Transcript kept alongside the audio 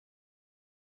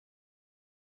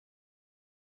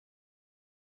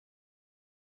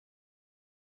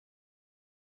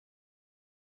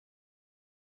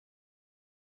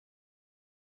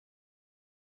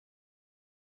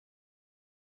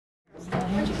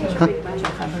Huh?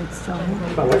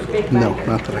 No,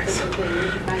 not that I saw.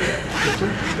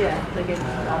 Yeah, like it's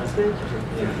Oxford.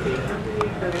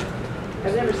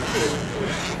 I've never seen it.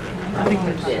 I think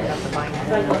they're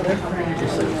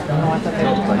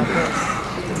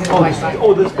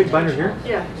Oh, this big binder here?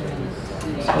 Yeah.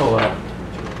 Oh, wow.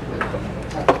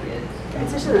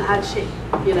 It's just an odd shape,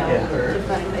 you know, to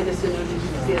find. I just didn't know, did you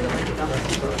see it like it on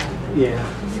Yeah.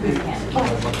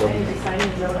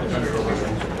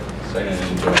 Sign in and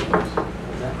enjoy.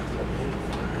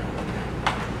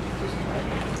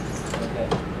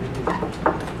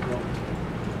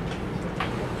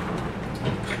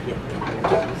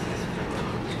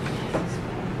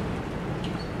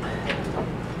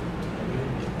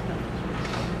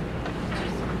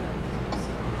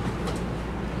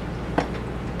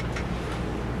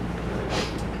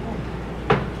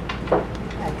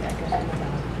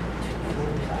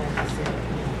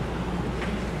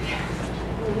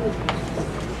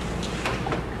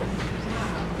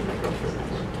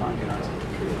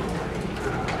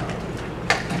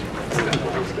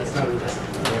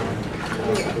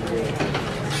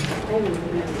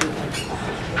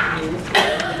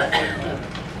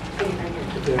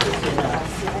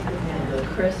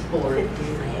 Chris Ford.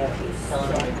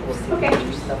 Okay.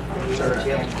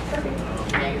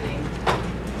 Magazine.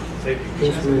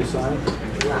 This for me to sign?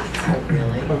 Lots,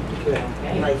 really. Okay.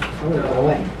 Like, throw it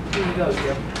away. Here you go,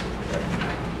 Jim.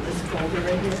 This folder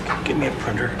right here. Give me a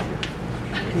printer.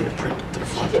 I need a print to the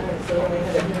front.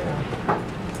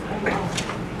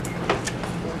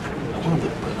 I wanted to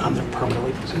put it on there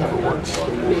permanently because it never works.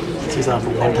 It stays on for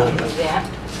one time. That.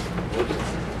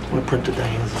 I want to print to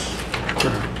Diane's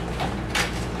printer.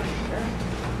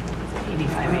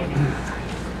 8580.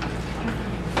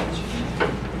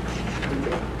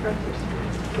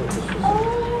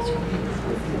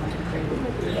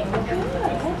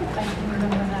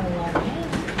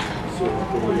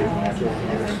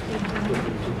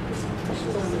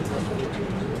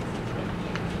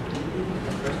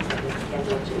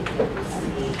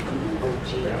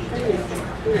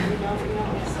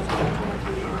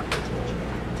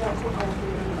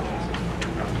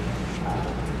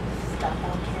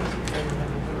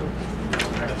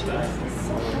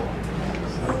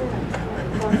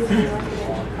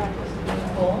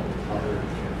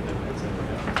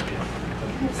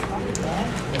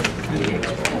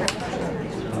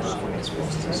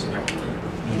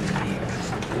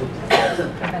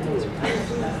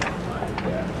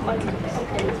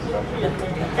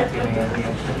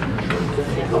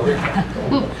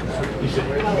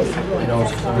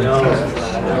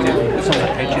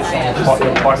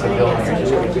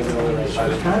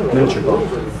 Miniature golf.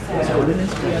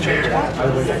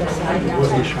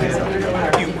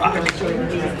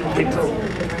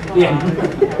 Yeah.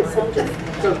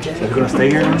 Are you going to stay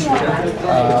here?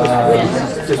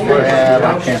 Yeah, I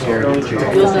can't hear you.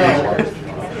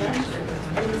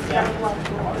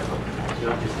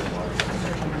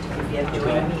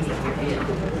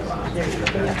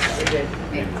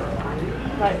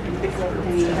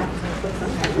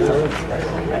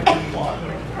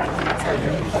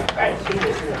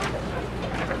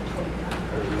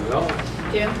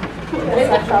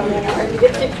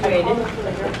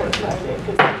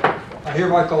 I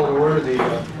hereby call to order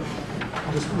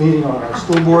this meeting on our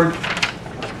school board.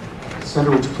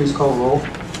 Senator, would you please call the roll?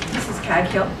 Mrs.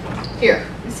 Coghill. Here.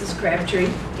 Mrs. Crabtree.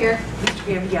 Here. Mr.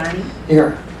 Gambiani.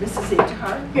 Here. Mrs.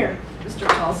 Intihar. Here. Mr.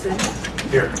 Paulson.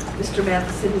 Here. Mr.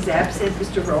 Matheson is absent.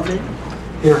 Mr. Roman.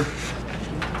 Here.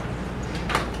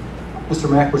 Mr.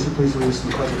 Mack, would you please lead us in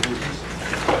the pledge of allegiance?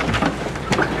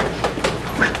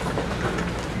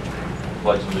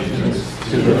 Pledge allegiance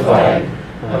to the flag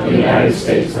of the United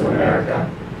States of America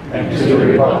and to the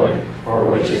republic for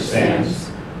which it stands,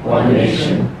 one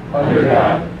nation, under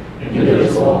God,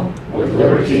 indivisible, with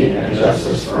liberty and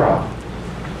justice for all.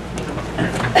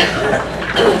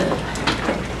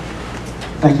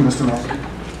 Thank you, Mr. Mack.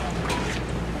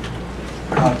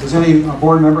 Does any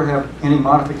board member have any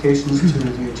modifications to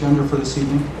the agenda for this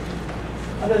evening?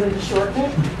 Other than the short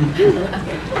one?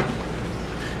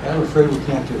 I'm afraid we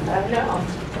can't do that. No.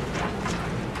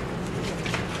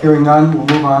 Hearing none, we'll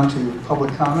move on to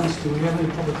public comments. Do we have any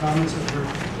public comments?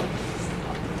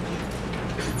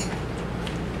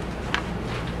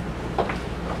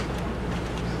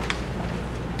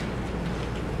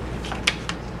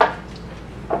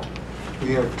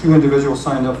 We have two individuals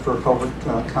signed up for public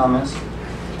comments.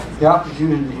 The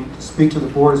opportunity to speak to the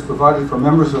board is provided for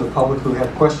members of the public who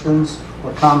have questions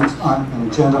or comments on an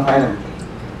agenda item.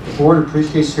 The board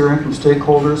appreciates hearing from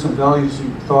stakeholders and values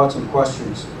your thoughts and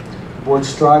questions. The board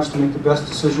strives to make the best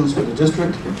decisions for the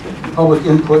district. Public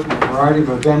input in a variety of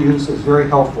venues is very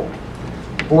helpful.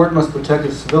 The board must protect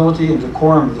the civility and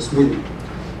decorum of this meeting.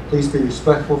 Please be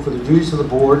respectful for the duties of the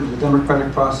board and the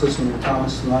democratic process in your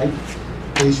comments tonight.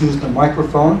 Please use the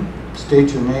microphone,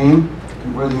 state your name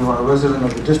and whether you are a resident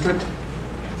of the district,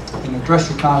 and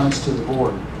address your comments to the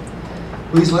board.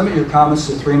 Please limit your comments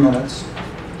to 3 minutes.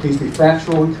 Please be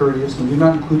factual and courteous and do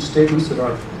not include statements that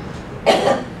are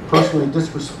personally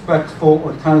disrespectful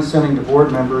or condescending to board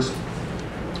members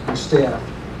or staff.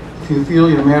 If you feel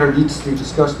your matter needs to be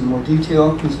discussed in more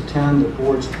detail, please attend the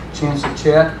board's chance to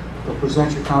chat or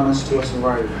present your comments to us in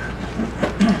writing.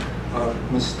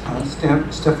 Ms.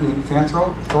 Stephanie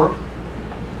Fanthorpe.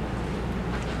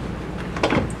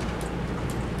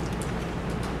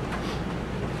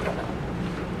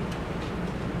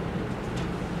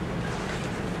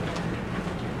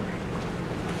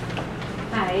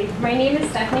 Hi, my name is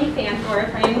Stephanie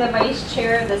Fanthorpe. I am the Vice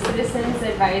Chair of the Citizens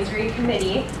Advisory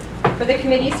Committee. For the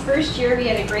committee's first year, we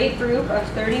had a great group of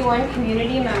 31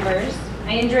 community members.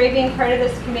 I enjoy being part of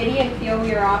this committee and feel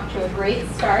we are off to a great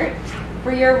start.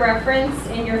 For your reference,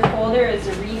 in your folder is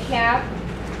a recap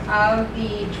of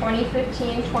the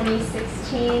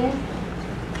 2015-2016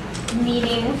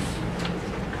 meetings.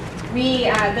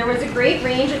 There was a great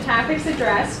range of topics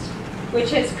addressed,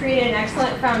 which has created an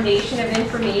excellent foundation of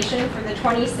information for the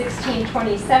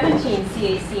 2016-2017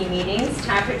 CAC meetings.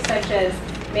 Topics such as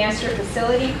Master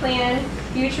Facility Plan,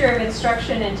 Future of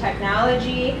Instruction and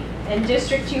Technology, and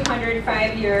District 200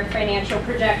 5-year financial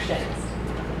projections.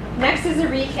 Next is a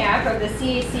recap of the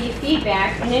CAC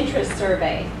feedback and interest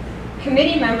survey.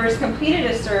 Committee members completed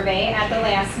a survey at the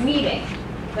last meeting.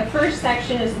 The first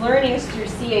section is learnings through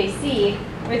CAC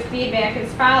with feedback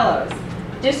as follows.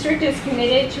 District is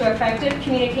committed to effective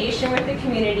communication with the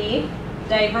community.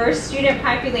 Diverse student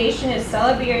population is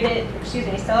celebrated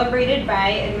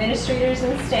by administrators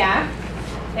and staff.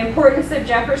 Importance of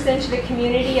Jefferson to the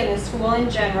community and the school in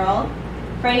general.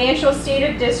 Financial state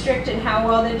of district and how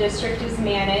well the district is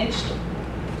managed.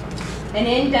 An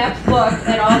in-depth look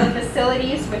at all the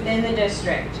facilities within the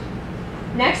district.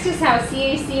 Next is how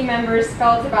CAC members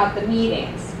felt about the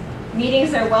meetings.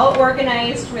 Meetings are well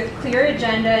organized with clear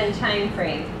agenda and time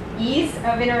frame. Ease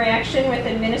of interaction with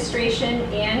administration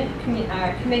and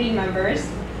committee members.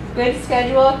 Good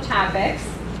schedule of topics.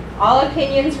 All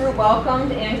opinions were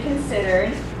welcomed and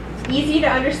considered. Easy to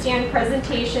understand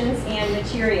presentations and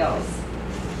materials.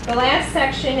 The last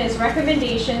section is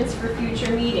recommendations for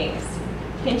future meetings.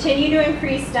 Continue to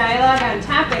increase dialogue on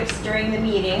topics during the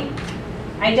meeting.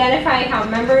 Identify how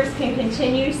members can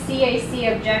continue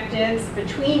CAC objectives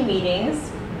between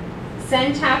meetings.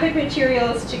 Send topic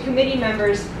materials to committee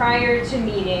members prior to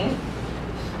meeting.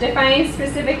 Define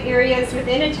specific areas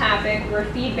within a topic where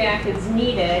feedback is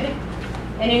needed.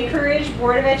 And encourage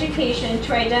Board of Education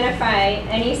to identify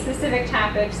any specific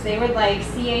topics they would like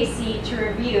CAC to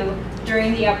review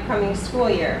during the upcoming school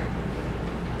year.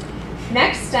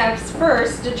 Next steps,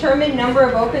 first, determine number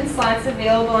of open slots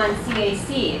available on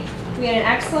CAC. We had an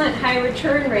excellent high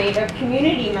return rate of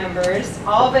community members.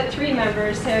 All but three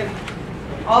members have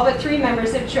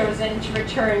chosen to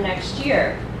return next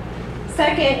year.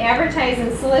 Second, advertise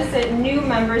and solicit new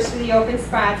members for the open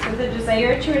spots with a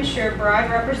desire to ensure broad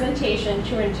representation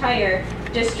to entire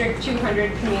District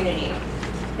 200 community.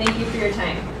 Thank you for your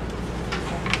time.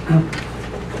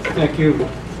 Thank you,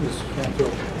 Ms.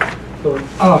 Canfield. So,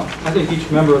 I think each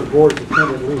member of the board has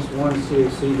attended at least one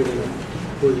CAC meeting.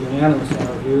 We're unanimous in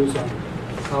our views on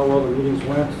how well the meetings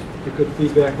went, the good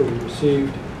feedback that we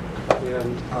received,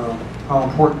 and how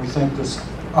important we think this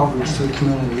outreach to the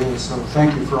community is. So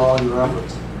thank you for all your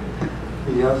efforts.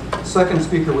 The second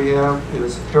speaker we have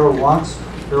is Harold Watts.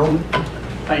 Harold?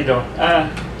 How you doing?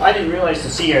 I didn't realize the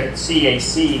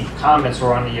CAC comments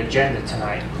were on the agenda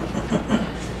tonight.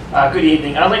 Good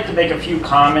evening. I'd like to make a few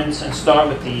comments and start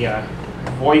with the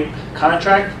VoIP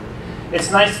contract.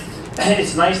 It's nice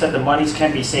that the monies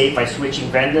can be saved by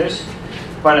switching vendors,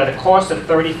 but at a cost of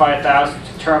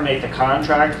 $35,000 to terminate the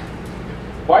contract.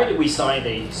 Why did we sign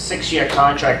a 6-year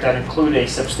contract that included a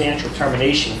substantial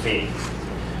termination fee?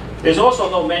 There's also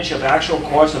no mention of the actual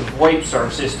cost of VoIP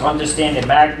services to understand the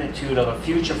magnitude of a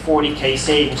future $40K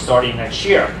savings starting next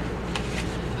year.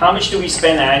 How much do we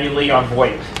spend annually on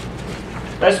VoIP?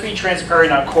 Let's be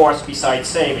transparent on costs besides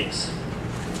savings.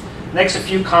 Next, a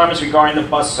few comments regarding the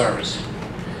bus service.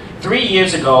 3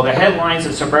 years ago, the headlines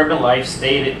of Suburban Life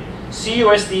stated,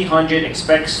 CUSD200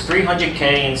 expects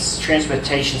 $300K in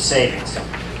transportation savings.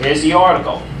 Here's the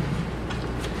article.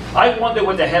 I wonder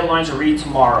what the headlines will read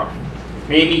tomorrow.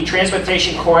 Maybe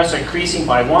transportation costs are increasing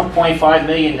by $1.5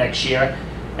 million next year,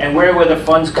 and where will the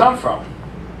funds come from?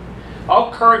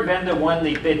 Our current vendor won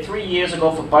the bid 3 years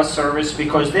ago for bus service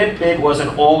because their bid was an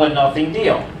all or nothing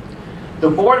deal. The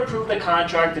board approved the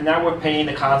contract and now we're paying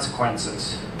the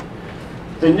consequences.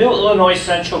 The new Illinois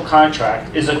Central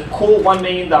contract is a cool $1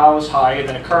 million higher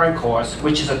than the current cost,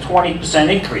 which is a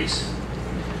 20% increase.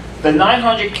 The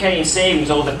 $900K in savings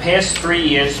over the past 3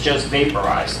 years just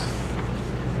vaporized.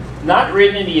 Not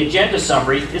written in the agenda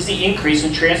summary is the increase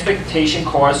in transportation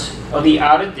costs of the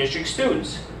out-of-district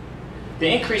students. The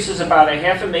increase is about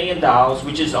 $500,000,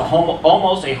 which is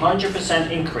almost a 100%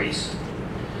 increase.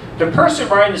 The person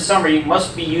writing the summary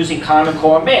must be using Common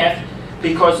Core math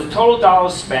because the total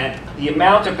dollars spent, the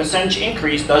amount of percentage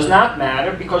increase does not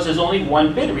matter because there's only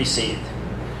one bid received.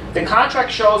 The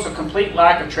contract shows a complete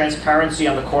lack of transparency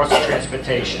on the cost of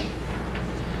transportation.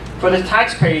 For the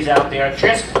taxpayers out there,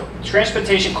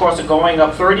 transportation costs are going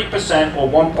up 30% or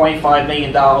 $1.5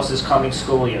 million this coming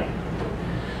school year.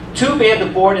 Too bad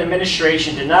the board and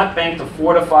administration did not bank the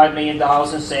 $4 to $5 million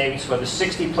in savings for the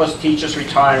 60+ teachers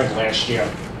retiring last year.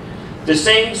 The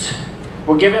savings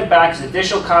were given back as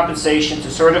additional compensation to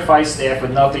certified staff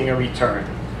with nothing in return.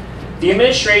 The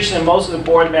administration and most of the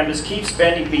board members keep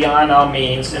spending beyond our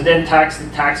means and then tax the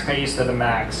taxpayers to the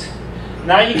max.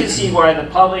 Now you can see why the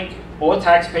public or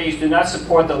taxpayers do not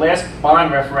support the last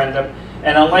bond referendum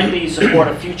and are likely to support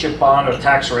a future bond or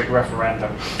tax rate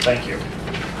referendum. Thank you.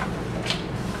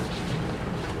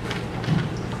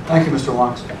 Thank you, Mr.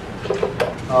 Wonks.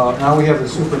 Now we have the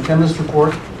superintendent's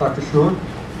report. Dr. Schuler.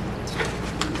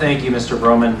 Thank you, Mr.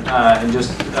 Broman. And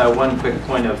just one quick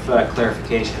point of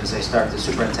clarification as I start the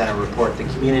superintendent report. The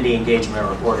community engagement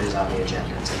report is on the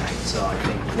agenda tonight. So I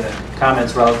think the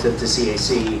comments relative to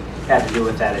CAC had to do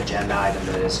with that agenda item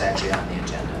that is actually on the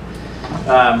agenda.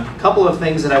 A couple of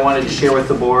things that I wanted to share with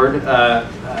the board,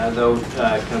 though,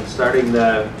 kind of starting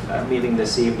the meeting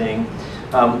this evening.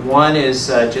 One is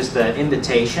just an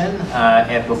invitation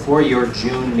before your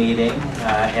June meeting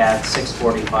at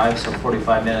 6:45, so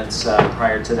 45 minutes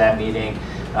prior to that meeting.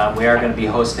 We are going to be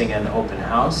hosting an open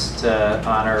house to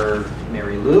honor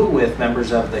Mary Lou with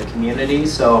members of the community.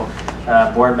 So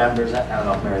board members, I don't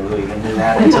know if Mary Lou even knew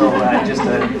that until just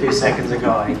a few seconds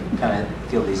ago. I kind of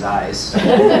feel these eyes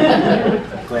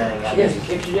glaring at me. Yes,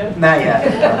 kicked you yet? Not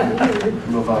yet.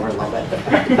 Move over a little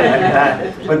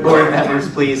bit. But board members,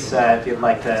 please, if you'd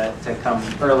like to come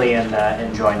early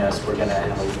and join us, we're going to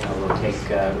have a little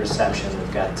cake reception.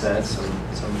 We've got some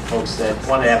folks that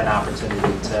want to have an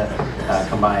opportunity to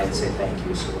come by and say thank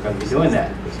you. So we're going to be doing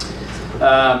that.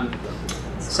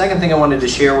 Second thing I wanted to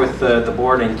share with the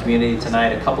board and community tonight,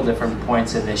 a couple different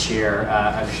points in this year.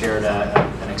 I've shared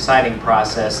an exciting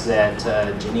process that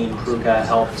Janine Pruka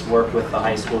helped work with the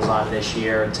high schools on this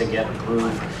year to get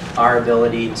approved our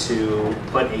ability to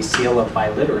put a seal of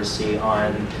biliteracy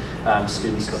on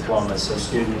students' diplomas. So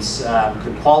students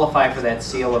could qualify for that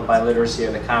seal of biliteracy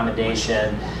or the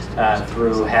commendation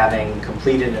through having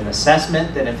completed an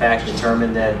assessment that in fact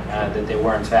determined that they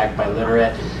were in fact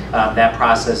biliterate. That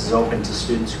process is open to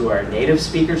students who are native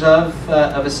speakers of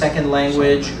a second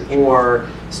language or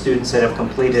students that have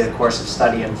completed a course of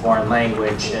study in foreign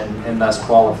language and thus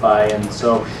qualify. And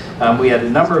so we had a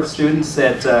number of students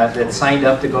that signed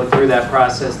up to go through that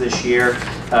process this year,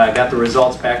 got the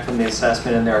results back from the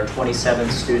assessment, and there are 27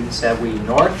 students at Wheaton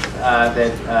North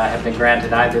that have been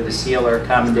granted either the seal or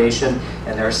commendation,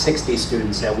 and there are 60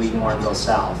 students at Wheaton Warrenville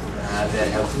South that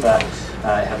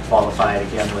have qualified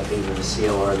again with either the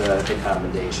seal or the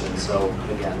commendation. So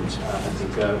again, I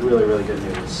think really, really good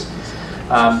news.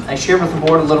 I shared with the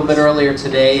board a little bit earlier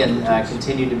today and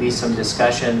continue to be some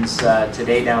discussions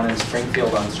today down in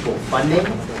Springfield on school funding.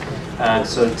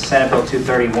 So Senate Bill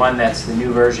 231, that's the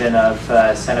new version of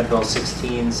Senate Bill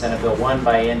 16, Senate Bill 1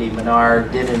 by Andy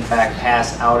Menard, did in fact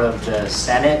pass out of the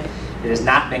Senate. It has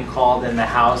not been called in the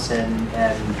House and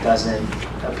doesn't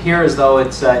appear as though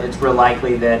it's real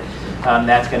likely that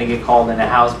that's going to get called in the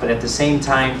House. But at the same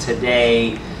time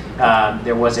today,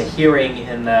 there was a hearing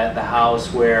in the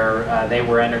House where they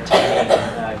were entertaining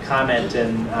comment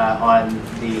on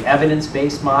the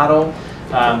evidence-based model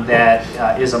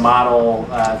that is a model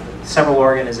several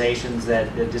organizations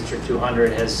that the District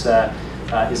 200 is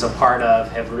a part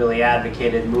of have really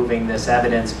advocated moving this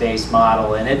evidence-based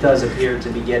model, and it does appear to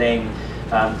be getting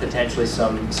potentially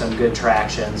some good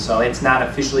traction. So it's not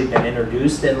officially been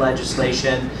introduced in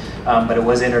legislation, but it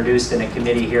was introduced in a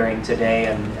committee hearing today,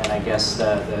 and I guess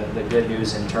the good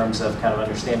news in terms of kind of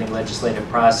understanding legislative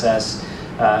process,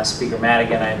 Speaker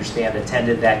Madigan, I understand,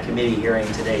 attended that committee hearing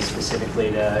today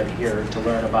specifically to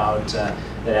learn about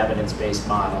that evidence-based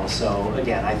model. So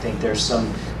again, I think there's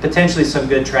potentially some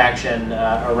good traction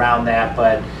around that,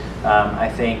 but I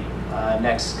think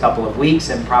next couple of weeks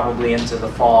and probably into the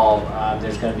fall.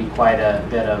 There's going to be quite a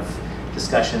bit of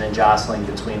discussion and jostling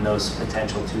between those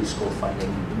potential 2 school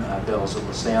funding bills that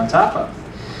we'll stay on top of.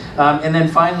 And then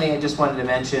finally, I just wanted to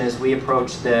mention, as we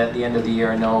approach the end of the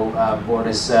year, I know board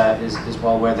is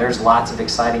well aware there's lots of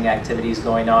exciting activities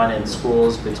going on in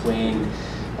schools between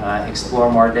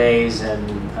Explore More Days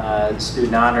and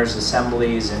student honors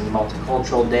assemblies and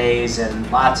multicultural days and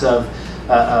lots of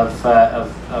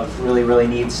really, really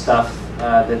neat stuff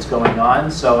that's going on.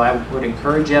 So I would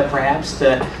encourage you perhaps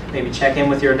to maybe check in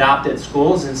with your adopted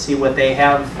schools and see what they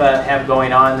have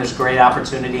going on. There's great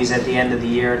opportunities at the end of the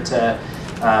year to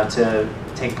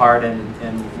take part in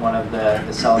one of the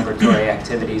celebratory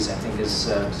activities. I think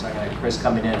is Chris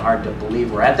coming in, hard to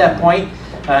believe we're at that point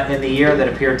in the year that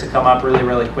appeared to come up really,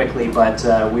 really quickly, but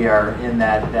we are in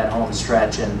that home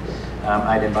stretch, and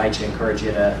I'd encourage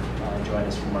you to join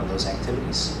us for one of those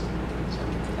activities. So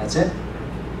that's it.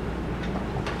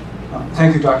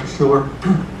 Thank you, Dr. Schuler.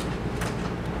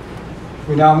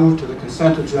 We now move to the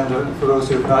consent agenda, and for those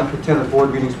who have not attended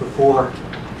board meetings before,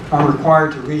 I'm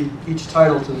required to read each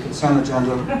title to the consent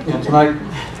agenda, and tonight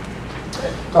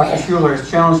Dr. Schuler has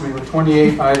challenged me with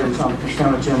 28 items on the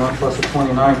consent agenda plus a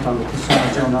 29th on the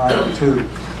consent agenda item 2.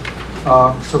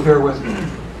 So bear with me.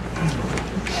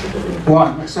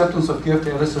 1. Acceptance of gift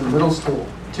to Edison Middle School.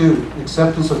 2.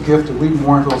 Acceptance of gift to Wheaton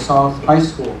Warrenville South High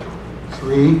School.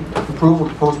 3. Approval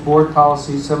to post board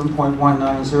policy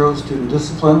 7.190 student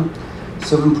discipline,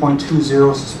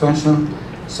 7.20 suspension,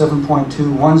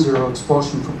 7.210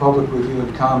 expulsion for public review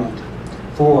and comment.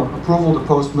 4. Approval to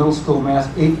post middle school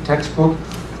math 8 textbook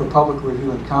for public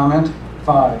review and comment.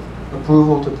 5.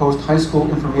 Approval to post high school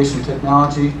information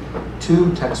technology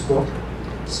 2 textbook.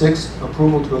 6.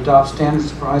 Approval to adopt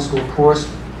standards for high school course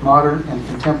modern and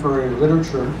contemporary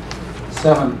literature.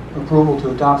 7. Approval to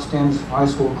adopt standards for high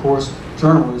school course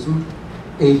journalism.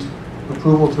 8.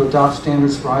 Approval to adopt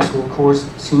standards for high school course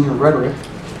senior rhetoric.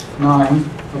 9.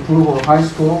 Approval of high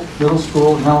school, middle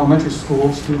school, and elementary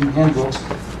school student handbooks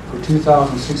for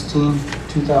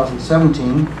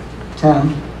 2016-2017.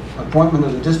 10. Appointment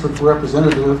of the district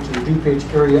representative to the DuPage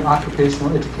Area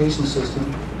Occupational Education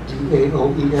System,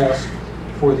 DAOES,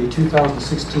 for the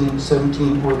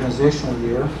 2016-17 organizational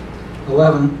year.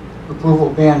 11. Approval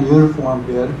of band uniform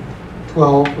bid.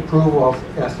 12. Approval of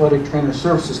athletic trainer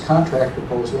services contract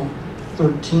proposal.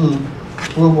 13.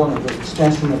 Approval of the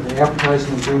extension of the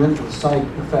advertising agreement with side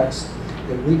effects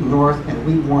at Wheaton North and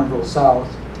Wheaton Warrenville South.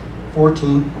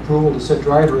 14. Approval to set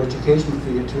driver education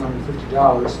fee at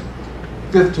 $250.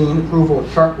 15. Approval of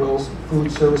Cartwell's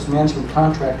food service management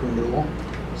contract renewal.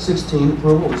 16.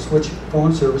 Approval to switch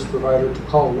phone service provider to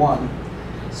Call One.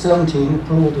 17.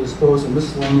 Approval to dispose of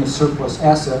miscellaneous surplus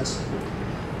assets.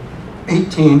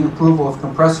 18. Approval of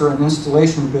compressor and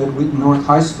installation bid Wheaton North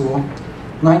High School.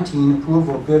 19.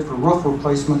 Approval of bid for roof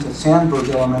replacements at Sandburg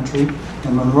Elementary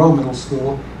and Monroe Middle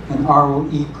School and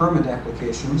ROE permit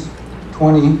applications.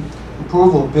 20.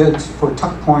 Approval of bids for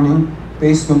tuck pointing,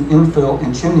 basement infill,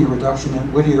 and chimney reduction at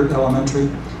Whittier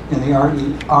Elementary in the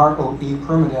ROE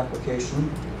permit application.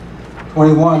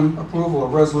 21. Approval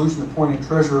of resolution appointing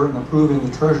treasurer and approving the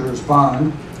treasurer's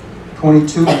bond.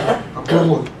 22.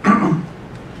 Approval of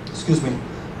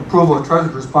approval of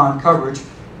treasurer's bond coverage.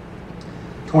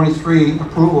 23.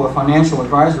 Approval of financial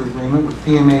advisory agreement with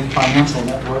PMA Financial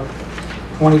Network.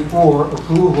 24.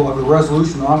 Approval of a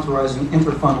resolution authorizing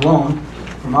interfund loan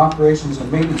from operations and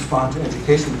maintenance fund to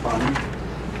education fund.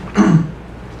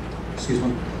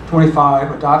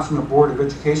 25. Adoption of Board of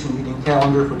Education meeting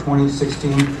calendar for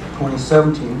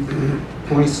 2016-2017.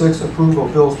 26. Approval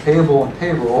of bills payable and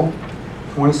payroll.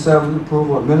 27.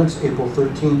 Approval of minutes April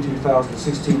 13,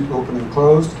 2016, open and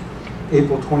closed.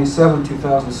 April 27,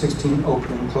 2016,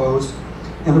 open and closed.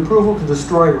 And approval to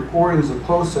destroy recordings of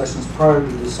closed sessions prior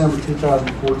to December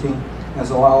 2014 as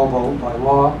allowable by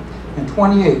law. And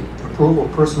 28. Approval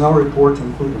of personnel report to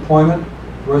include employment,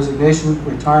 resignation,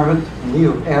 retirement, and leave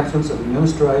of absence of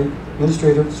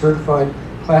administrative, certified,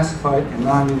 classified, and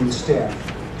non-union staff.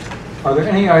 Are there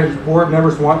any items board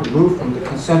members want removed from the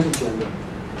consent agenda?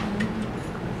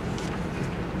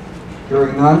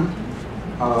 Hearing none.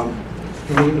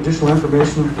 Any additional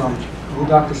information from you,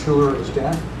 Dr. Schuler, or the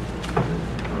staff?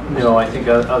 No, I think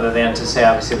other than to say,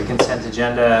 obviously, the consent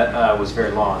agenda was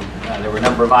very long. There were a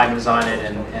number of items on it,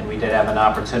 and we did have an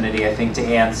opportunity, I think, to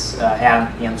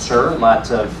answer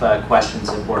lots of questions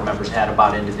that board members had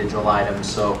about individual items.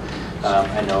 So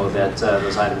I know that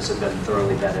those items have been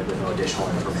thoroughly vetted with no additional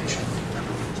information.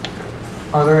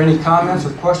 Are there any comments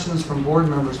or questions from board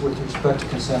members with respect to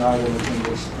consent items in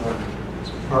this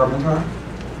parliamentary?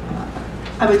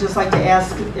 I would just like to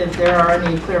ask if there are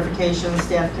any clarifications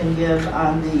staff can give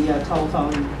on the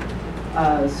telephone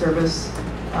service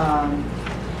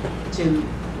to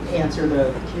answer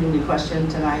the community question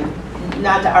tonight.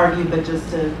 Not to argue, but just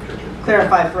to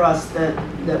clarify for us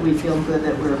that we feel good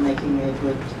that we're making a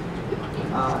good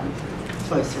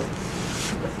choice here.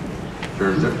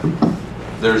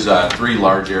 There's 3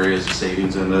 large areas of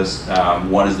savings in this.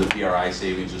 One is the PRI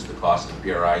savings, just the cost of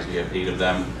PRIs. We have 8 of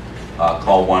them.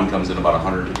 Call one comes in about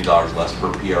 $150 less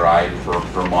per PRI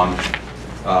per month.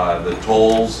 The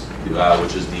tolls,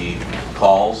 which is the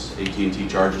calls, AT&T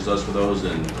charges us for those,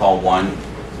 and call one,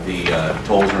 the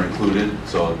tolls are included.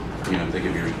 So, think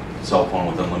of your cell phone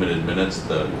with unlimited minutes.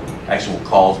 The actual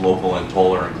calls, local and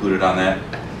toll, are included on that.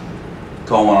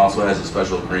 Call one also has a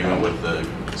special agreement with the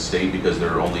state because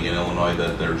they're only in Illinois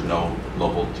that there's no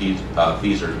local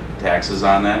fees or taxes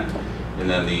on that. And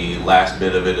then the last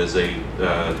bit of it is a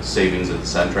savings at the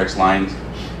Centrex lines.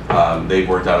 They've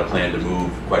worked out a plan to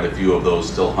move quite a few of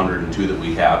those, still 102 that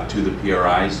we have, to the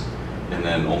PRIs, and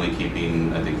then only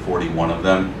keeping, I think, 41 of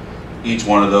them. Each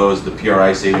one of those, the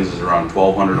PRI savings is around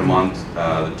 $1,200 a month.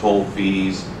 The toll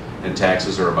fees and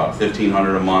taxes are about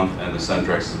 $1,500 a month, and the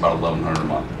Centrex is about $1,100 a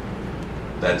month.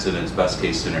 That's in its best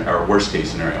case scenario, or worst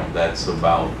case scenario. That's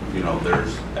about,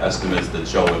 there's estimates that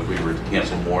show if we were to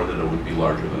cancel more that it would be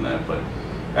larger than that. But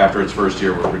after its first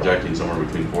year, we're projecting somewhere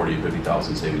between 40 and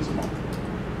 50,000 savings a month.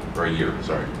 Or a year,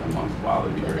 sorry, a month. Wow,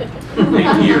 that'd be great.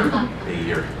 A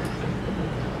year.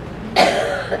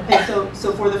 Okay,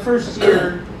 so for the first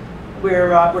year,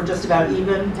 we're just about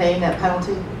even paying that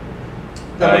penalty?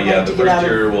 Yeah, the first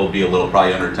year will be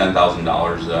probably under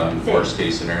 $10,000 worst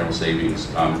case scenario savings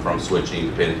from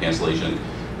switching to pay the cancellation.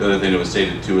 The other thing that was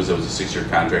stated too is it was a 6-year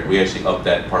contract. We actually upped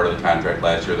that part of the contract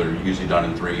last year. They're usually done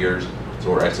in 3 years, so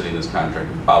we're exiting this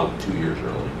contract about 2 years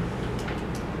early.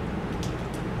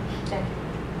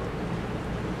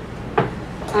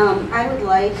 I would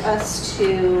like us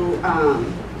to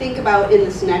think about in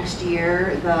this next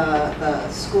year the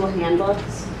school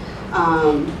handbooks.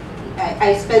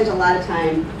 I spent a lot of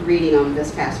time reading them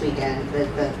this past weekend,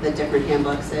 the different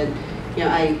handbooks, and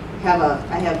I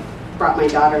have brought my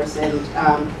daughters, and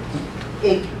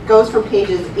it goes from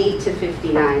pages 8 to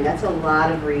 59. That's a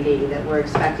lot of reading that we're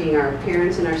expecting our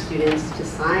parents and our students to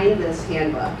sign this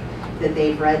handbook, that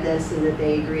they've read this and that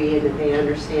they agree and that they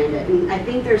understand it. And I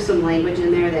think there's some language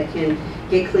in there that can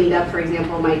get cleaned up. For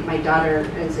example, my daughter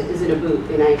is in a boot,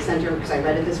 and I sent her, because I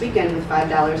read it this weekend, with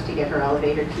 $5 to get her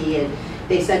elevator key, and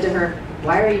they said to her,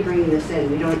 "Why are you bringing this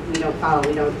in? We haven't followed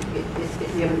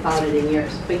it in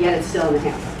years," but yet it's still in the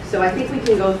handbook. So I think we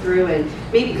can go through and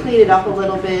maybe clean it up a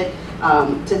little bit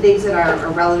to things that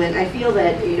are relevant. I feel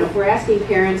that if we're asking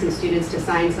parents and students to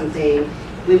sign something,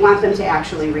 we want them to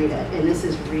actually read it, and this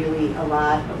is really a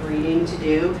lot of reading to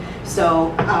do.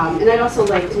 So, and I'd also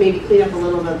like to maybe clean up a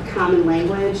little bit of common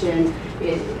language and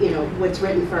what's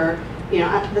written for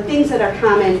the things that are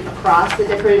common across the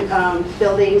different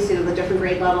buildings, the different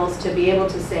grade levels, to be able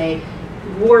to say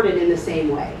worded in the same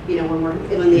way,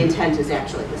 when the intent is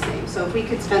actually the same. So if we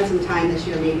could spend some time this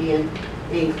year maybe in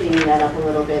cleaning that up a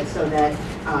little bit, so that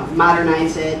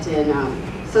modernize it, and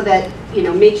so that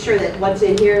make sure that what's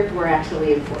in here we're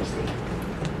actually enforcing.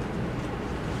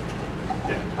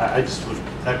 Yeah, I just would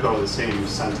echo the same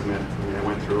sentiment. I mean, I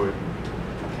went through it,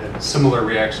 had a similar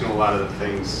reaction to a lot of the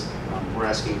things. We're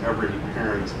asking every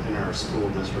parent in our school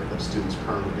district of students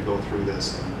currently to go through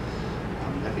this,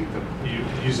 and I think that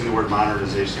using the word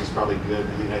modernization is probably good.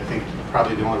 I mean, I think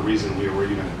probably the only reason we were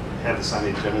even had this on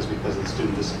the agenda is because of the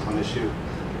student discipline issue.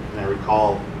 And I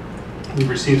recall we've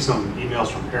received some emails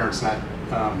from parents, I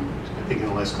think in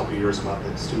the last couple of years, about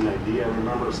the student ID. I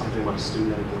remember something about a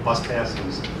student ID, the bus pass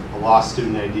was a lost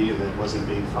student ID, and that wasn't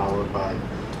being followed by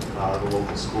the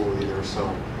local school either.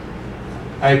 So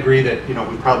I agree that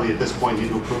we probably at this point need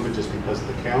to approve it just because of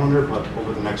the calendar, but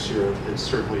over the next year, it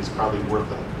certainly is probably worth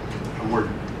a more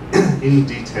in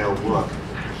detail look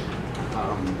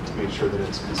to make sure that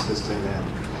it's consistent and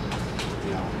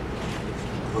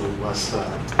a little less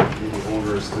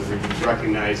onerous than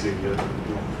recognizing that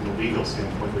from a legal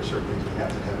standpoint, there's certain things we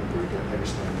have to have agreed. I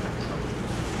understand that.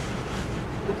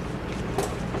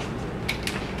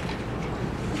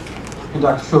 And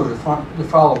Dr. Schroeder, to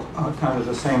follow kind of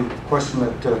the same question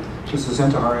that Mrs.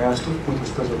 Intihar asked with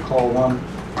respect to call one,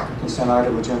 consent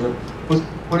item agenda,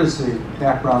 what is the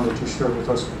background that you shared with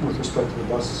us with respect to the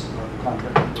bus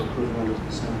contract that we're approving under the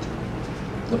consent agenda?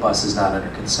 The bus is not under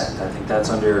consent. I think that's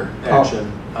under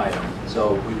action item.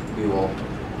 So we will.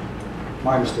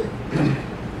 My mistake.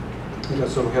 Okay,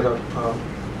 so we had a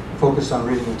focus on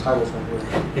reading the titles right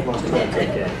here. Lost track.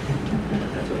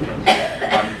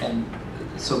 And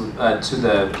so So to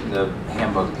the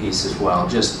handbook piece as well,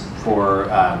 just for,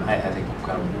 I think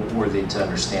kind of worthy to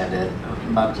understand it.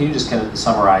 Can you just kind of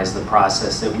summarize the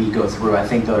process that we go through? I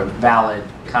think they're valid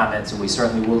comments and we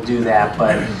certainly will do that,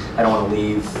 but I don't want to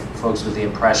leave folks with the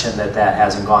impression that that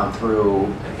hasn't gone through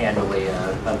annually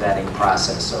a vetting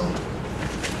process. So.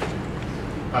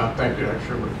 Thank you, Dr.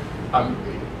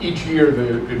 Sherman. Each year,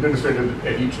 the administrators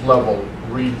at each level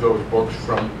read those books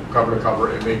from cover to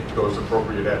cover and make those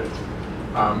appropriate edits.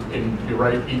 And you're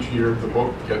right, each year the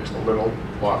book gets a little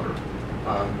longer.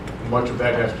 Much of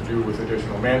that has to do with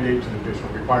additional mandates and additional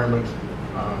requirements,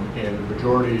 and the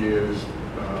majority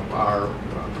are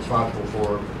responsible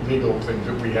for legal things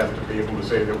that we have to be able to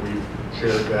say that we've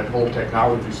shared. That whole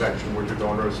technology section, which is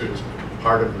onerous, is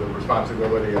part of the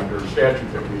responsibility under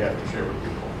statute that we have to share with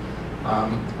people.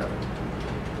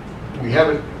 We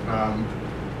haven't,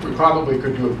 we probably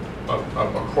could do a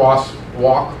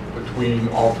crosswalk between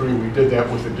all three. We did that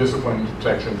with the discipline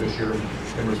section this year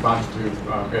in response to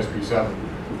SB 7.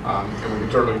 And we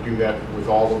can certainly do that with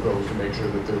all of those to make sure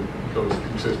that they're those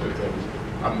consistent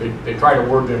things. They try to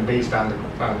word them based on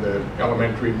the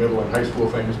elementary, middle, and high school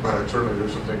things, but certainly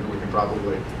there's some things that we can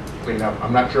probably clean up.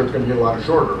 I'm not sure it's going to get a lot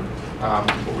shorter,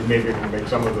 but we may be able to make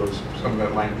some of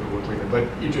that language a little cleaner. But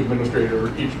each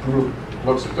administrator, each group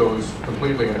looks at those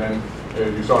completely, and then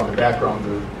as you saw in the background,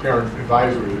 the parent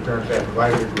staff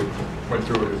advisory group went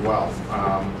through it as well.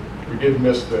 We did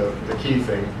miss the key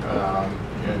thing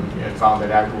and found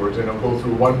that afterwards, and it'll go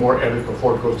through one more edit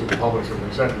before it goes to the publisher.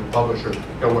 When sent to the publisher,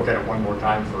 they'll look at it one more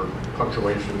time for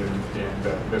punctuation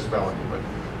and misspelling. But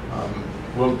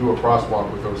we'll do a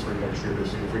crosswalk with those three next year to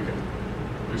see if we can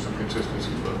do some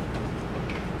consistency with them.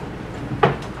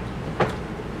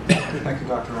 Thank you,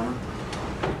 Dr. Renner.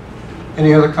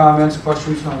 Any other comments,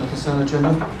 questions on the consent agenda?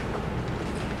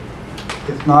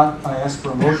 If not, I ask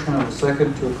for a motion and a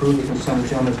second to approve the consent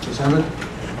agenda as presented.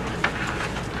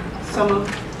 So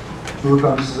moved. Moved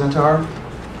by Mrs. Intihar,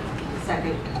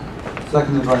 Second.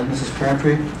 seconded by Mrs.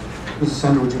 Crabtree. Mrs.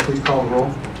 Sender, would you please call the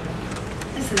roll?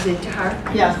 Mrs. Intihar?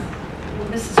 Yes.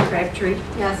 Mrs. Crabtree?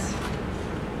 Yes.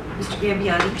 Mr.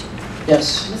 Gambiani?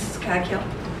 Yes. Mrs. Coghill?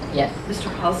 Yes. Mr.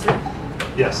 Paulson?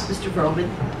 Yes. Mr. Vroman?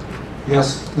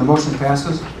 Yes, the motion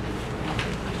passes.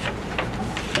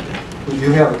 We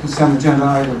do have a consent agenda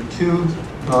item 2,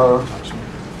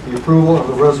 the approval of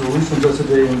the resolution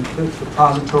designating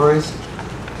depositories.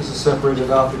 This is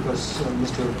separated out because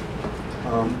Mr.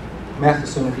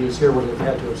 Matheson, if he was here, would have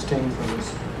had to abstain from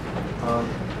this.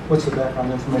 What's the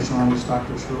background information on this,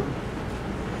 Dr. Stewart?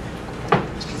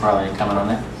 Mr. Farley, any comment on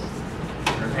that?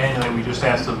 Annually, we just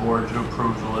asked the board to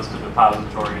approve the list of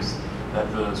depositories that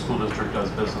the school district does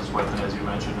business with, and as you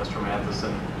mentioned, Mr.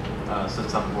 Matheson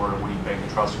sits on the board of Wheat Bank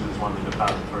and Trust, who is one of the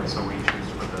depositories, so we choose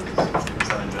to put this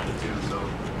consent agenda too, so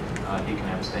he can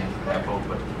abstain from that vote,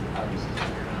 but obviously he's not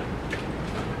here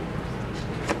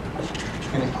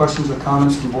tonight. Any questions or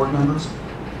comments from board members?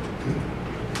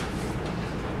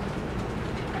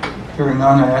 Hearing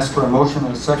none, I ask for a motion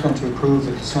and a second to approve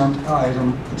the consent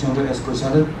item agenda as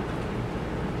presented.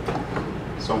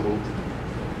 So moved.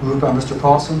 Moved by Mr.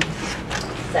 Paulson,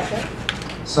 Second.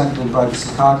 seconded by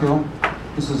Mrs. Coghill.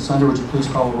 Mrs. Sender, would you please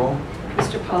call the roll?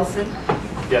 Mr. Paulson?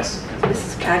 Yes.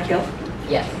 Mrs. Coghill?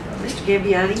 Yes. Mr.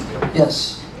 Gambiani?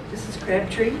 Yes. Mrs.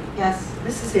 Crabtree? Yes.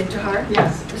 Mrs. Intihar?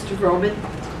 Yes. Mr. Vroman?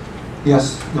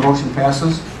 Yes, the motion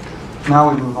passes.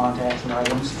 Now we move on to action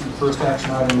items. The first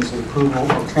action item is the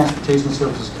approval of transportation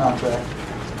services contract.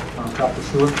 Dr.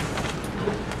 Stewart.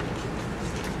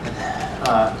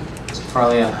 Mr.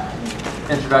 Farley,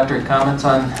 introductory comments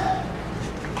on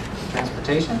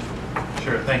transportation?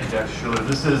 Sure, thank you, Dr. Schuler.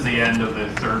 This is the end of the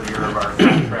third year of our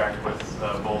contract with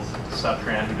both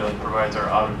SEPTRAN, who provides our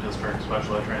out-of-district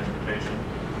special ed transportation,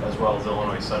 as well as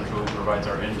Illinois Central, who provides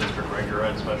our in-district regular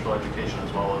ed special education,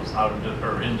 as well as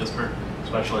in-district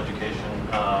special education.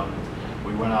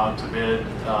 We went out to bid.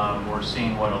 We're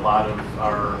seeing what a lot of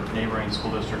our neighboring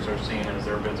school districts are seeing as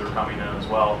their bids are coming in as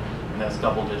well, and that's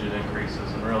double-digit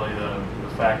increases. And really the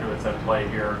factor that's at play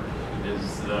here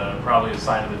is probably a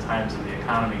sign of the times of the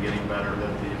economy getting better,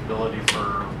 that the ability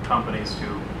for companies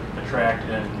to attract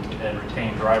and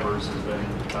retain drivers has been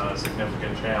a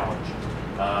significant challenge.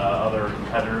 Other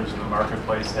competitors in the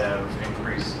marketplace have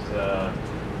increased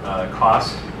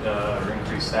cost or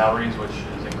increased salaries, which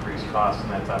has increased costs,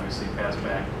 and that's obviously passed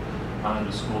back on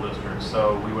to school districts.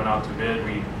 So we went out to bid.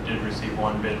 We did receive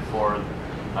one bid for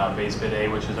base bid A,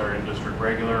 which is our in-district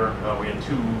regular. We had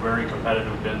two very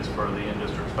competitive bids for the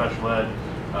in-district special ed.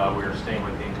 We were staying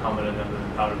with the incumbent, and then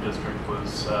the out-of-district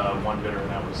was one bidder, and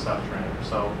that was SEPTRAN.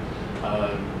 So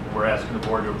we're asking the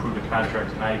board to approve the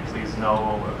contract tonight. Please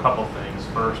know a couple things.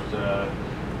 First,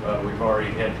 we've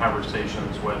already had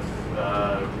conversations with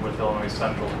Illinois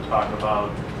Central to talk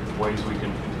about ways we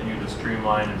can continue to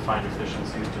streamline and find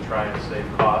efficiencies to try and save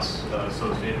costs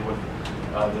associated with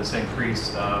this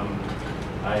increase.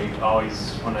 I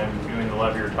always, when I'm doing the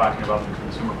levy or talking about the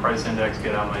consumer price index,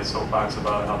 get on my soapbox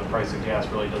about how the price of gas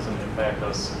really doesn't impact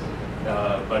us.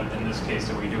 But in this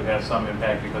case, we do have some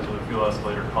impact because of the fuel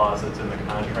escalator clause that's in the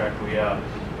contract. We have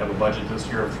a budget this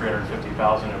year of $350,000.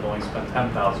 I've only spent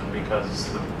 $10,000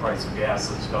 because the price of gas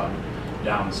has gone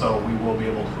down. So we will be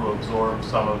able to absorb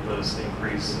some of this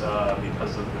increase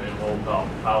because of it.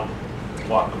 I'll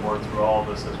walk the board through all of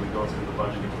this as we go through the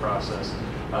budgeting process.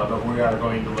 But we are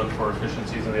going to look for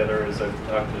efficiencies in the other areas. I've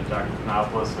talked to Dr.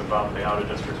 Panopoulos about the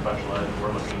out-of-district special ed, and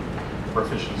we're looking for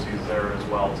efficiencies there as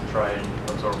well to try and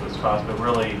absorb this cost. But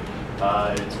really,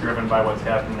 it's driven by what's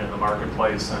happening in the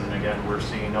marketplace. And again, we're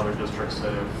seeing other districts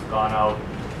that have gone out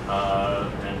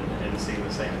and seeing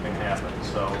the same thing happen.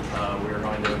 So we are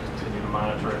going to continue to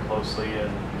monitor it closely and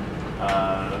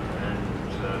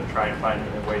try and find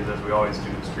ways, as we always do,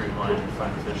 to streamline and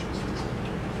find efficiencies.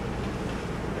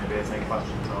 Maybe has any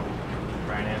questions, I'll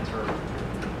try and answer.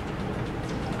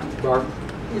 Barb?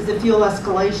 Is the fuel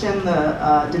escalation,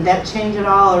 did that change at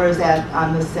all, or is that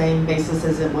on the same basis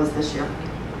as it was this year?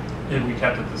 And we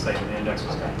kept it the same, the index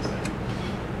was kept the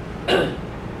same.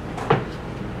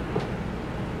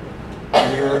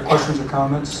 Any other questions or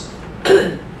comments?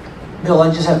 Bill,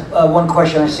 I just have one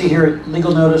question. I see here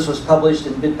legal notice was published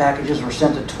and bid packages were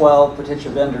sent to 12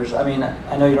 potential vendors. I mean,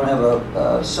 I know you don't have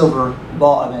a silver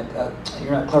ball, I mean,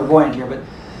 you're not clairvoyant here, but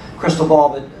crystal ball,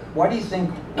 but why do you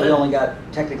think we only got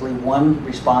technically one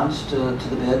response to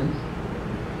the bid?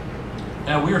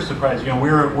 Yeah, we were surprised. You know,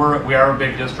 we are a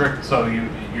big district, so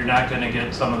you're not going to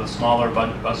get some of the smaller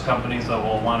bus companies that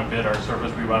will want to bid our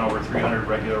service. We run over 300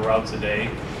 regular routes a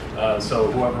day. So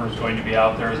whoever is going to be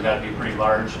out there has got to be pretty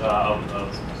large.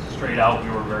 Straight out, we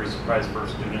were very surprised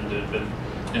First Student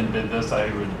didn't bid this.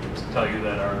 I would tell you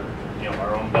that our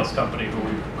own bus company, who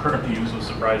we currently use, was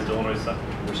surprised First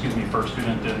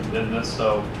Student didn't bid this.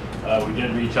 So we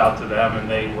did reach out to them, and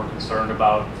they were concerned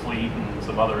about fleet and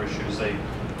some other issues. They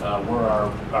were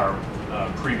our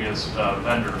previous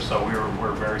vendor, so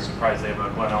we're very surprised. They have a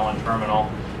Glen Ellen terminal.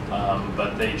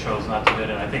 But they chose not to bid,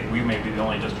 and I think we may be the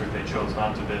only district they chose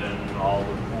not to bid in all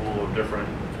the pool of different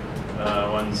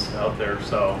ones out there.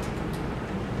 So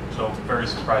very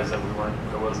surprised that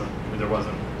there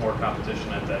wasn't more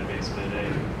competition at that base bid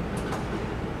A.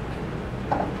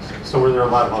 So were there a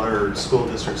lot of other school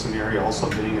districts in the area also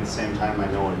bidding at the same time? I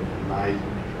know in my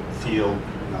field,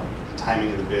 the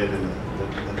timing of the bid and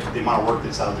the amount of work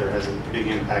that's out there has a big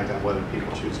impact on whether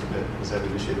people choose to bid. Is that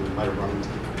an issue that we might have run into?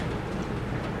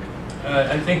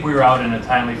 I think we were out in a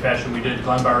timely fashion. We did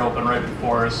Glenbard open right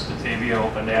before us, Batavia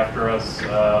opened after us,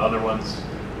 other ones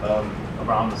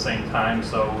around the same time,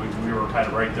 so we were kind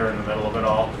of right there in the middle of it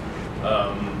all.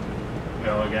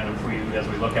 Again, as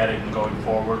we look at it and going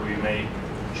forward, we may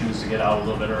choose to get out a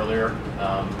little bit earlier in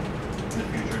the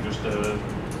future, just to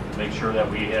make sure that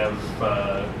we have,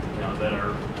 that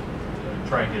are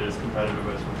try and get as competitive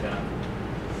as we can.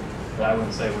 But I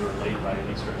wouldn't say we were late by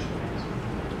any stretch of the means.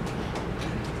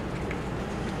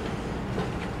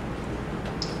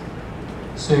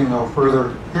 Hearing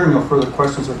no further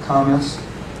questions or comments,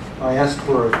 I ask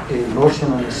for a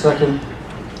motion and a second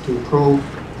to approve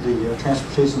the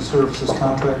transportation services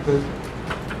contract bid.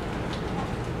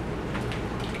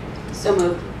 So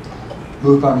moved.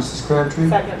 Moved by Mrs. Crabtree.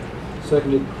 Second.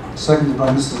 Seconded by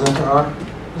Mrs. Eckerhart.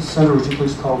 Mrs. Sender, would you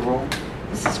please call the roll?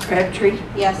 Mrs. Crabtree,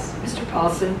 Yes. Mr.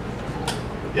 Paulson,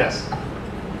 Yes.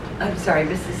 I'm sorry,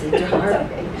 Mrs. Ejihar,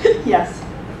 Yes.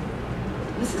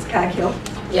 Mrs. Coghill,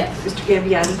 Yes. Mr.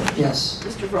 Gambiani, Yes.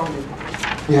 Mr. Roman.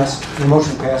 Yes, the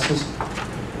motion passes.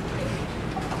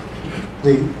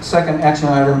 The second action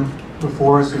item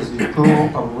before us is the approval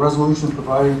of a resolution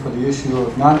providing for the issue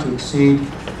of not to exceed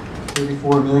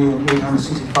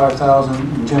 $34,865,000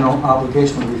 in general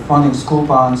obligation of refunding school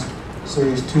bonds,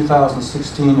 Series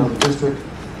 2016 of the district,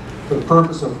 for the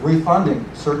purpose of refunding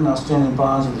certain outstanding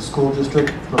bonds of the school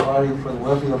district, providing for the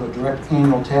levy of a direct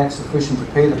annual tax sufficient to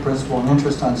pay the principal and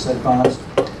interest on said bonds,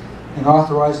 and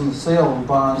authorizing the sale of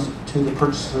bonds to the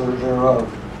purchaser thereof.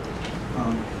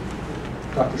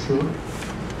 Dr. Schuler?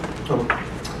 Oh,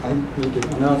 I need to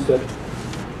announce that.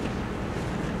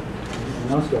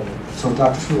 So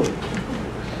Dr. Schuler.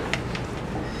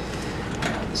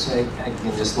 So I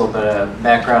can just a little bit of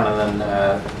background, and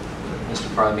then Mr.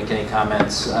 Farley make any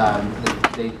comments.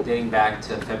 Dating back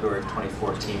to February of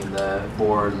 2014, the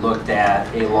board looked at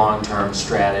a long-term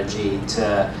strategy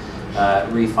to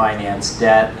refinance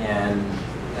debt and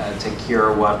to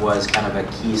cure what was kind of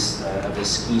a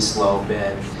ski slope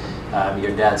in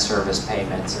your debt service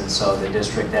payments. And so the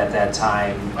district at that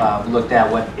time looked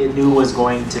at what it knew was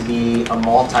going to be a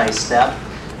multi-step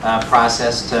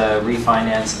process to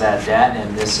refinance that debt,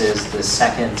 and this is the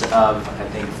second of, I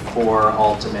think, 4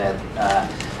 ultimate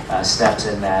steps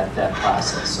in that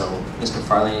process. So, Mr.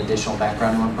 Farley, any additional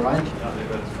background you want to provide? I think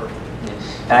that's perfect.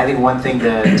 And I think one thing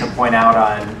to point out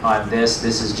on this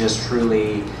is just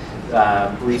truly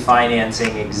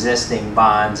refinancing existing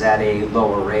bonds at a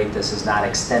lower rate. This is not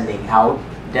extending out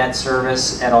debt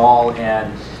service at all,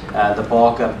 and the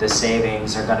bulk of the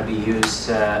savings are going to be used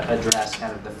to address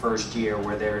kind of the first year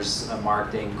where there's a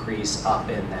marked increase up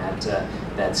in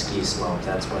that ski slope.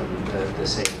 That's when the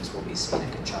savings will be seen, a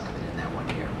good chunk of it in that 1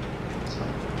 year.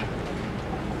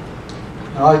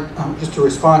 Just to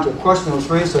respond to a question that was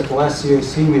raised at the last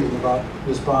CAC meeting about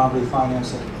this bond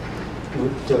refinancing,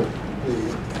 the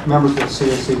members of the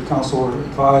CAC council were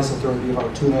advised that there would be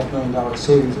about $2.5 million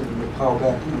savings that would plow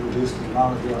back and reduce the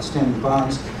amount of the outstanding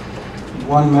bonds.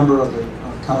 One member of the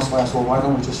council asked, well, why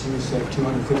don't we just use that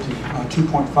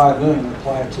 $2.5 million and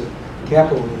apply it to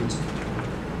capital needs?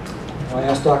 I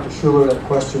asked Dr. Schuler that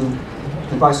question,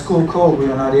 and by school code, we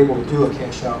are not able to do a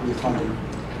cash out refunding.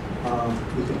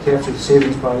 We could capture the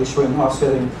savings by issuing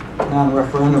offsetting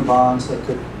non-referendum bonds that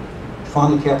could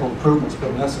fund the capital improvements, but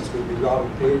in essence, we'd be robbing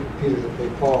Peter to pay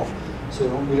Paul. So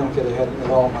we don't get ahead at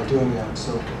all by doing that.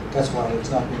 So that's why it's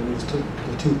not being used. The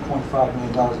 $2.5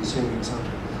 million in savings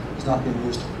is not being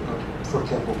used for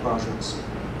capital projects.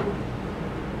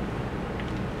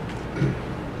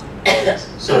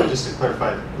 So just to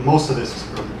clarify, most of this,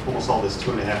 or almost all this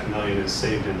 $2.5 million is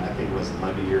saved in, I think it was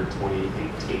levy year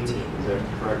 2018. Is that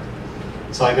correct?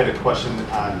 So I got a question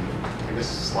on, I guess,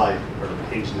 slide or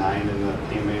page 9 in the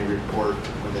PMA report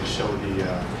where they show the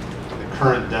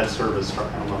current debt service. I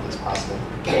don't know if it's possible to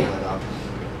pull that up.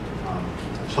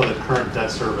 Show the current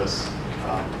debt service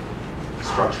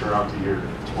structure out to year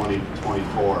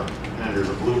 2024. And there's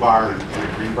a blue bar and a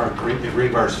green bar. The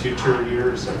green bar is future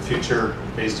years, and future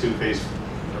phase 2, phase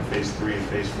 3, and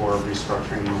phase 4 of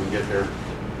restructuring when we get there.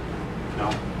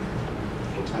 No?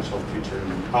 Potential future.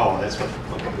 Oh, that's what.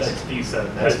 Okay. That's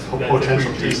DSET. That's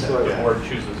potential DSET. The Yeah. board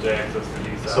chooses to access the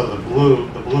DSET. So the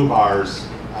blue bars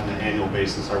on an annual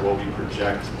basis are what we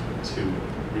project to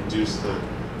reduce the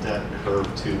debt curve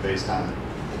to based on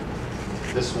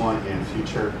this one and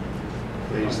future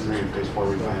phase 3 and phase 4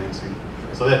 refinancing.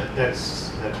 So that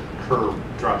curve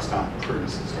drops down pretty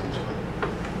substantially,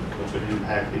 which would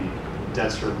impact the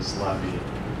debt service levy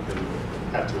that we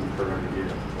would have to incur every year.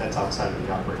 That's outside of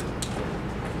the operating.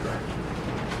 Correct.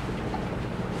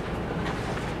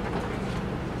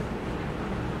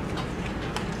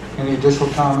 Any additional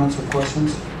comments or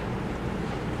questions?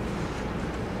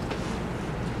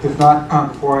 If not,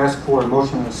 before I ask for a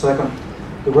motion in a second,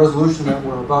 the resolution that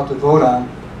we're about to vote on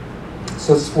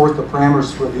sets forth the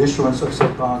parameters for the issuance of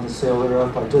said bonds and sale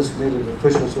thereof by designated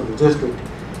officials of the district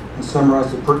and summarize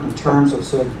the pertinent terms of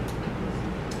said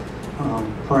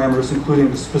parameters, including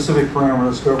the specific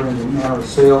parameters governing the manner of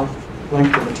sale,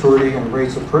 length of maturity, and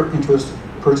rates of interest,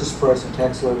 purchase price, and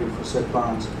tax levy for said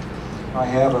bonds. I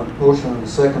have a motion and a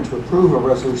second to approve a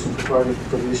resolution providing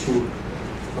for the issue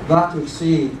of not to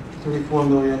exceed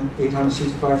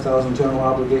 $34,865,000 general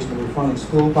obligation of refunding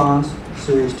school bonds,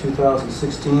 Series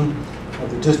 2016, of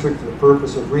the district for the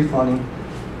purpose of refunding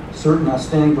certain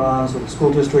outstanding bonds of the school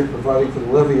district, providing for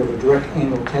the levy of a direct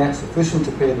annual tax sufficient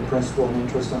to pay the principal and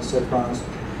interest on said bonds,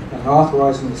 and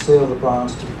authorizing the sale of the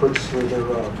bonds to the purchaser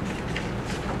thereof.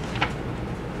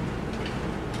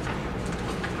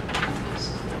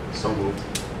 So moved.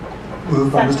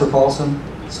 Moved by Mr. Paulson,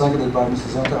 seconded by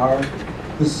Mrs. Entahar.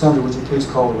 Mrs. Sender, would you please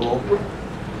call the roll?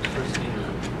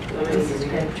 Mrs.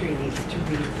 Crabtree needs to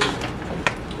read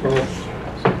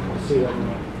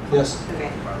Yes. Okay.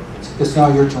 It's now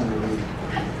your turn to read.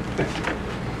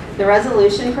 The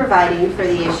resolution providing for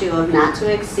the issue of not to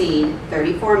exceed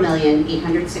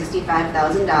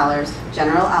 $34,865,000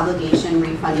 general obligation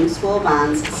refunding school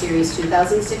bonds, Series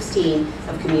 2016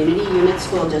 of Community Unit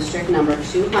School District Number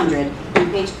 200,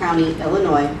 DuPage County,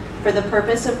 Illinois, for the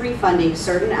purpose of refunding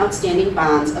certain outstanding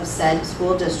bonds of said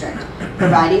school district,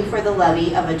 providing for the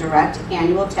levy of a direct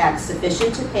annual tax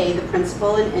sufficient to pay the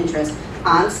principal and interest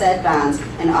on said bonds,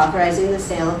 and authorizing the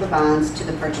sale of the bonds to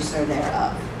the purchaser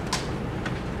thereof.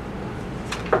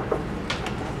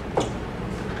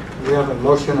 We have a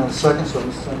motion and a second, so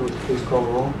Mrs. Sender, would you please call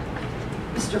the roll?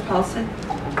 Mr. Paulson?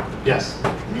 Yes.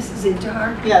 Mrs.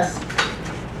 Entahar? Yes.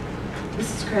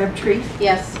 Mrs. Crabtree?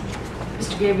 Yes.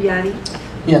 Mr. Gambiani?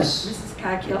 Yes. Mrs.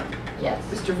 Coghill? Yes.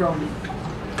 Mr. Roman?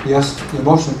 Yes, the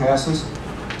motion passes.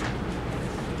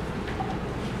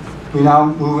 We now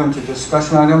move into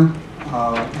discussion item,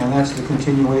 and that's the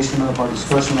continuation of our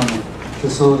discussion on the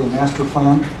facility master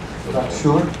plan. Dr.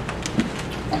 Schuler.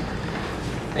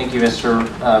 Thank you, Mr.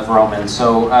 Vroman.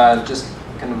 So just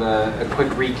kind of a quick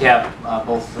recap,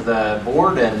 both for the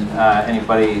board and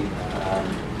anybody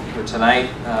for tonight,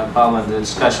 following the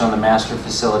discussion on the master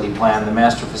facility plan. The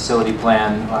master facility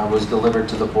plan was delivered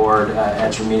to the board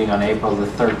at your meeting on April the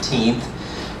 13th.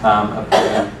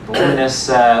 A voluminous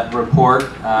report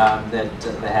that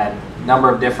had a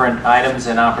number of different items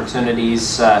and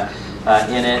opportunities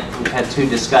in it. We've had two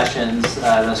discussions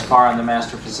thus far on the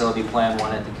master facility plan,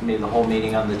 one at the committee of the whole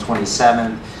meeting on the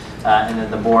 27th, and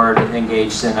then the board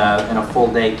engaged in a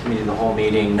full day committee of the whole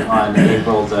meeting on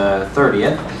April the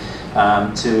 30th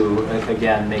to,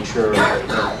 again, make sure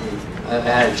I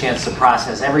had a chance to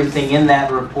process everything in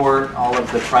that report, all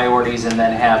of the priorities, and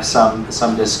then have some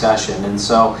discussion. And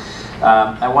so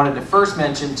I wanted to first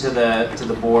mention to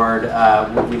the board,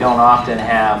 we don't often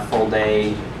have full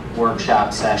day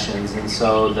workshop sessions, and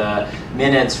so the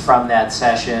minutes from that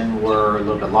session were a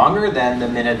little bit longer than the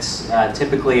minutes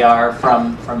typically are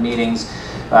from meetings.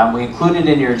 We included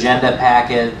in your agenda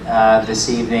packet this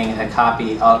evening a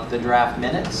copy of the draft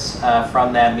minutes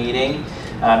from that meeting.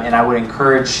 And I would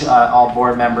encourage all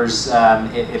board members,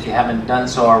 if you haven't done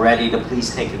so already, to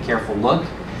please take a careful look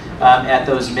at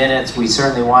those minutes. We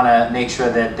certainly want to make sure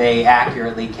that they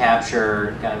accurately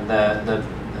capture kind of the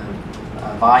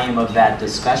volume of that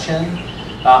discussion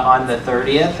on the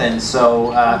 30th. And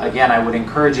so, again, I would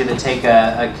encourage you to take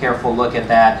a careful look at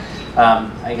that.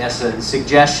 I guess a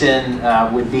suggestion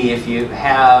would be, if you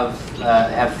have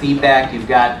feedback, you've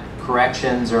got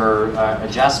corrections or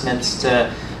adjustments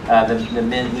to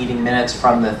the meeting minutes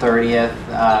from the 30th,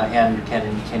 and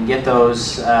can get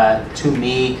those to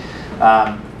me.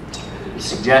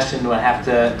 Suggestion would have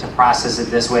to process it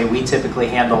this way. We typically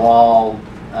handle all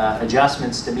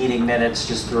adjustments to meeting minutes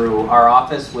just through our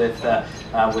office with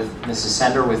Mrs.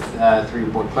 Sender, through your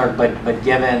board clerk. But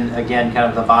given, again, kind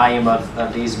of the volume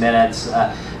of these minutes,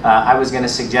 I was going to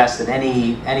suggest that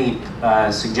any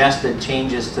suggested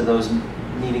changes to those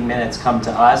meeting minutes come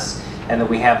to us, and that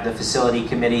we have the facility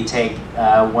committee take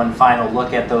one final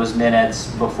look at those minutes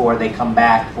before they come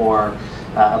back for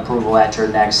approval at your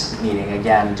next meeting.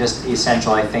 Again, just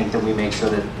essential, I think, that we make sure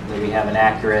that we have an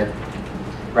accurate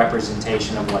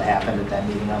representation of what happened at that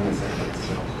meeting on the 30th.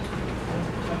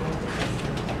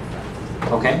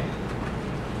 So. Okay.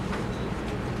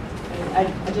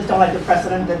 I just don't like the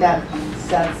precedent that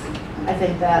sets. I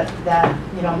think that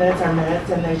minutes are minutes,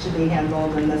 and they should be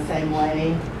handled in the same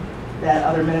way that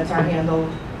other minutes are handled.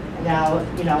 Now,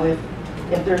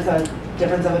 if there's a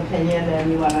difference of opinion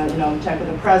and you want to, check with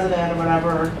the president or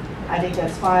whatever, I think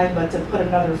that's fine. But to put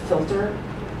another filter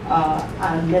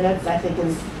on minutes, I think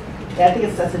it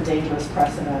sets a dangerous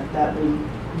precedent that we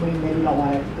maybe don't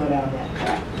want to go down that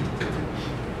track.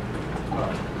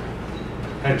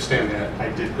 I understand that. I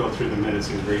did go through the minutes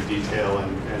in great detail,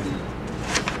 and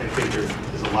I think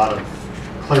there's a lot of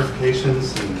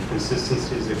clarifications and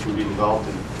consistencies that can be developed.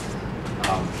 And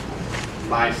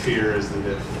my fear is that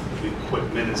if we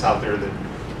put minutes out there that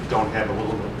don't have a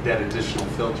little bit that additional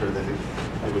filter, that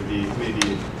it would be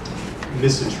maybe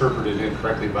misinterpreted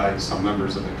incorrectly by some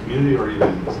members of the community or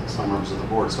even some members of the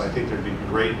board. So I think there'd be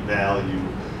great value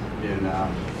in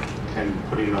kind of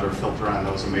putting another filter on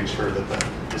those and make sure that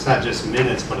it's not just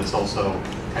minutes, but it's also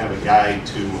kind of a guide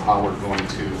to how we're going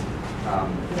to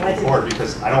move forward.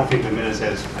 Because I don't think the minutes,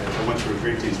 as I went through a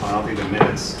great detail, I don't think the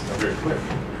minutes are very clear.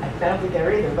 I don't think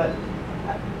they're either, but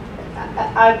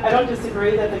I don't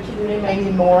disagree that the community may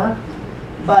need more,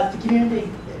 but the community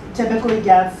typically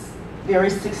gets very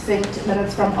succinct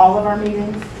minutes from all of our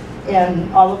meetings,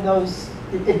 and all of those,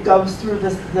 it goes through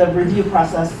the review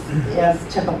process as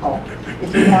typical.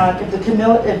 If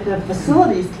the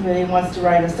facilities committee wants to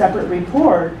write a separate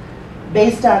report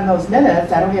based on those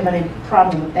minutes, I don't have any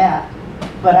problem with that.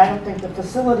 But I don't think the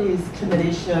facilities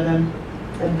committee should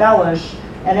embellish,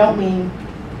 and I don't mean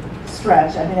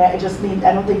stretch. I mean, I just mean,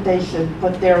 I don't think they should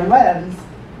put their lens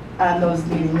on those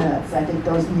meeting minutes. I think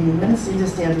those meeting minutes need to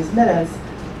stand as minutes,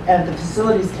 and the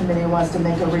facilities committee wants to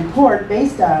make a report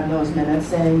based on those minutes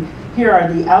saying, here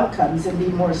are the outcomes, and be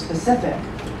more specific.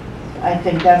 I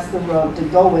think that's the road to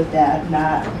go with that,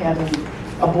 not having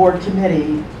a board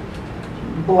committee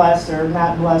bless or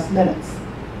not bless minutes.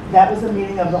 That was a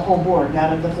meeting of the whole board,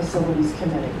 not of the facilities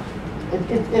committee.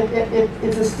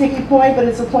 It's a sticky point, but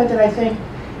it's a point that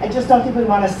I just don't think we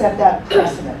want to set that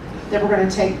precedent, that we're going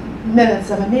to take minutes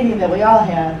of a meeting that we all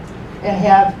had and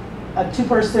have a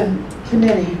two-person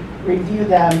committee review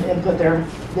them and put their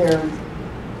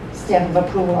stamp of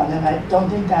approval on them. I don't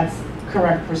think that's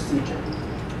correct procedure.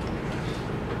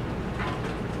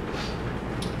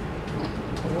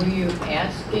 were you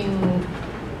asking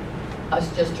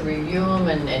us just to review them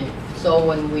and so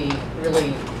when we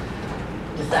really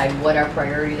decide what our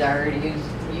priorities are to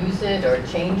use it or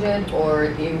change it, or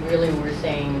you really were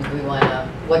saying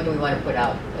what do we want to put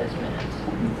out as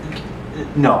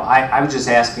minutes? No, I was just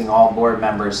asking all board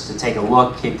members to take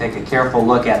a careful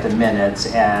look at the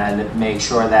minutes and make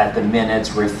sure that the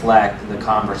minutes reflect the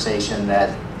conversation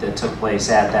that took place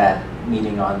at that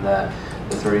meeting on the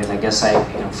 30th. I guess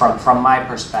from my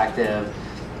perspective,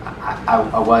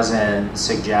 I wasn't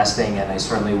suggesting, and I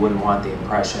certainly wouldn't want the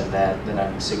impression that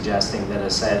I'm suggesting that a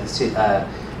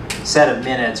set of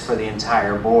minutes for the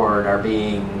entire board are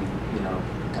being,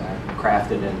 kind of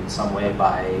crafted in some way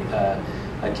by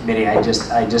a committee. I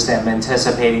just am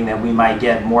anticipating that we might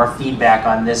get more feedback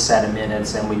on this set of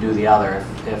minutes than we do the other.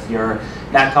 If you're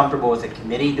not comfortable with a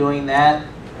committee doing that,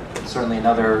 certainly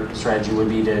another strategy would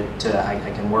be I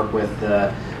can work with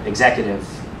the executive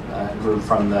group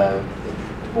from the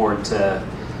board to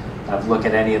look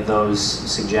at any of those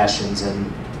suggestions,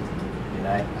 and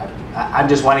I'm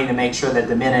just wanting to make sure that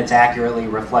the minutes accurately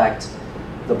reflect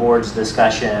the board's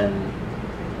discussion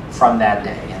from that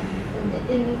day.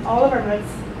 In all of our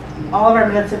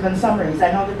minutes have been summaries.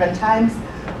 I know there have been times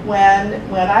when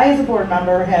I as a board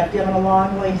member have given a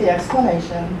long, lengthy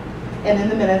explanation, and in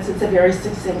the minutes it's a very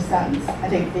succinct sentence. I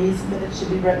think these minutes should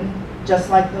be written just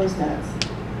like those minutes.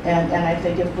 And I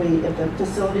think if the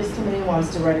facilities committee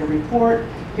wants to write a report,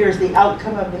 here's the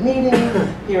outcome of the meeting,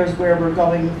 here's where we're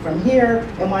going from here,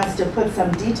 and wants to put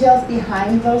some details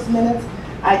behind those minutes,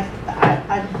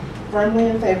 I'm firmly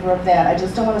in favor of that. I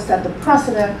just don't want to set the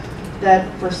precedent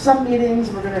that for some meetings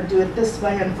we're going to do it this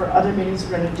way, and for other meetings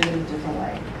we're going to do it a different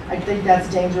way. I think that's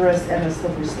dangerous and a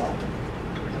slippery slope.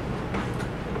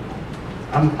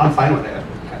 I'm fine with that.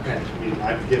 I mean,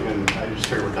 I just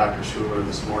shared with Dr. Schuler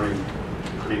this morning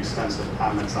pretty extensive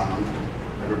comments on them.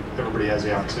 Everybody has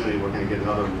the opportunity. We're going to get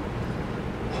another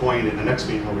point in the next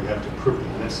meeting where we have to approve the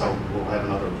minutes, so we'll have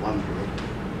another run through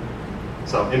it.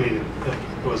 So, I mean,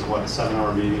 it was, what, a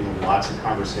 7-hour meeting with lots of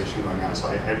conversation going on. So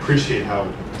I appreciate how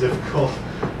difficult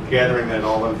gathering that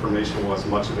all information was,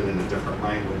 much of it in a different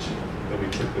language that we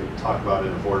typically talk about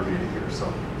in a board meeting here.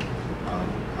 So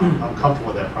I'm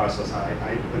comfortable with that process. I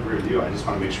agree with you. I just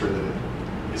want to make sure that it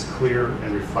is clear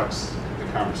and reflects the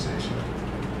conversation.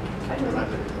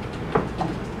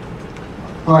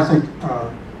 Well, I think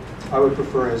I would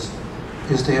prefer is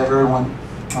to have everyone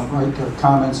write their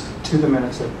comments to the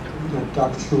minutes that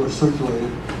Dr. Schuler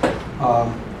circulated,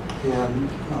 and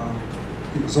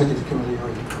the executive committee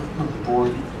or the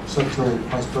board, secretary,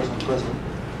 vice president, president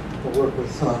will work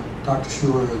with Dr.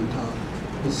 Schuler and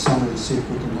Ms. Sumner to see if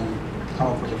we can then come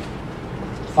up with a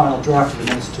final draft of the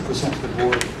minutes to present to the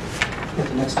board at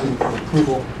the next meeting for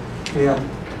approval. And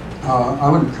I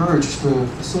would encourage the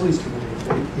facilities committee, if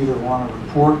they either want to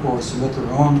report or submit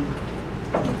their own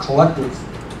collective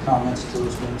comments to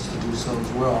those minutes, to do so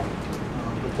as well.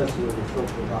 But that's the way we're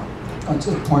filtered out. That's a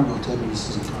point we'll take when this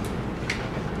isn't done.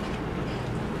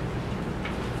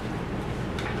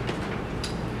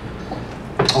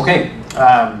 Okay.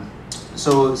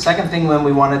 So the second thing that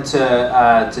we wanted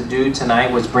to do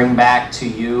tonight was bring back to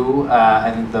you,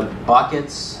 I think the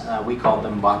buckets, we called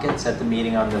them buckets at the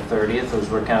meeting on the 30th. Those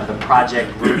were kind of the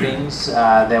project groupings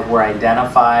that were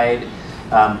identified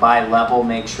by level,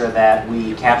 make sure that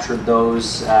we captured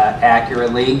those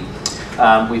accurately.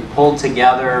 We pulled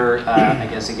together, I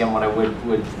guess again, what I would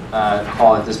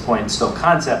call at this point still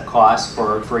concept costs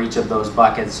for each of those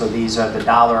buckets. So these are the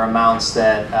dollar amounts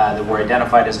that were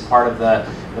identified as part of the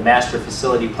master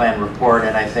facility plan report.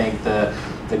 And I think the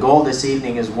goal this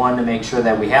evening is, one, to make sure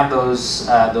that we have those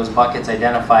buckets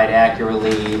identified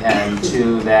accurately, and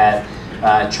two, that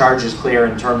charge is clear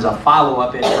in terms of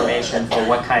follow-up information for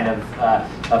what kind of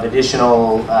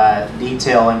additional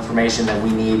detail information that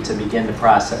we need to begin to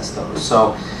process those.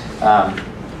 So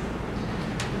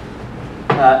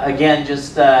again,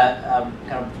 just kind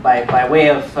of by way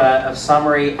of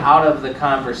summary, out of the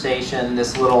conversation,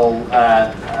 this little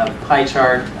pie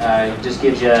chart just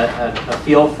gives you a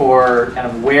feel for kind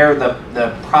of where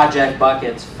the project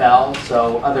buckets fell.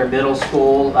 So other middle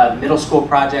school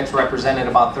projects represented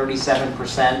about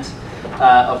 37%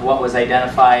 of what was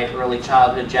identified. Early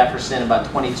childhood, Jefferson, about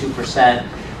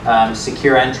 22%.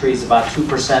 Secure entries, about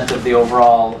 2% of the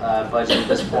overall budget at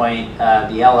this point.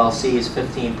 The LLC is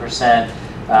 15%.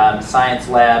 Science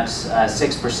labs,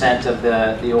 6% of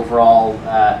the overall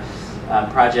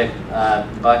project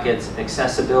buckets.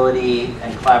 Accessibility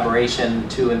and collaboration,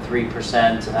 2% and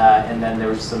 3%, and then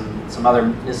there's some other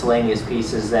miscellaneous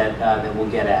pieces that we'll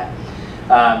get at.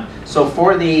 So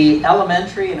for the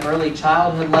elementary and early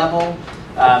childhood level,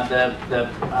 The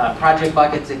project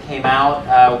buckets that came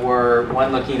out were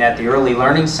one looking at the Early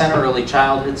Learning Center, Early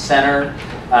Childhood Center.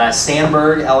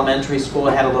 Sandburg Elementary School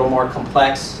had a little more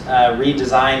complex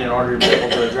redesign in order to be able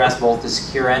to address both the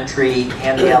secure entry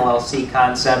and the LLC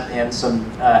concept and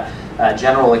some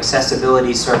general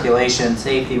accessibility, circulation,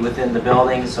 safety within the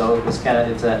building. So it was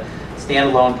it's a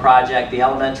standalone project. The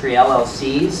elementary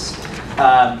LLCs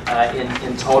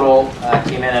in total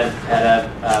came in at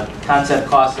a concept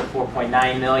cost of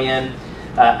 $4.9 million.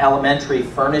 Elementary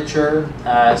furniture.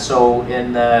 So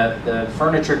in the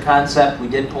furniture concept, we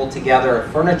did pull together a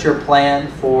furniture plan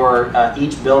for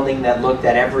each building that looked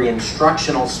at every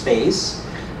instructional space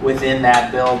within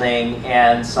that building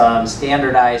and some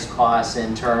standardized costs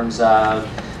in terms of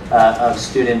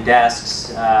student desks.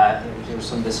 There was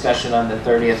some discussion on the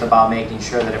 30th about making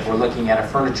sure that if we're looking at a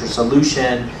furniture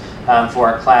solution for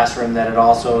our classroom, that it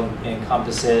also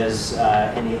encompasses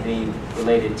any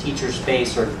related teacher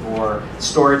space or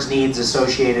storage needs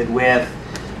associated with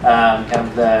kind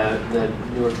of the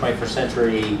newer 21st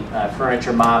century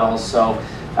furniture models. So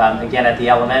again, at the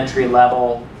elementary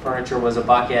level, furniture was a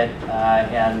bucket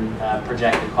and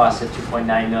projected cost of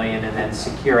 $2.9 million, and then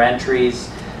secure entries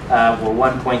were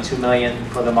 $1.2 million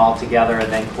for them all together,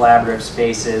 and then collaborative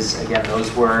spaces, again,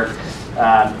 those were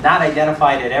not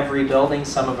identified at every building.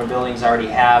 Some of our buildings already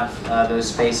have those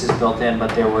spaces built in,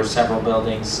 but there were several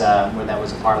buildings where that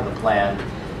was a part of the plan.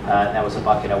 That was a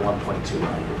bucket at $1.2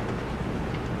 million.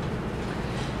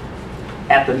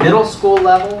 At the middle school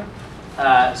level,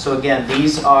 so again,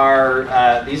 these are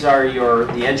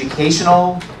the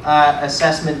educational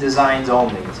assessment designs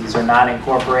only. These are not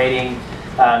incorporating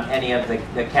any of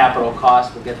the capital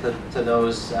costs. We'll get to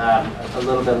those a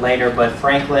little bit later, but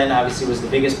Franklin obviously was the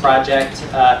biggest project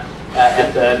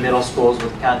at the middle schools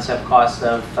with concept cost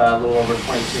of a little over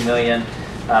 $22 million.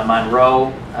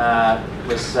 Monroe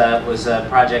was a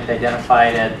project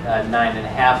identified at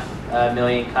 $9.5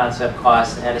 million concept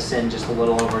cost. Edison just a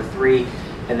little over $3 million.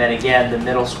 And then again, the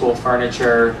middle school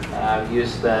furniture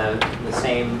used the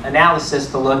same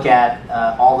analysis to look at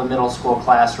all the middle school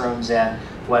classrooms and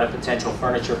what a potential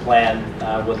furniture plan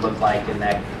would look like, and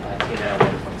that came in at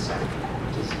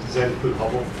 $1.7. Does that include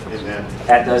Hubble in that?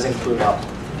 That does include Hubble.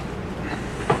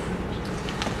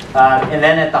 And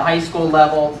then at the high school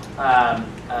level,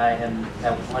 and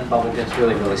that one bubble gets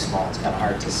really, really small. It's kind of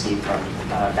hard to see from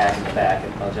back in the back, I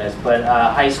apologize. But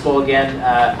high school, again,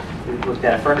 we looked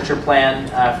at a furniture plan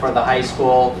for the high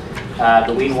school.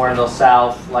 The Wheaton-Warrenville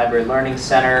South Library Learning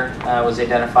Center was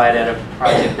identified at a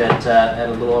project at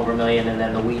a little over $1 million, and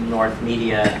then the Wheaton North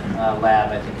Media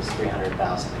Lab, I think, is $300,000.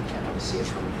 I can't really see it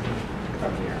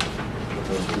from here. But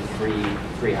those were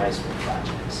three high school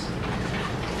projects.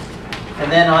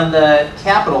 And then on the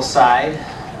capital side,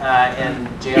 and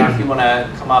JR, if you want to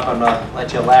come up, I'm going to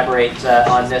let you elaborate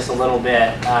on this a little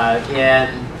bit.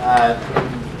 In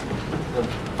the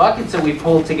buckets that we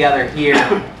pulled together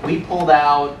here, we pulled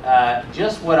out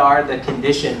just what are the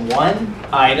condition 1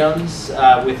 items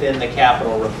within the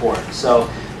capital report. So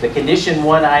the condition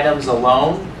 1 items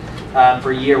alone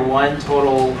for year 1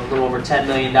 total a little over $10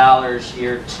 million.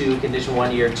 Year 2, condition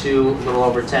 1, year 2, a little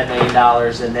over $10 million,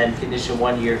 and then condition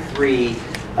 1, year 3.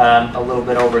 A little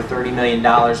bit over $30 million.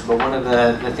 But one of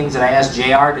the things that I asked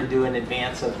JR to do in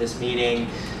advance of this meeting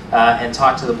and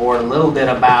talk to the board a little bit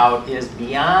about is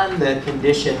beyond the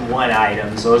condition 1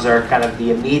 items. Those are kind of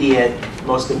the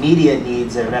most immediate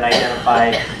needs that have been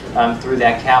identified through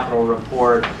that capital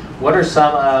report. What are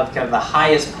some of kind of the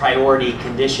highest priority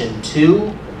condition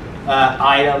 2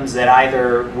 items that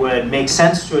either would make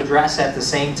sense to address at the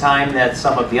same time that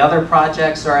some of the other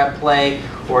projects are at play,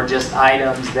 or just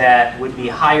items that would be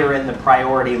higher in the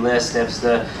priority list as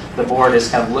the board is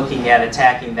kind of looking at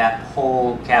attacking that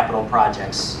whole capital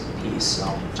projects piece?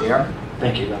 So, JR?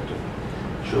 Thank you, Dr.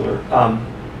 Schuler.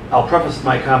 I'll preface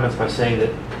my comments by saying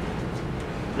that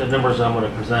the numbers I'm going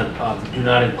to present do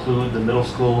not include the middle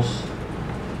schools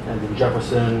and then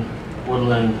Jefferson,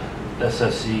 Woodland,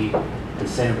 SSC, and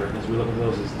Sandburg, as we look at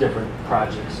those as different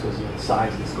projects because of the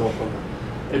size and scope on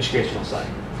the educational side.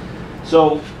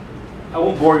 So I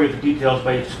won't bore you with the details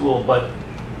by each school, but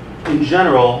in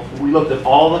general, we looked at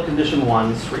all the condition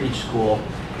 1s for each school,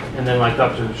 and then like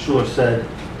Dr. Schuler said,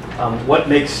 what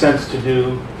makes sense to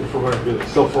do if we're going to do it.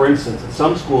 So for instance, in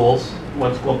some schools,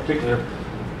 one school in particular,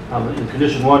 in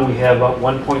condition 1 we have about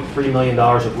 $1.3 million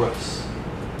of roofs.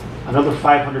 Another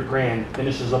 $500,000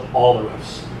 finishes up all the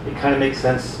roofs. It kind of makes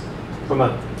sense from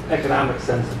an economic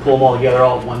sense to pull them all together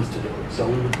all at once to do it. So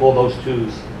we would pull those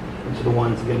 2s into the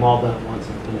 1s and get them all done at once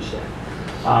and finish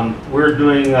that. We're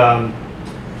doing,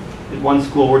 in one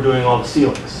school, we're doing all the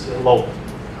ceilings, low.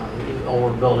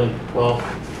 We're building, well,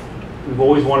 We've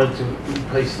always wanted to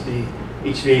replace the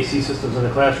HVAC systems in the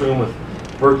classroom with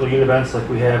vertical unit vents like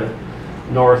we have at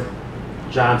North,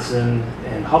 Johnson,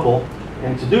 and Hubble.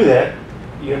 And to do that,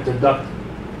 you have to duct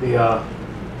the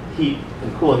heat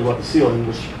and cooling above the ceiling,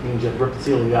 which means you have to rip the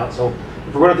ceiling out. So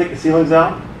if we're going to take the ceilings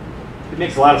out, it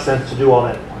makes a lot of sense to do all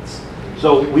that at once.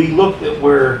 So we looked at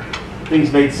where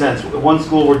things made sense. At one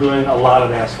school, we're doing a lot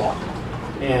of asphalt,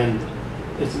 and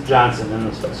it's at Johnson,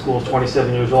 and the school's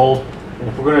 27 years old. And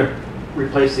if we're going to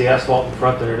replace the asphalt in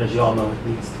front there, and as you all know, it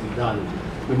needs to be done,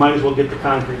 we might as well get the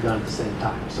concrete done at the same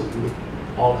time. So we can get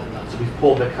all that done. So we've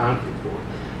pulled that concrete forward.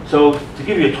 So to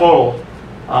give you a total,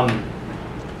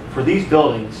 for these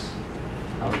buildings,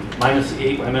 minus the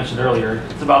 8 I mentioned earlier,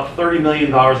 it's about $30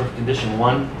 million of condition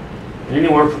 1, and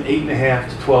anywhere from $8.5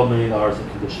 to $12 million in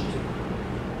condition 2.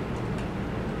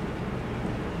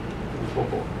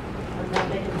 I'm not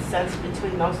making sense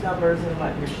between those numbers and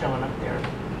what you're showing up there.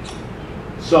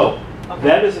 So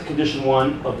that is a condition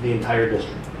 1 of the entire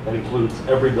district. That includes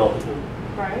every building.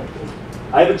 Right.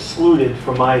 I've excluded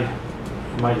from my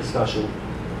discussion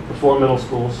the 4 middle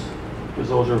schools, because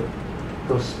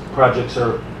those projects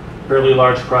are fairly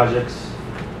large projects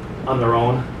on their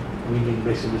own. We need to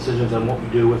make some decisions on what we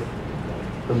do with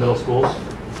the middle schools.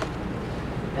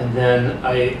 And then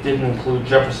I didn't include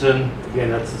Jefferson. Again,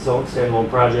 that's its own standalone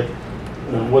project.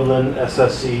 And then Woodland,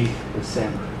 SSC, and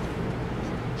Sandburg.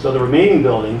 So the remaining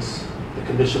buildings, the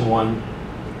condition 1,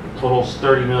 totals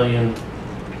 $30 million,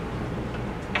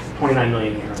 $29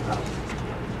 million here on top.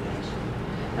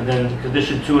 And then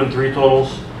condition 2 and 3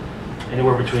 totals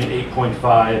anywhere between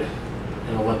 8.5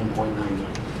 and 11.9 million.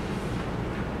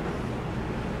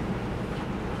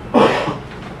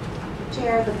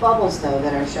 Chair, the bubbles though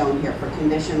that are shown here for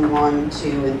condition 1,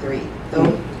 2, and 3,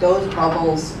 those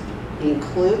bubbles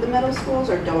include the middle schools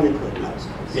or don't include the middle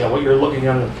schools? Yeah, what you're looking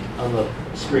on the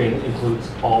screen includes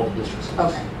all the district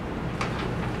schools. Okay.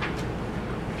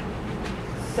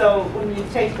 So when you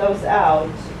take those out,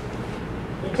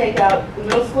 you take out the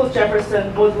middle schools,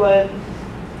 Jefferson, Woodland,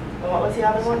 and what was the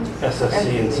other one?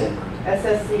 SSC and Sandburg.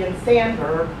 SSC and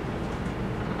Sandburg.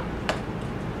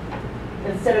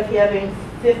 Instead of having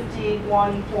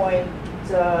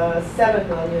 51.7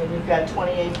 million, you've got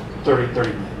 28. 30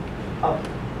 million. Oh.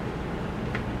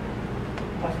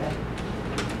 Okay.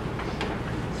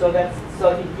 So that's,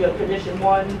 so you have condition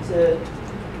 1 to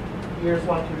years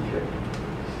 1 through 3.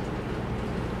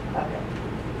 Okay.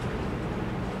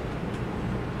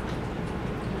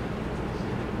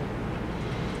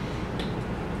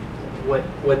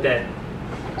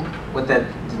 What that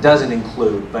doesn't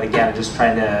include, but again, just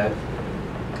trying to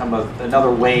come up with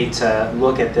another way to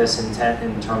look at this in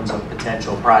terms of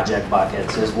potential project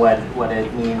buckets, is what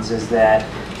it means is that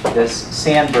this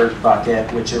Sandburg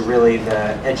bucket, which are really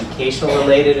the educational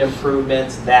related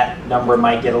improvements, that number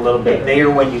might get a little bit bigger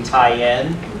when you tie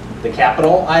in the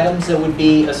capital items that would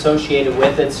be associated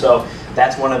with it. So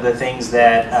that's one of the things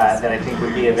that that I think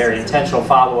would be a very intentional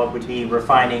follow-up, would be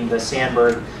refining the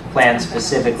Sandburg plan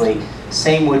specifically.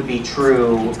 Same would be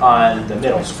true on the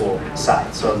middle school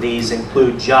side. So these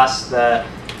include just the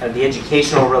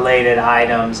educational related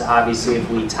items. Obviously, if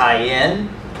we tie in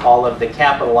all of the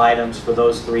capital items for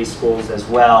those 3 schools as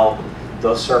well,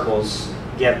 those circles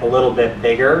get a little bit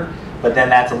bigger. But then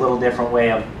that's a little different way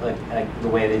of, like the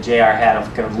way that JR had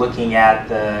of kind of looking at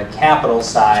the capital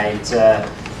side to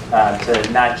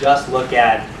not just look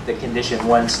at the condition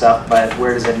 1 stuff, but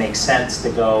where does it make sense to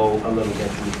go a little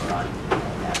bit deeper on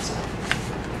that side.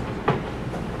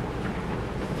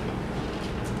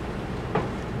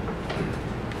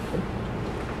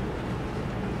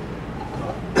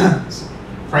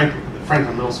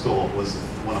 Franklin Middle School was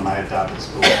one of my adopted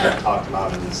schools that I talked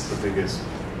about, and it's the biggest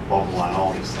bubble on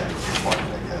all these things,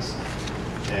 I guess.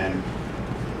 And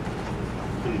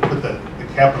when you put the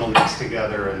capital needs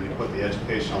together and you put the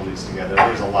educational needs together,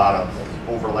 there's a lot of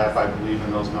overlap, I believe,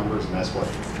 in those numbers, and that's what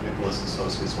Nicholas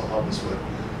Associates will help us with.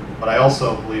 But I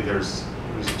also believe there's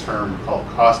a term called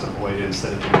cost avoidance,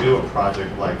 that if you do a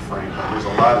project like Franklin, there's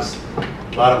a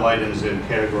lot of items in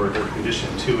category or condition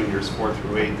 2 in years 4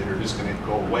 through 8 that are just going to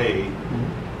go away.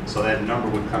 So that number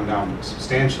would come down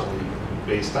substantially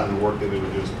based on the work that we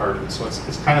would do as part of it. So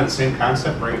it's kind of the same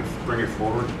concept, bring it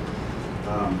forward.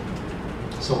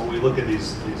 So when we look at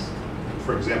these,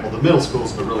 for example, the middle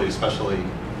schools, but really especially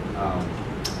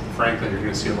Franklin, you're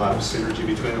going to see a lot of synergy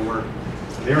between the work.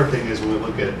 And the other thing is, when we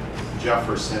look at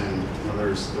Jefferson,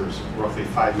 there's roughly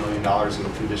 $5 million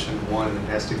in condition 1 that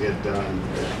has to get done.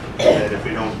 That if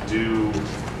we don't do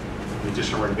the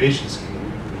additional renovation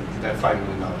scheme, that $5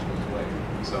 million goes away.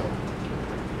 So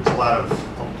there's a lot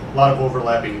of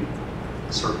overlapping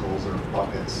circles or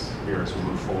buckets here as we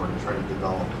move forward and try to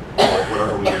develop what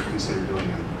are we consider doing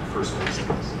in the first phase of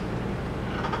this.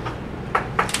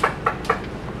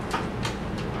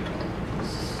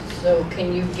 So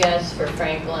can you guess for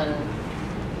Franklin,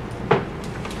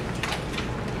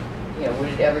 you know, would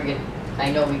it ever get,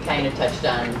 I know we kind of touched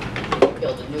on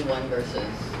build a new one versus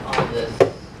all this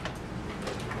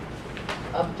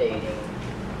updating.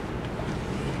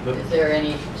 Is there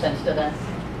any sense to that?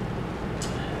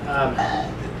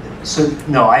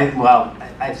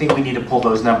 I think we need to pull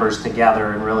those numbers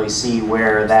together and really see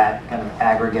where that kind of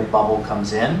aggregate bubble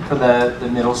comes in for the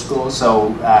middle school.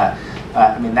 So,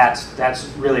 I mean, that's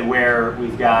really where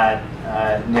we've got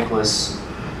Nicholas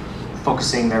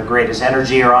focusing their greatest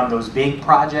energy are on those big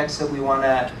projects that we want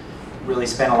to really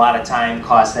spend a lot of time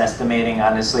cost estimating,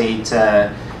 honestly,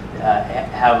 to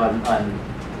have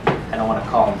I don't want to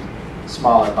call them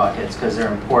smaller buckets because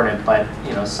they're important, but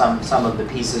you know, some of the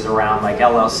pieces around like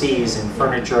LLCs and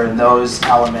furniture and those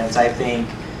elements, I think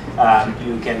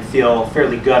you can feel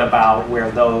fairly good about where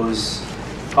those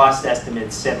cost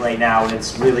estimates sit right now.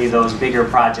 It's really those bigger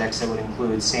projects that would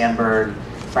include Sandburg,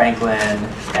 Franklin,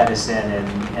 Edison,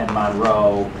 and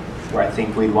Monroe, where I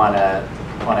think we'd want to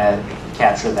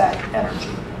capture that energy.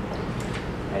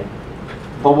 Right?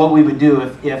 But what we would do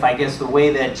if I guess the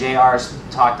way that JR's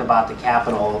talked about the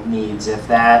capital needs, if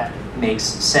that makes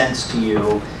sense to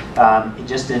you,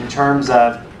 just in terms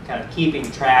of kind of keeping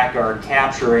track or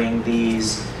capturing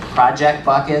these project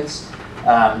buckets,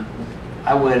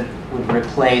 I would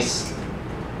replace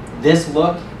this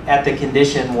look at the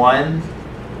condition 1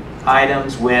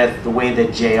 items with the way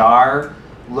that JR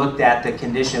looked at the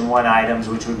condition 1 items,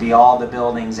 which would be all the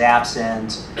buildings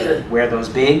absent where those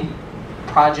big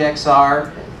projects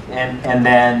are, and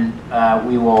then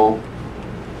we'll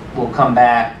come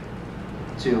back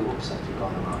to, oops, I keep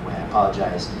going the wrong way, I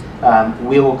apologize.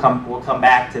 We'll come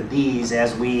back to these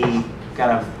as we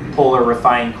kind of pull or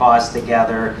refine costs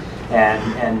together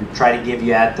and try to give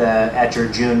you at your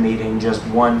June meeting just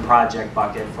one project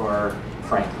bucket for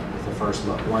Franklin with the first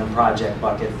look, one project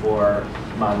bucket for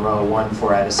Monroe, one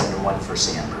for Edison, and one for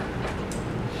Sandburg.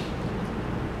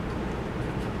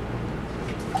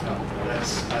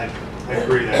 I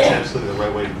agree, that's absolutely the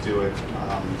right way to do it.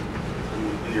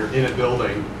 When you're in a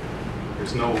building,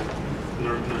 there's no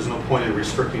point in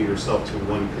restricting yourself to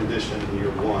one condition in year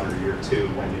 1 or year 2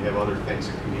 when you have other things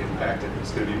that can be impacted.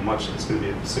 It's going to be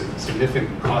a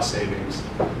significant cost savings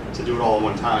to do it all at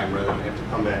one time rather than have to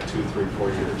come back 2, 3, 4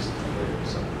 years later.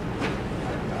 So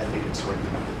I think it's right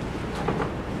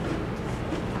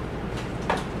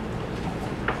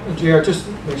now. JR, just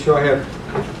make sure I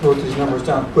wrote these numbers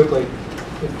down quickly.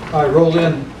 If I roll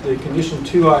in the condition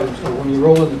 2 items, or when you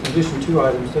roll in the condition 2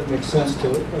 items, that makes sense to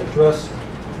address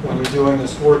when you're doing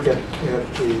this work at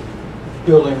the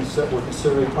buildings that we're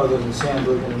considering other than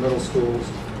Sandburg and the middle schools.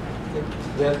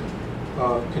 That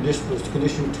those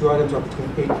condition 2 items are between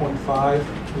 8.5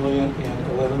 million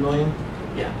and 11 million.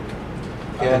 Yeah.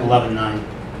 And 11.9.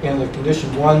 And the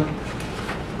condition 1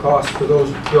 cost for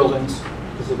those buildings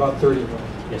is about 30 million.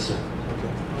 Yes, sir.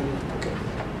 Okay.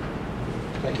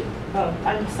 Thank you. Oh,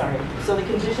 I'm sorry. So the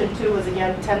condition 2 was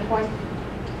again 10 point?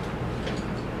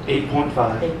 8.5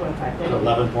 8.5. to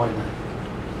 11.9.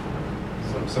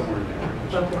 So somewhere in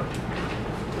there. Okay.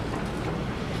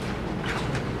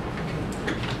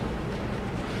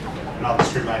 And I'll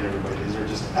just remind everybody, these are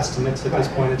just estimates at this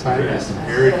point in time. It's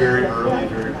very, very early,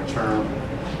 very term.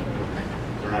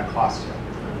 They're not cost yet.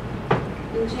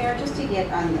 And Chair, just to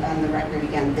get on the record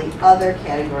again, the other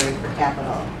category for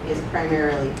capital is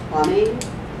primarily plumbing,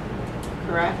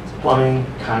 correct? Plumbing,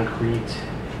 concrete,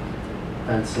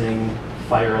 fencing,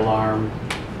 fire alarm,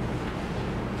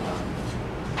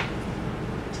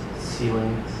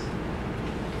 ceilings.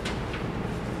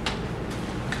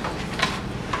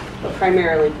 But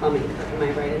primarily plumbing, am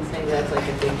I right in saying that's like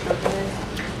a big chunk of it?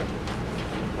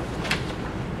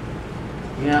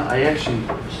 Yeah, I actually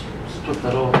split it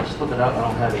out. I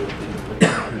don't have it.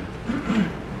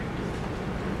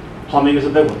 Plumbing is a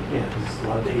big one. Yeah, there's a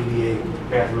lot of ADA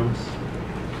bathrooms.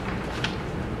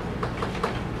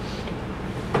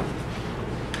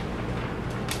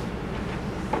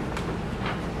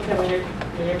 Okay,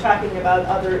 when you're talking about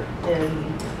other in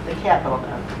the capital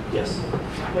then? Yes.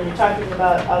 When you're talking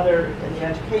about other in the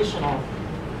educational,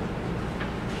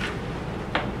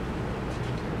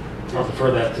 I'll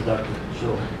defer that to Dr.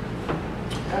 Schiller.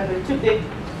 they're too big,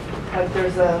 like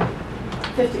there's a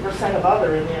 50% of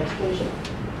other in the education.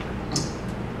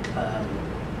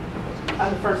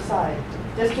 On the first side.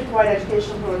 District-wide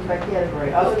educational improvements by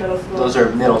category, other middle school. Those are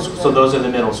middle school. So those are the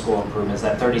middle school improvements.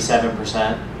 That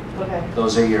 37%. Okay.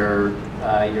 Those are your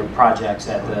projects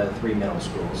at the 3 middle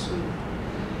schools.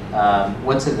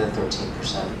 What's in the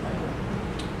 13%?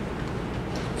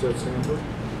 Is that Sanford?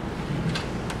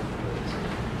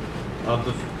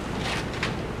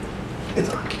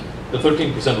 The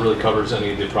 13% really covers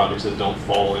any of the projects that don't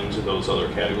fall into those other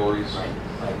categories.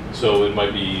 Right. So it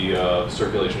might be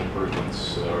circulation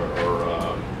improvements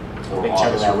or big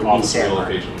chunk of that would be office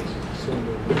Sandburg. relocations.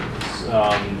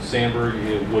 Sandburg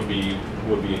it would be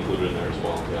included in there as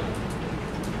well. Yeah.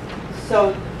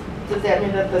 So does that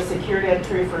mean that the secured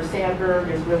entry for Sandburg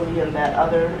is really in that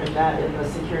other, and that in the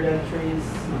secured entries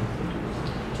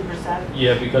 2%?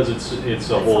 Yeah, because it's a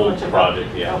so whole much of a-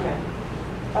 project. Yeah.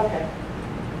 Okay.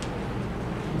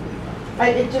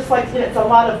 It just like, it's a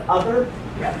lot of other,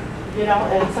 you know,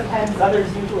 and sometimes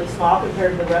other's usually small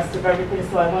compared to the rest of everything,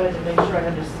 so I wanted to make sure I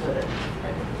understood it.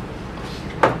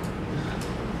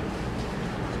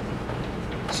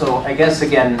 So I guess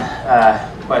again,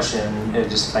 question,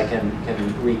 just if I can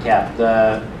recap,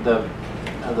 the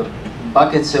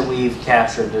buckets that we've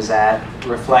captured, does that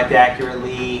reflect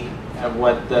accurately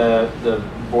what the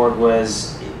board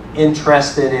was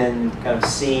interested in kind of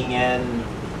seeing in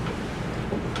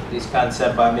these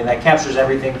concepts? I mean, that captures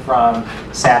everything from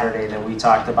Saturday that we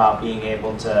talked about being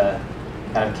able to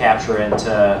kind of capture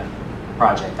into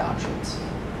project options.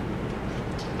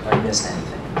 Have I missed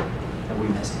anything? Have we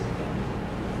missed anything?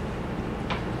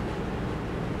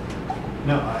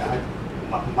 No,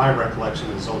 my recollection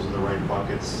is those are the right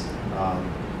buckets.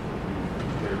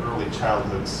 The early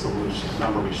childhood solution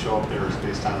number we show up there is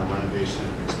based on a renovation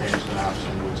expansion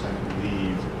option, which I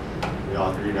believe we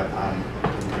all agreed upon.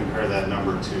 And compare that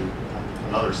number to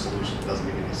another solution, it doesn't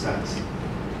make any sense.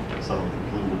 So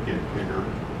blue would get bigger,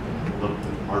 a little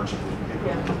bit marginally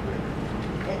bigger, a little bigger.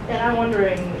 And I'm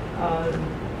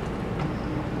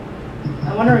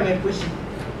wondering if we should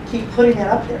keep putting that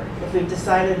up there if we've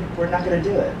decided we're not going to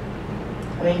do it.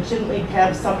 I mean, shouldn't we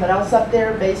have something else up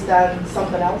there based on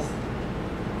something else?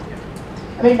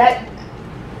 I mean,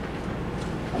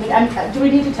 do we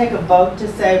need to take a vote to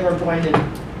say we're going to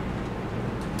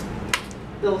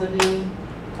build a new,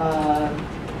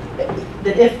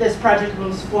 that if this project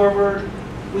moves forward,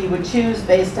 we would choose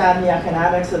based on the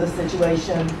economics of the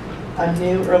situation, a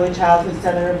new early childhood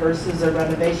center versus a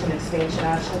renovation expansion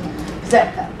option?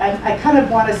 I kind of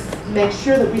want to make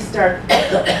sure that we start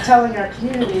telling our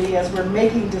community as we're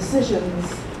making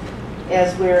decisions,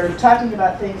 as we're talking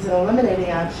about things and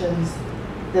eliminating options,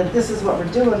 that this is what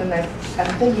we're doing. And I'm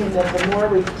thinking that the more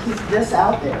we keep this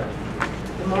out there,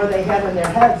 the more they have in their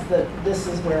heads that this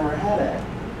is where we're headed.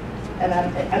 And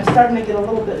I'm starting to get a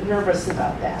little bit nervous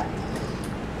about that.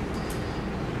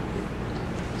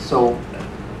 So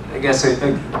I guess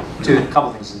a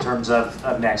couple things in terms of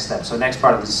next steps. So next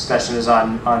part of the discussion is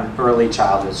on early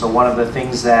childhood. So one of the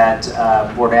things that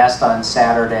board asked on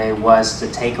Saturday was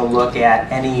to take a look at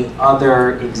any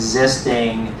other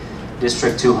existing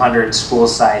District 200 school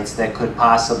sites that could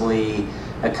possibly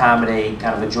accommodate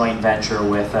kind of a joint venture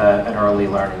with an early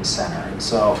learning center. And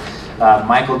so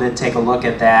Michael did take a look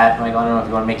at that. Michael, I don't know if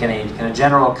you want to make any kind of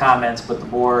general comments, but the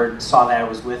board saw that it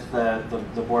was with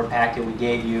the board packet we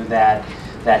gave you that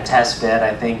test fit.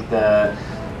 I think the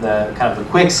kind of the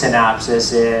quick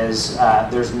synopsis is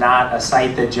there's not a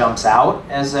site that jumps out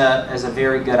as a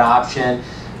very good option,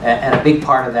 and a big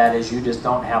part of that is you just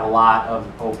don't have a lot of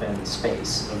open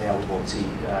space available to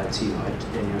you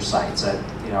in your sites.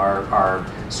 You know, our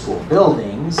school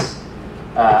buildings,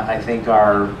 I think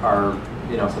are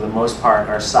you know, for the most part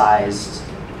are sized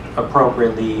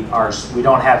appropriately. We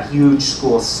don't have huge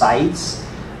school sites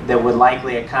that would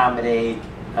likely accommodate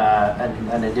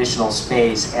an additional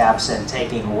space absent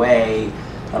taking away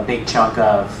a big chunk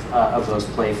of those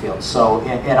playfields. So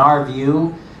in our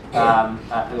view,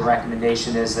 the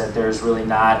recommendation is that there's really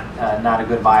not a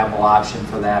good viable option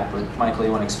for that. But Michael,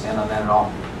 you want to expand on that at all?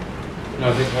 No,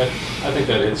 I think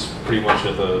that it's pretty much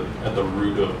at the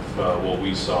root of what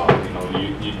we saw. You know,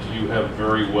 you have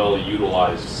very well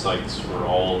utilized sites for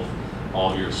all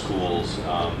of your schools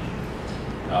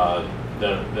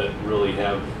that really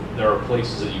have. There are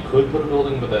places that you could put a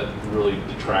building, but that really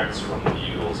detracts from the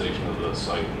utilization of the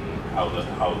site and how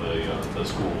the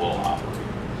school will operate.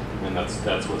 And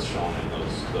that's what's shown in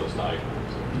those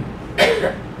diagrams.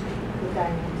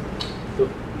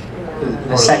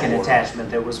 The second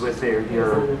attachment that was with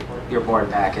your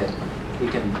board packet, you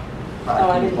can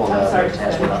pull the other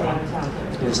attachment up.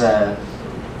 There's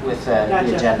with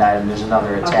the agenda item. There's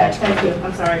another attachment. Okay, thank you.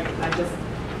 I'm sorry. I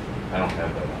don't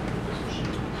have that on this sheet.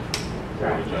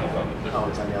 Oh,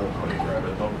 it's on the other one.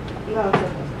 No, it's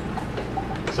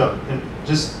okay. So, and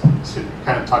just to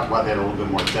kind of talk about that in a little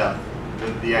bit more depth,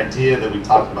 the idea that we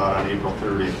talked about on April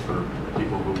 30th for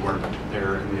people who weren't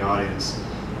there in the audience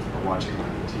or watching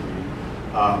on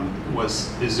TV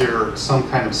was, is there some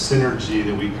kind of synergy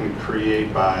that we can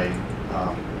create by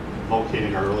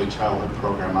locating our early childhood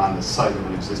program on the site of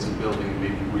an existing building and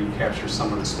maybe recapture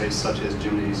some of the space such as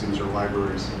gymnasiums or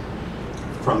libraries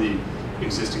from the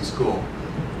existing school?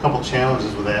 A couple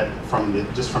challenges with that from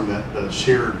the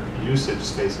shared usage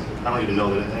space. I don't even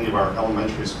know that any of our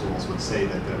elementary schools would say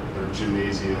that their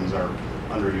gymnasiums are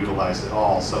underutilized at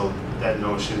all. So that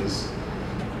notion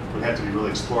would have to be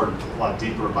really explored a lot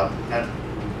deeper about that.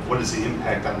 What is the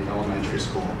impact on the elementary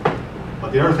school?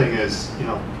 But the other thing is, you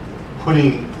know,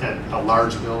 putting a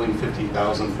large building,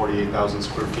 50,000, 48,000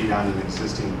 square feet on an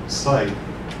existing site,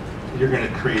 you're going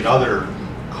to create other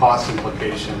cost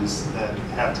implications that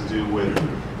have to do with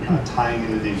tying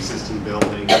into the existing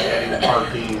building, adding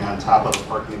parking on top of the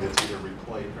parking that's either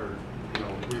replaced or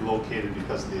relocated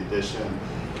because of the addition,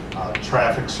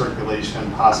 traffic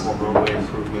circulation, possible roadway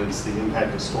improvements, the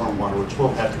impact of stormwater, which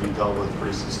will have to be dealt with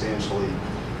pretty substantially.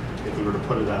 If we were to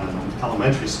put it on an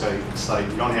elementary site,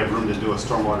 you don't have room to do a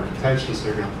stormwater detention, so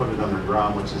you're going to put it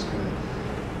underground, which is going to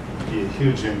be a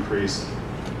huge increase.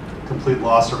 Complete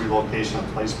loss or relocation of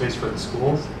play space for the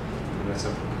schools. And that's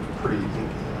a pretty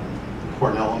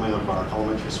important element of our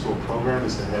elementary school program,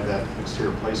 is to have that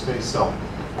exterior play space. So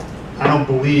I don't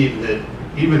believe that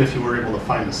even if you were able to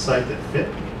find a site that fit,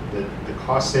 that the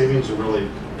cost savings would really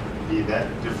be that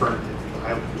different.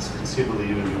 I would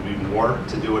conceivably even be more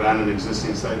to do it on an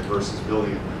existing site versus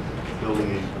building a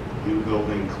new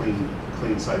building,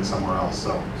 clean site somewhere else.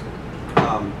 So,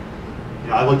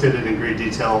 I looked at it in great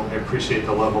detail. I appreciate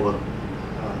the level of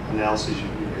analysis you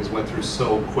guys went through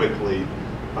so quickly,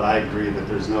 but I agree that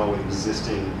there's no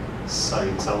existing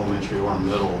sites, elementary or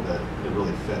middle, that it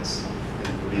really fits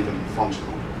and would even be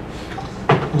functional.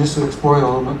 And just to explore it a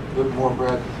little bit more,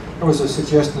 Brad, there was a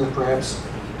suggestion that perhaps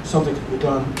something could be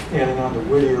done adding on to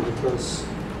Whittier because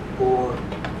for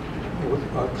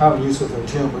common use of a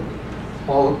gym, but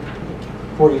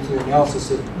according to the analysis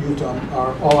that you've done,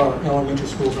 all our elementary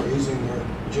schools are using their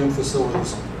gym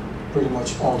facilities pretty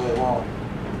much all day long.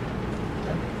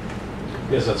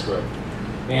 Yes, that's correct.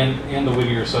 And the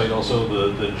Whittier site, also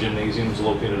the gymnasium is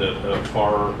located at the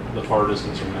far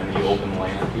distance from any open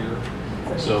land here.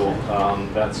 So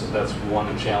that's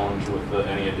one challenge with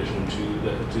any addition to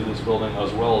this building,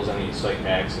 as well as any site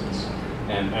access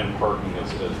and parking,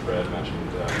 as Brad mentioned.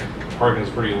 Parking is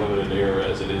pretty limited here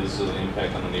as it is, so the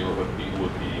impact on the neighborhood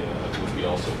would be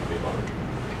also pretty large.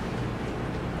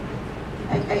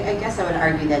 I guess I would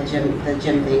argue that the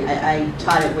gym thing. I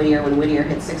taught at Whittier when Whittier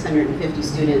had 650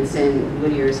 students, and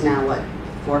Whittier is now, what,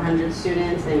 400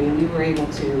 students? I mean, we were able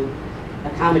to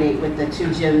accommodate with the two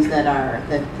gyms that are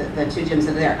the two gyms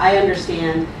that are there. I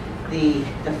understand the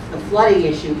flooding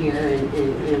issue here, and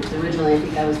originally I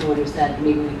think I was the one who said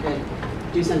maybe we could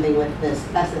do something with this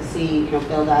SSC,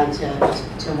 build on to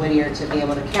Whittier to be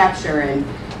able to capture and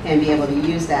be able to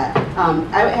use that.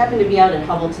 I happened to be out at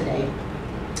Hubble today,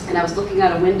 and I was looking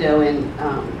out a window, and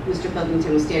Mr.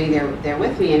 Pilkington was standing there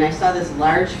with me, and I saw this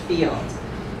large field,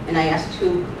 and I asked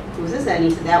who's this at, and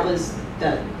he said that was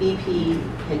the BP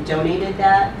had donated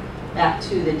that back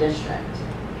to the district.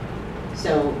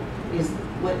 So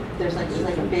there's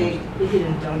like a big. He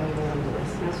didn't donate it on the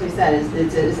list. That's what he said.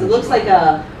 It looks like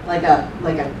a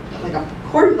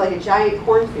giant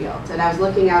cornfield. And I was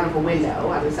looking out of a window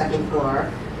on the second floor.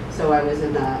 So I was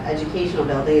in the educational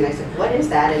building, and I said, "What is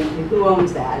that? And who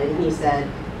owns that?" And he said,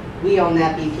 "We own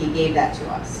that. BP gave that to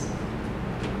us."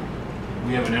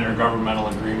 We have an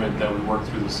intergovernmental agreement that we work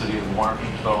through the city of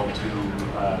Warrenville to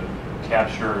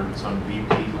capture some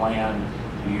BP land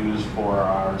to use for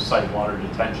our site water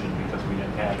detention because we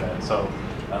didn't have that. So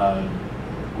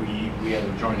we have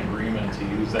a joint agreement to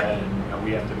use that, and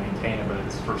we have to maintain it, but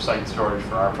it's for site storage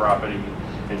for our property.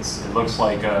 It looks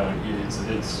like it's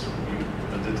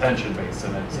a detention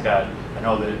basin. It's got, I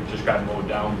know that it just got mowed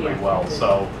down pretty well.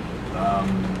 So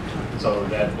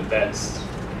that's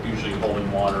usually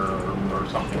holding water or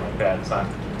something like that. It's not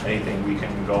anything we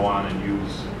can go on and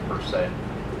use per se.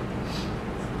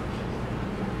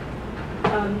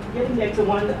 Getting back to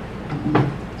one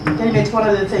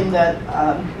other thing that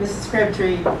Mrs.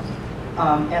 Crabtree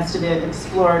asked to be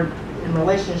explored in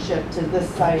relationship to this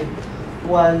site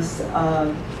was,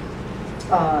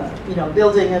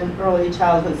 building an early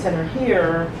childhood center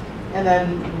here and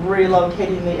then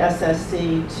relocating the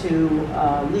SSC to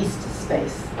leased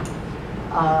space.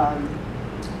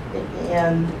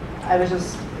 And I was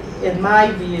just, in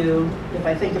my view, if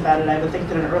I think about it, I would think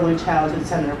that an early childhood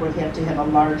center would have to have a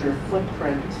larger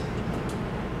footprint.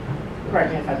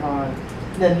 Correct me if I'm wrong.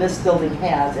 than this building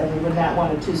has, and we would not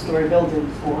want a 2-story building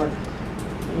for,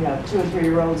 2 or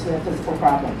 3-year-olds who have physical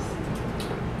problems.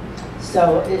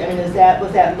 So, I mean, was that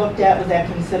looked at, was that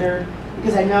considered?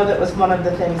 Because I know that was one of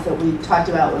the things that we talked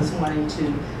about, was wanting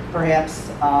to perhaps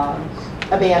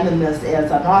abandon this as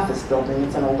an office building.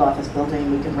 It's an old office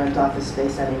building, we can rent office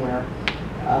space anywhere.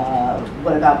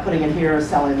 What about putting it here or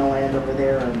selling the land over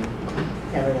there and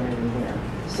having it in here?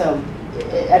 So,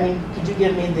 I mean, could you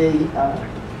give me the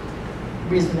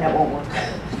reason that won't work?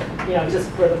 Just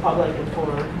for the public and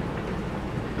for...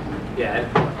 Yeah,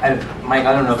 Mike,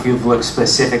 I don't know if you've looked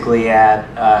specifically at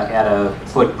a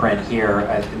footprint here.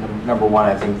 Number one,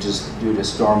 I think just due to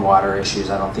stormwater issues,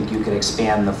 I don't think you could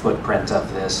expand the footprint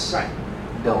of this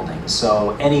building.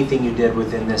 So anything you did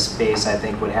within this space, I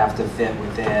think, would have to fit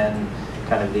within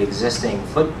kind of the existing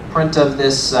footprint of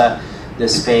this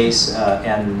this space,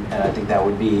 and I think that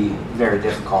would be very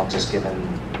difficult just given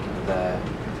the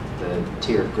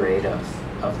tiered grade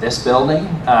of this building.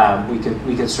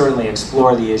 We could certainly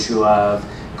explore the issue of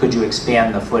could you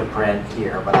expand the footprint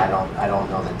here, but I don't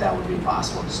know that that would be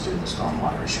possible just due to the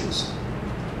stormwater issues.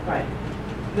 Right,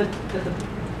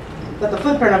 but the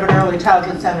footprint of an early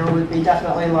childhood center would be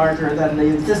definitely larger than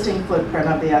the existing footprint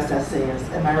of the SSC.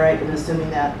 Am I right in assuming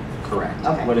that? Correct.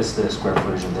 Okay. What is the square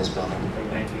footage of this building?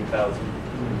 Like 19,000.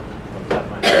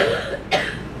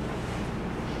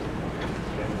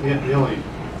 The only,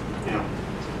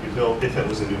 you build, if it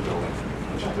was a new building,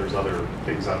 which there's other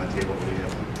things on the table that we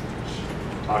haven't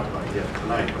talked about yet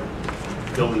tonight,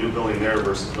 but build a new building there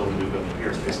versus build a new building here,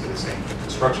 it's basically the same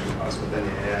construction cost, but then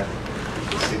you add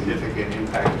the significant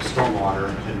impact of stormwater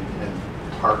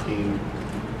and parking,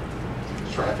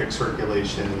 traffic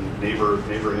circulation, neighbor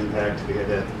impact. We had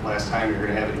that last time. You're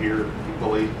going to have it here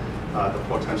equally. The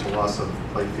potential loss of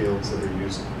play fields that are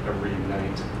used every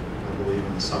night, I believe,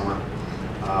 in the summer.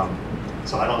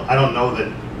 So I don't know that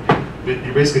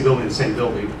you're basically building the same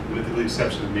building, with the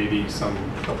exception of maybe some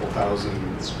couple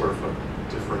thousand square foot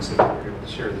difference if you're able to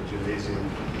share the gymnasium.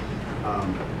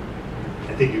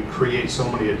 I think you create so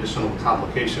many additional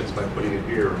complications by putting it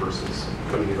here versus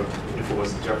putting it up if it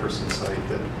was the Jefferson site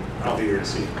that I don't think you're going to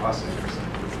see cost savings.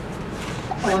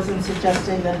 I wasn't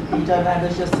suggesting that it be done. I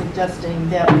was just suggesting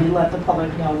that we let the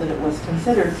public know that it was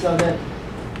considered, so that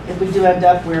if we do end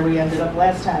up where we ended up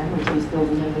last time, which was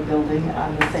building a new building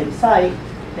on the same site,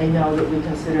 they know that we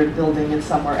considered building it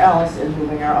somewhere else and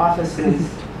moving our offices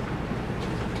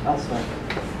elsewhere.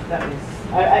 That was,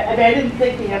 I didn't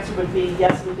think the answer would be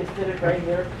yes, we could fit it right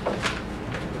here,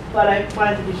 but I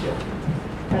wanted to be sure,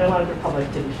 and I wanted the public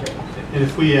to be sure. And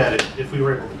if we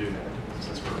were able to do that,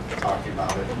 since we're talking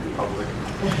about it in public,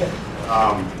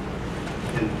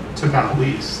 and took on a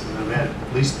lease, and then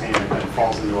that lease payment then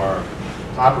falls into our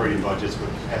operating budgets, which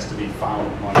has to be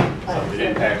found money, so it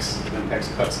impacts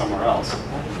cut somewhere else.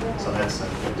 So that's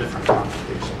a different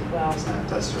complication. Well, it's not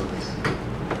debt service.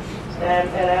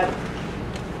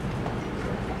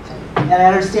 And I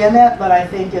understand that, but I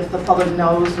think if the public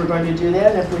knows we're going to do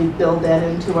that, if we build that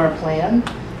into our plan,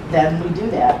 then we do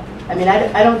that. I mean,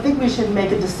 I don't think we should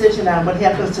make a decision on what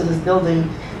happens to this building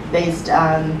based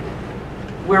on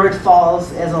where it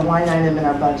falls as a line item in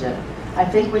our budget. I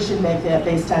think we should make that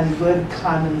based on good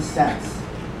common sense.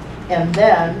 And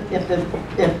then, if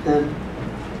the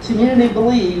community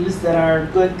believes that our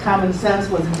good common sense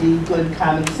was indeed good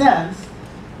common sense,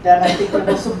 then I think we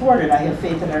will support it. I have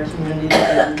faith in our community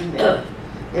that they will do that.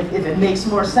 If it makes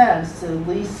more sense to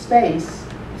lease space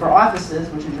for offices,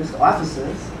 which are just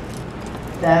offices,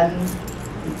 then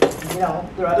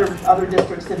there are other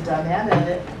districts that have done that, and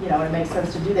it makes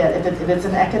sense to do that. If it's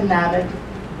an economic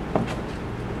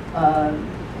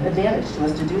advantage to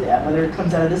us to do that, whether it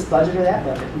comes out of this budget or that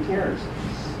budget, who cares?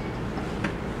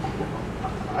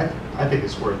 I think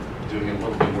it's worth doing a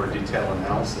little bit more detailed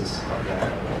analysis of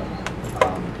that.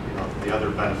 The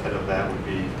other benefit of that would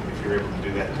be if you're able to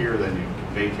do that here, then you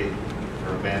vacate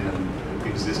or abandon the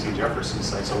existing Jefferson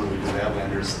site. So when we do that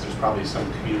land, there's probably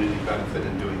some community benefit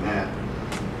in doing that.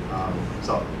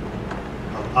 So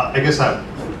I guess I'm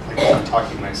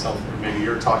talking myself, or maybe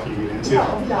you're talking me into.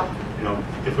 No.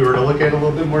 If we were to look at a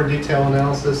little bit more detailed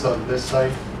analysis of this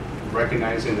site,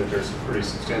 recognizing that there's pretty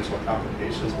substantial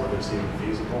complications, whether it's even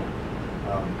feasible,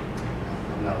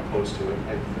 I'm not opposed to it.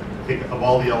 I think of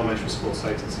all the elementary school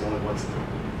sites, it's the only one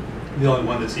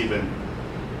that's even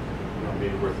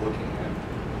maybe worth looking at.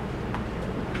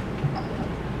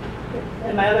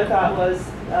 And my other thought was,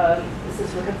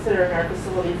 since we're considering our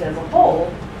facilities as a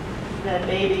whole, then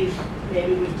maybe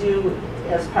we do,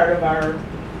 as part of our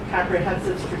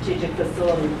comprehensive strategic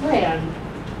facility plan,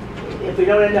 if we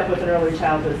don't end up with an early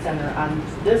childhood center on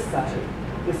this site,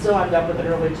 we still end up with an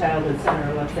early childhood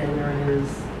center, let's say where it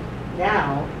is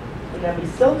now, and then we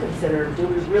still consider, do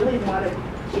we really want to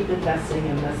keep investing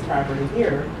in this property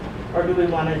here, or do we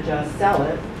want to just sell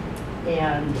it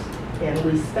and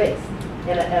lease space?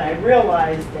 And I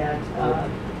realized that,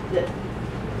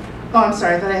 oh, I'm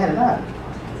sorry, I thought I had it on.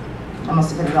 I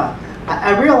must have had it on.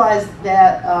 I realized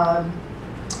that,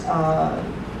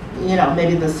 you know,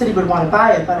 maybe the city would want to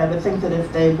buy it, but I would think that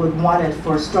if they would want it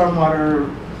for stormwater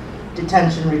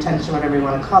detention, retention, whatever you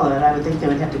want to call it, I would think they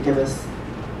would have to give us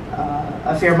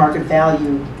a fair market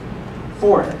value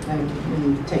for it. And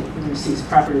when you seize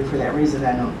property for that reason,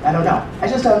 I don't know. I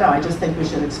just don't know. I just think we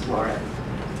should explore it.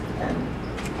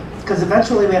 Because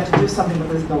eventually we have to do something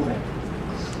with this building.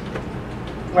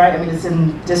 Right? I mean, it's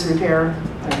in disrepair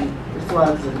and it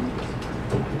floods and...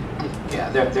 Yeah,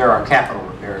 there are capital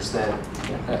repairs that,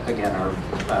 again, are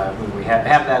when we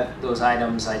have those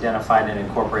items identified and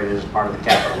incorporated as part of the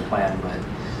capital plan,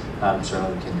 but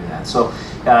certainly we can do that. So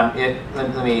let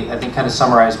me, I think, kind of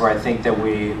summarize where I think that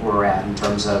we're at in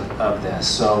terms of this.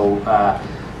 So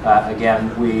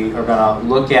again, we are going to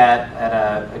look at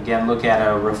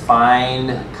a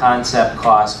refined concept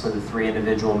cost for the 3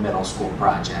 individual middle school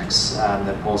projects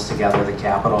that pulls together the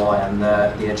capital and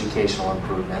the educational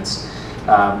improvements.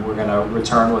 We're going to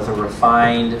return with a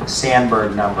refined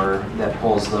Sandberg number that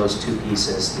pulls those 2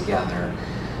 pieces together.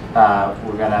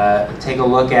 We're going to take a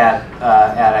look at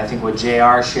I think what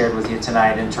JR shared with you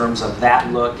tonight in terms of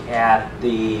that look at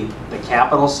the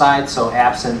capital side. So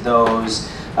absent those,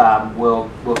 we'll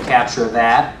capture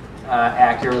that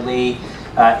accurately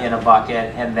in a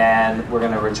bucket, and then we're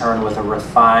going to return with a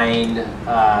refined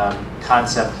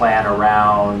concept plan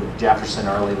around Jefferson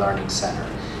Early Learning Center.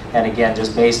 And again,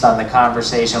 just based on the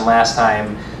conversation last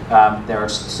time, there are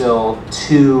still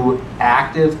 2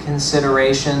 active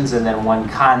considerations and then 1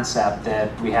 concept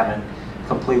that we haven't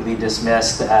completely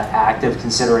dismissed. Active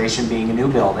consideration being a new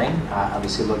building.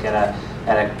 Obviously, look at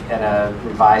a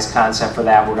revised concept for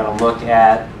that. We're going to look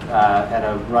at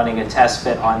running a test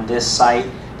fit on this site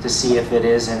to see if it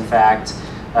is in fact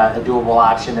a doable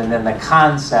option. And then the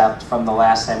concept from the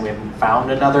last time, we haven't found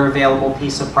another available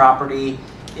piece of property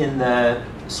in the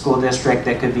school district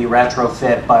that could be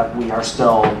retrofit, but we are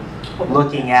still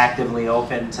looking actively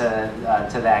open to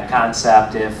that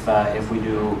concept if we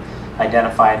do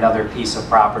identify another piece of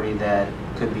property that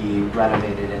could be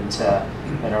renovated into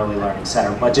an early learning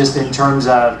center. But just in terms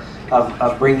of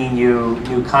bringing you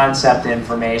new concept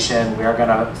information, we are going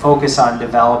to focus on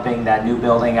developing that new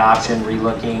building option,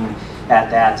 relooking at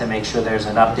that to make sure there's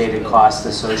an updated cost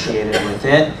associated with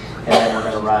it, and then we're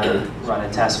going to run a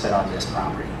test fit on this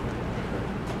property.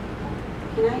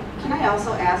 Can I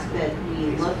also ask that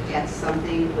we look at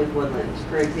something with Woodland?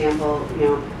 For example, you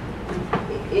know,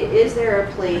 is there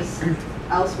a place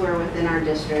elsewhere within our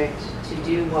district to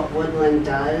do what Woodland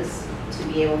does, to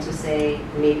be able to say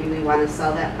maybe we want to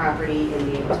sell that property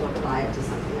and be able to apply it to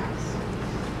something else?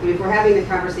 I mean, if we're having the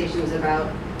conversations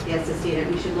about the SSC,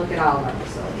 that we should look at all of our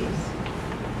facilities.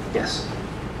 Yes.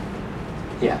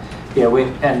 Yeah.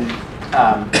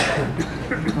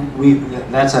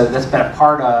 That's been a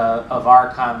part of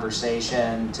our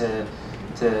conversation to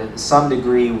some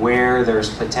degree, where there's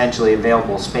potentially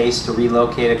available space to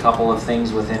relocate a couple of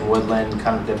things within Woodland.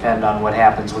 Kind of depend on what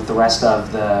happens with the rest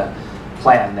of the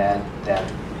plan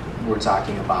that we're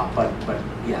talking about. But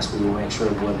yes, we will make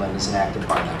sure Woodland is an active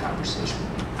part of that conversation.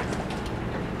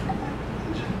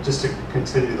 Just to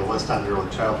continue the list on early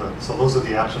childhood, so those are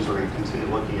the options we're going to continue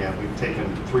looking at. We've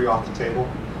taken 3 off the table.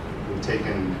 We've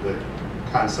taken the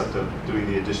concept of doing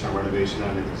the additional renovation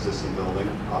on the existing building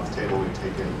off the table. We've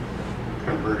taken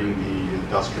converting the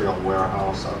industrial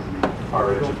warehouse on the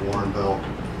far edge of Warrenville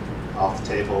off the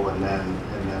table, and then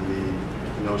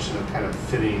the notion of kind of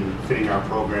fitting our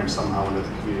program somehow into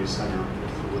the community center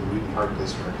with the Wheaton Park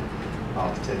District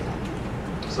off the table.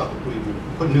 So we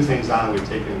put new things on, and we've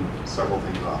taken several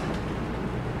things off.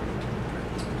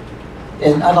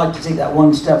 And I'd like to take that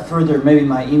one step further. Maybe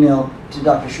my email to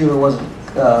Dr. Schuler wasn't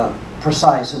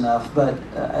precise enough, but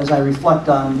as I reflect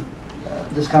on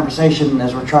this conversation,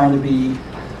 as we're trying to be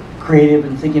creative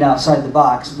and thinking outside the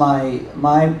box,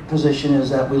 my position is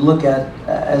that we look at,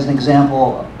 as an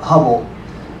example, Hubble.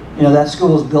 You know, that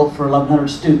school is built for 1,100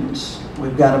 students.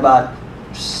 We've got about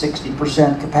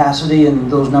 60% capacity,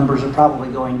 and those numbers are probably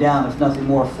going down, if nothing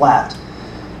more, flat.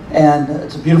 And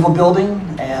it's a beautiful building,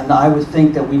 and I would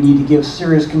think that we need to give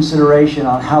serious consideration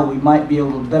on how we might be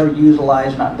able to better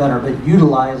utilize, not better, but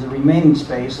utilize the remaining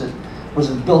space that was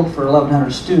built for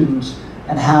 1,100 students,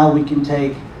 and how we can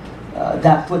take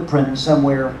that footprint in some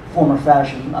way, form, or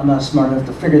fashion. I'm not smart enough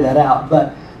to figure that out,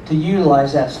 but to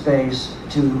utilize that space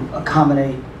to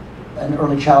accommodate an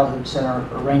early childhood center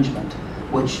arrangement,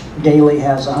 which daily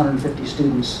has 150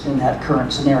 students in that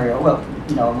current scenario. Well,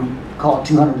 you know, we call it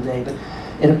 200 a day, but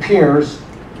it appears,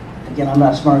 again, I'm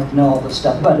not smart enough to know all this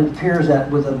stuff, but it appears that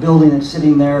with a building that's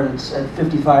sitting there that's at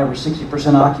 55 or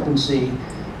 60% occupancy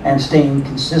and staying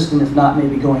consistent, if not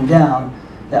maybe going down,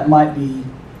 that might be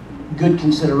good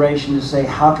consideration to say,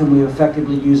 how can we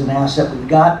effectively use an asset we've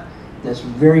got that's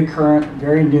very current,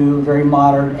 very new, very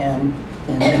modern, and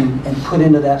put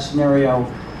into that scenario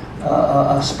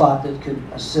a spot that could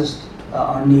assist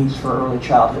our needs for early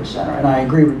childhood center. And I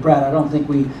agree with Brad, I don't think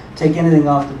we take anything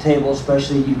off the table,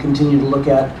 especially you continue to look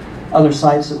at other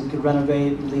sites that we could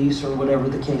renovate, lease, or whatever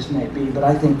the case may be. But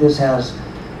I think this has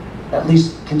at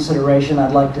least consideration.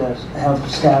 I'd like to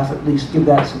have staff at least give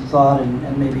that some thought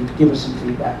and maybe give us some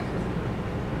feedback.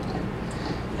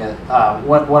 Yeah,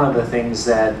 one of the things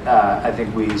that I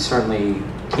think we certainly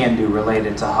can do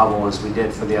related to Hubble, as we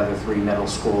did for the other 3 middle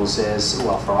schools, is,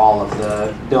 well, for all of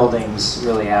the buildings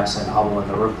really absent Hubble in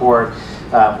the report,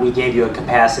 we gave you a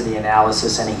capacity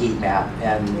analysis and a heat map,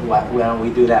 and why don't we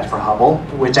do that for Hubble,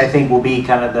 which I think will be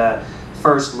kind of the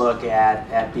first look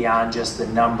at beyond just the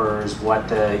numbers, what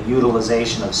the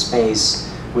utilization of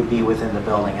space would be within the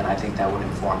building, and I think that would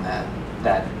inform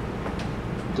that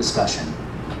discussion.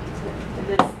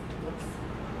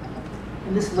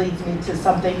 And this leads me to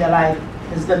something that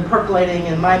has been percolating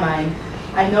in my mind.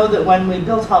 I know that when we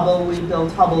built Hubble with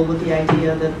the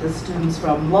idea that the students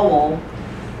from Lowell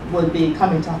would be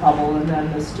coming to Hubble, and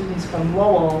then the students from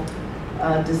Lowell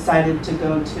decided to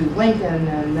go to Lincoln,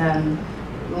 and then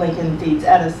Lincoln feeds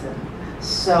Edison.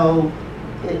 So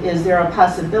is there a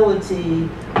possibility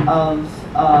of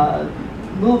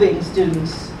moving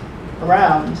students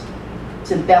around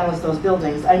to balance those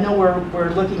buildings? I know we're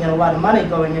looking at a lot of money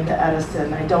going into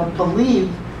Edison. I don't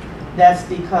believe that's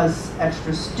because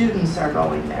extra students are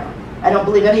going there. I don't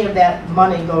believe any of that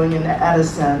money going into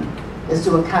Edison is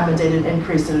to accommodate an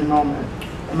increase in enrollment.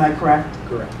 Am I correct?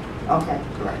 Correct. Okay.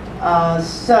 Correct.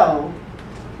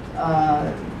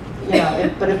 You know,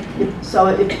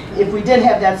 if we did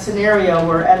have that scenario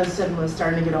where Edison was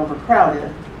starting to get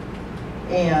overcrowded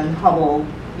and Hubble,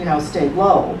 you know, stayed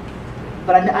low,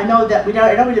 but I know that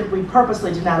we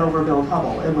purposely did not overbuild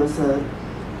Hubble. It was a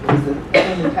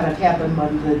thing that kind of happened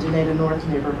when the Janeda North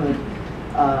neighborhood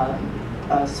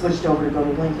switched over to go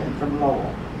to Lincoln from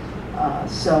Lowell.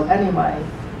 So anyway,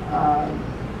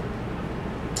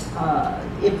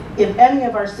 if any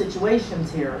of our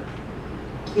situations here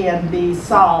can be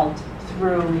solved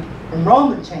through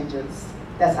enrollment changes,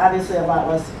 that's obviously a lot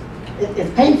less,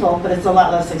 it's painful, but it's a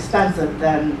lot less expensive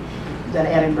than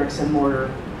adding bricks and mortar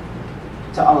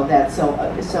to all of that. So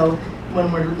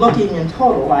when we're looking in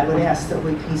total, I would ask that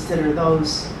we consider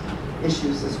those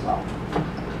issues as well.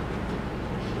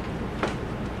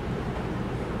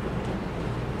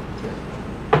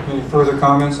 Any further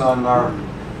comments on our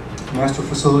master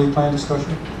facility plan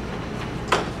discussion?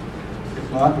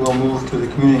 If not, we'll move to the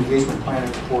community engagement plan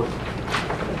report.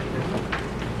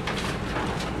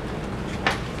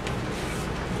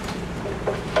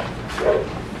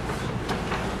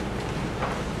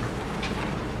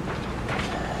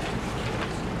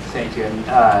 Thank you.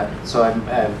 And so I'm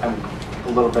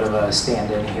a little bit of a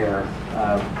stand-in here.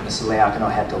 Mrs. Leacono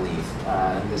had to leave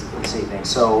this evening.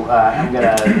 So I'm going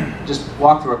to just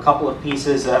walk through a couple of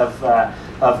pieces of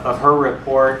her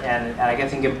report, and I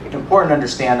think it's important to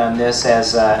understand on this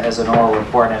as an oral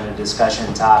report and a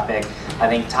discussion topic. I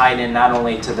think tied in not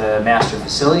only to the master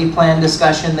facility plan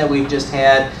discussion that we've just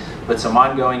had, but some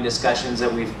ongoing discussions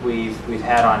that we've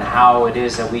had on how it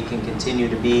is that we can continue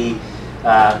to be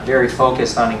very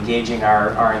focused on engaging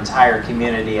our entire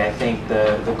community. I think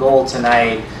the goal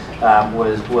tonight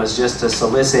was just to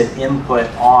solicit input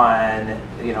on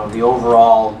the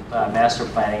overall master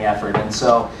planning effort. And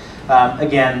so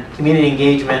again, community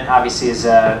engagement obviously is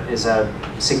a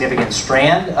significant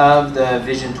strand of the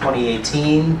Vision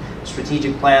 2018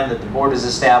 strategic plan that the board has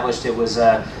established. It was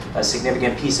a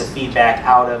significant piece of feedback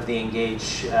out of the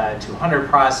Engage 200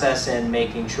 process and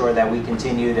making sure that we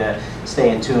continue to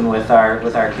stay in tune with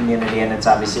our community, and it's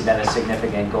obviously been a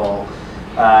significant goal.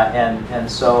 And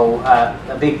so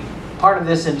a big part of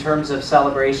this in terms of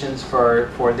celebrations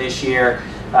for this year,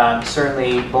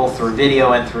 certainly both through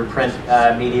video and through print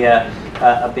media,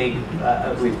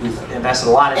 we've invested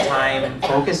a lot of time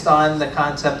focused on the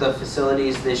concept of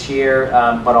facilities this year,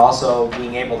 but also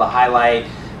being able to highlight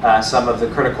some of the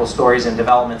critical stories and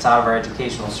developments out of our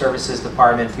Educational Services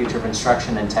Department, Future of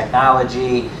Instruction and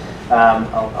Technology,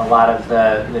 a lot of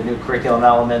the new curriculum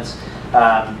elements.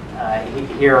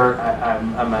 Here,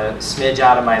 I'm a smidge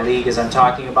out of my league as I'm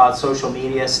talking about social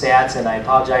media stats, and I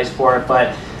apologize for it,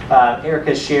 but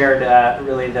Erica shared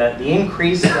really the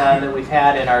increase that we've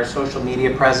had in our social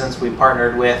media presence. We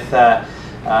partnered with a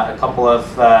couple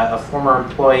of former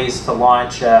employees to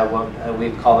launch what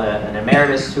we've called an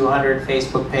Emeritus 200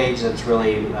 Facebook page. That's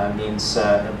really means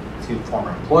to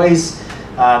former employees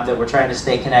that we're trying to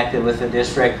stay connected with the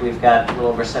district. We've got a little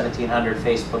over 1,700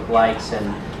 Facebook likes and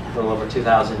a little over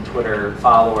 2,000 Twitter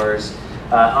followers.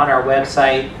 On our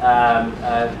website,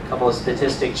 a couple of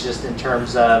statistics just in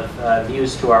terms of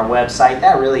views to our website.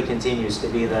 That really continues to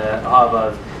be the hub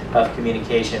of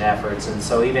communication efforts. And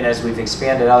so even as we've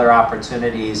expanded other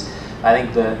opportunities, I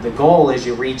think the goal as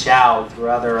you reach out through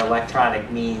other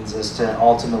electronic means is to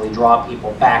ultimately draw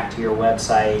people back to your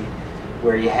website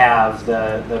where you have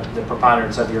the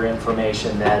preponderance of your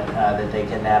information that they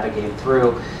can navigate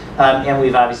through. And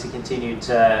we've obviously continued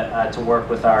to work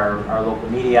with our local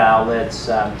media outlets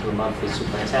through a monthly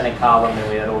superintendent column, and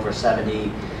we had over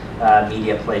 70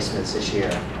 media placements this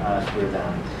year through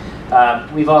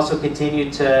them. We've also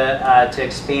continued to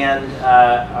expand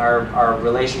our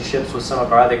relationships with some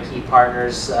of our other key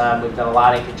partners. We've done a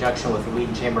lot in conjunction with the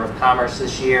Wheaton Chamber of Commerce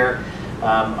this year.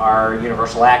 Our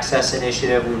Universal Access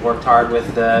Initiative, we worked hard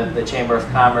with the Chamber of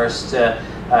Commerce to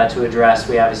address.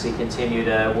 We obviously continue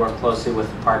to work closely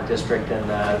with the Park District and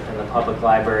the Public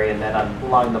Library. And then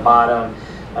along the bottom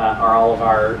are all of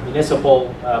our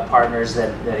municipal partners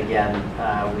that again,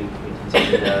 we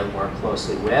continue to work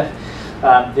closely with.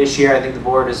 This year, I think the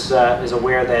board is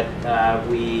aware that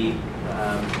we,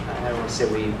 I don't want to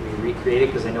say we recreated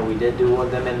because I know we did do one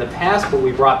of them in the past, but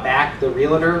we brought back the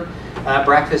Realtor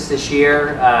breakfast this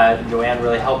year. Joanne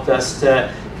really helped us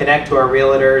to connect to our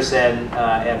realtors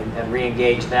and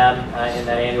re-engage them in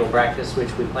that annual breakfast,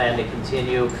 which we plan to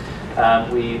continue.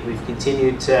 We've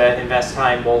continued to invest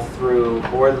time both through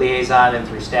board liaison and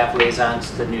through staff liaisons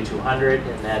to the new 200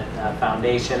 and that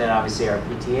foundation, and obviously our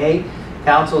PTA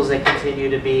councils that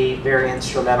continue to be very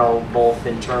instrumental both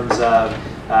in terms of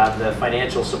the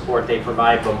financial support they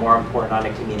provide, but more important on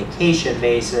a communication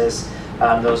basis.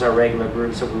 Those are regular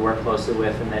groups that we work closely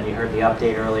with, and then you heard the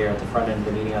update earlier at the front end of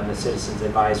the meeting on the Citizens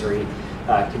Advisory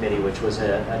Committee, which was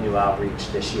a new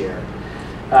outreach this year.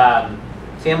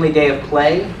 Family Day of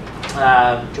Play.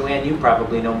 Joanne, you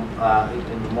probably know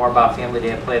more about Family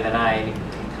Day of Play than I. Any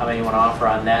comment you want to offer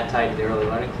on that tied to the Early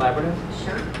Learning Collaborative?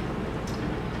 Sure.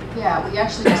 Yeah, we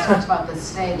actually just talked about this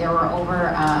today. There were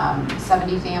over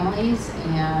 70 families,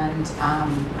 and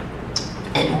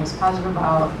I was positive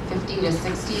about 50 to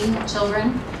 60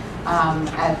 children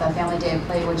at the Family Day of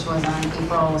Play, which was on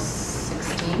April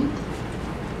 16th.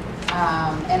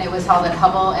 And it was held at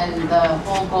Hubble, and the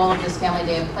whole goal of this Family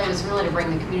Day of Play was really to bring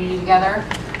the community together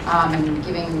and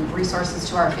giving resources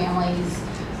to our families,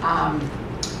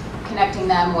 connecting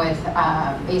them with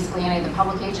basically any of the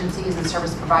public agencies and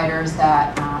service providers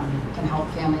that can help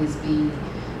families be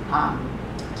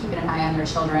keeping an eye on their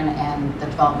children and the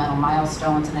developmental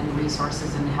milestones and any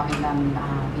resources, and having them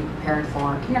be prepared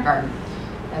for kindergarten.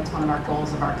 That's one of our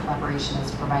goals of our collaboration,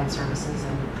 is to provide services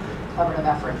and collaborative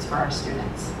efforts for our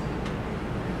students.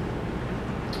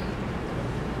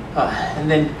 And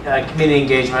then community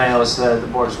engagement, I know is the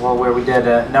board as well, where we did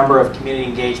a number of community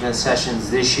engagement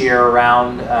sessions this year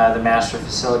around the master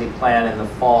facility plan in the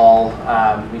fall.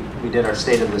 We did our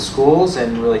State of the Schools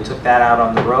and really took that out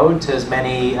on the road to as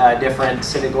many different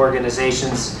civic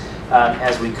organizations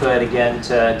as we could, again,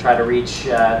 to try to reach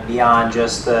beyond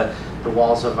just the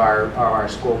walls of our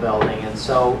school building. And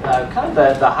so kind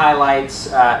of the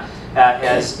highlights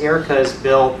as Erica's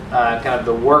built kind of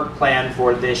the work plan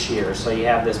for this year. So you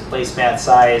have this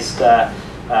placemat-sized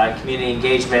community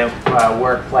engagement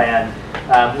work plan.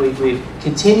 We've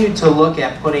continued to look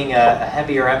at putting a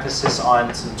heavier emphasis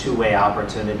on some two-way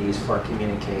opportunities for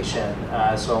communication.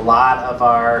 So a lot of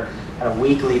our kind of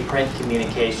weekly print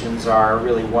communications are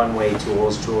really one-way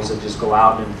tools that just go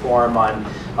out and inform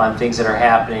on things that are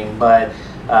happening. But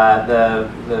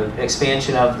the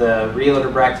expansion of the Realtor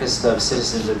Breakfast, of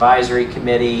Citizens Advisory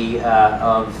Committee,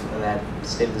 of that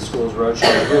State of the Schools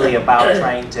Roadshow, is really about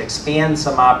trying to expand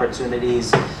some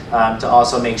opportunities to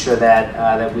also make sure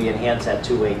that we enhance that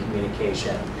two-way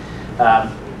communication.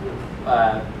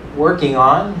 Working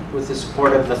on, with the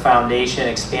support of the foundation,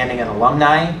 expanding an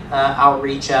alumni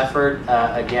outreach effort.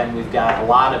 Again, we've got a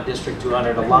lot of District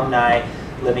 200 alumni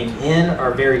living in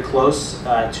or very close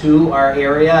to our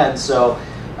area, and so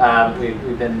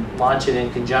we've been launching in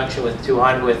conjunction with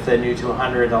the new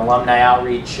 200 alumni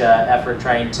outreach effort,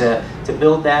 trying to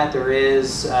build that. There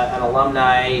is an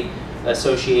alumni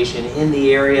association in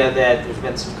the area that there's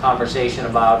been some conversation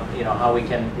about, how we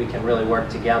can really work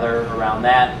together around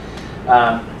that.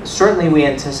 certainly we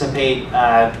anticipate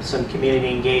some community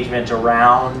engagement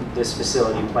around this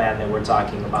facility plan that we're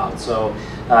talking about. So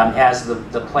as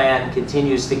the plan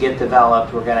continues to get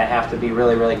developed, we're going to have to be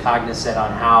really, really cognizant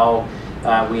on how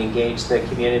we engage the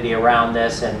community around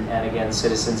this, and again,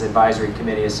 Citizens Advisory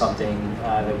Committee is something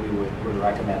that we would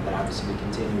recommend that obviously we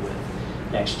continue with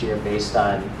next year based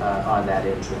on that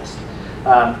interest.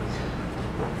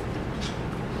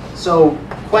 So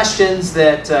questions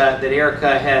that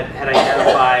Erica had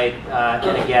identified,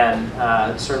 and again,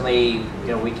 certainly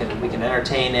we can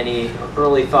entertain any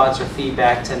early thoughts or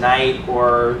feedback tonight,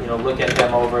 or look at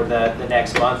them over the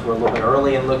next month. We're a little bit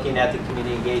early in looking at the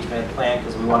community engagement plan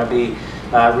because we want to be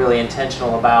really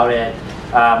intentional about it.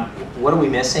 What are we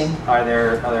missing? Are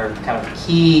there kind of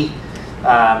key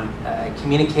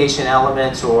communication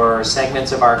elements or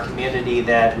segments of our community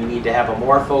that we need to have a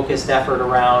more focused effort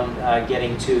around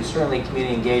getting to? Certainly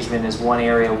community engagement is one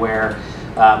area where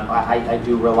I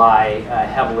do rely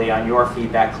heavily on your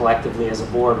feedback collectively as a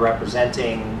board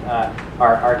representing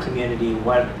our community.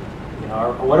 What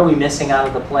are we missing out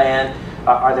of the plan?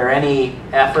 Are there any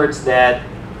efforts that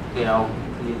you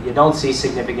don't see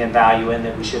significant value in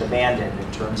that we should abandon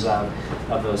in terms of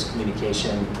those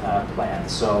communication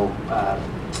plans? So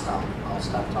I'll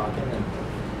stop talking and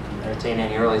entertain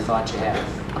any early thoughts you have.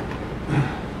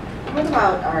 What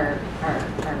about our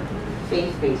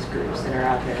faith-based groups that are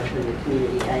out there in the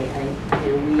community?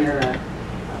 We are a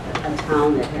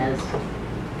town that has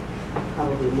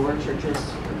probably more churches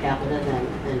per capita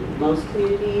than most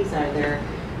communities. Are there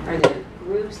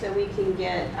groups that we can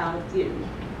get out, be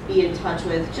in touch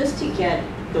with, just to get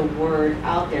the word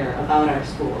out there about our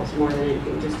schools more than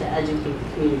anything, just to educate the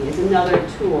community? Is another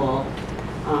tool,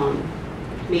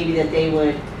 maybe that they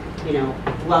would,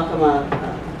 welcome a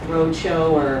road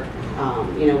show, or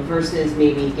versus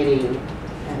maybe getting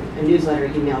a newsletter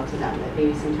emailed to them. That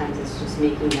maybe sometimes it's just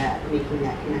making that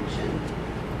connection.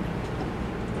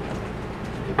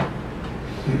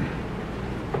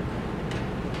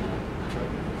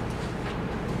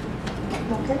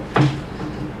 Okay.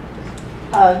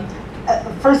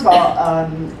 First of all,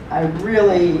 I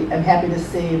really am happy to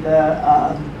see the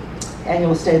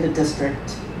annual State of the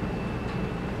District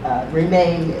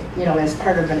remain, as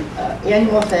part of an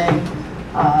annual thing.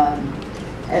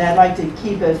 And I'd like to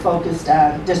keep it focused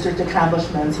on district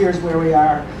accomplishments. Here's where we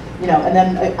are, and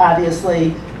then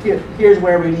obviously here's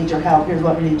where we need your help. Here's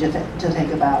what we need to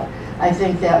think about. I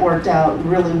think that worked out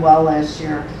really well last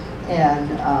year,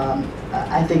 and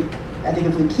I think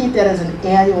if we keep that as an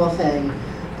annual thing,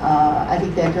 I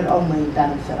think that could only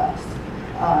benefit us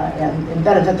and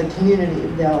benefit the community.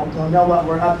 They'll know what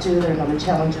we're up to. They'll know the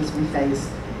challenges we face,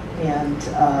 and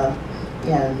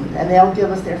they'll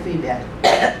give us their feedback.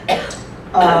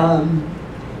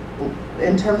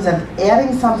 In terms of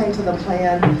adding something to the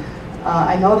plan,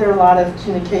 I know there are a lot of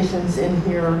communications in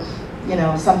here,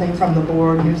 something from the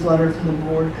board, newsletter from the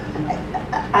board.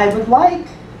 I would like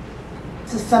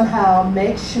to somehow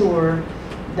make sure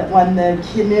that when the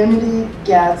community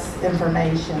gets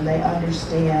information, they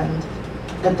understand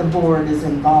that the board is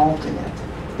involved in it.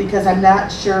 Because I'm not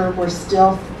sure, we're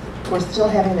still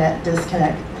having that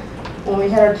disconnect. When we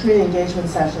had our community engagement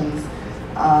sessions,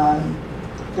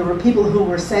 there were people who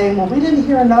were saying, well, we didn't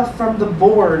hear enough from the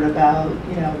board about,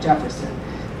 Jefferson.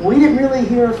 We didn't really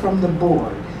hear from the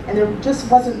board. And there just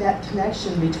wasn't that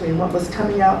connection between what was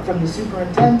coming out from the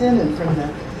superintendent and from the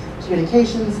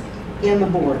communications and the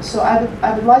board. So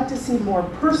I would like to see more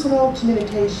personal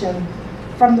communication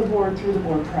from the board through the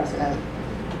board president.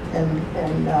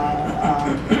 And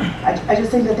I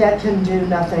just think that can do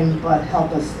nothing but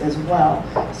help us as well,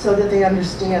 so that they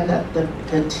understand that the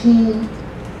team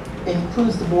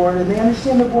includes the board, and they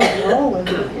understand the board's role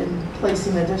in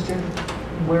placing the district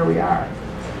where we are.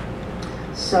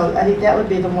 So I think that would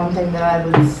be the one thing that I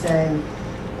would say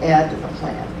add to the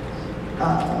plan.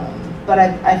 But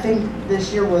I think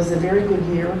this year was a very good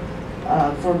year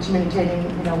for communicating,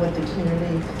 with the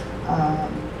community.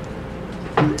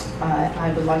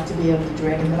 I would like to be able to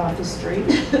drag them off the street,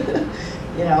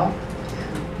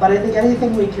 But I think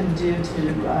anything we can do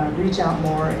to reach out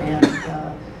more and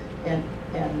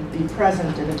be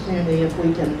present in the community, if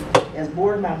we can, as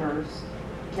board members,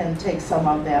 can take some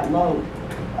of that load,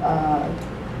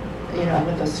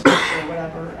 with the script or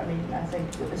whatever. I mean, I think,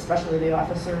 especially the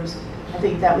officers, I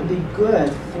think that would be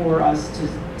good for us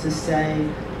to say,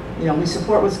 we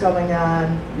support what's going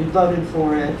on, we voted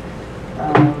for it,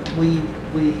 we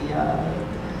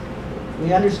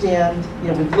understand,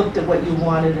 we've looked at what you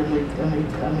wanted and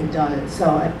we've done it.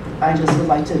 So I just would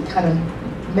like to kind of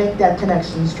make that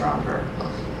connection stronger.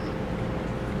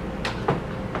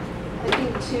 I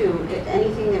think too,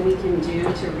 anything that we can do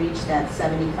to reach that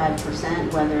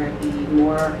 75%, whether it be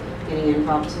more getting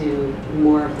involved to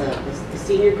more of the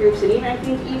senior groups, and even, I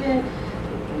think even,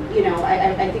 you know,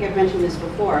 I think I've mentioned this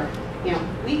before, you know,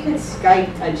 we could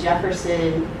Skype a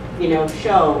Jefferson, you know,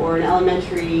 show or an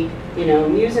elementary, you know,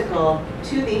 musical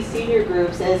to these senior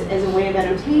groups as a way of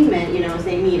entertainment, you know, as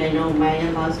they meet. I know my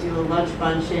in-laws do a lunch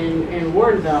bunch in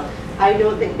Warrenville. I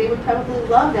know that they would probably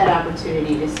love that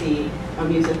opportunity to see a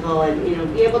musical and, you know,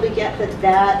 be able to get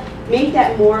that make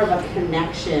that more of a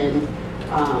connection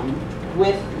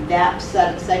with that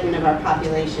segment of our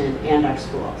population and our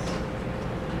schools.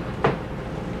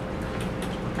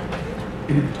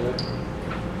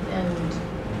 And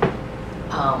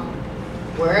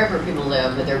wherever people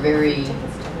live,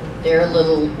 their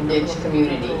little niche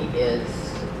community is,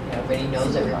 you know, everybody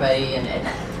knows everybody, and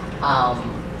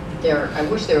I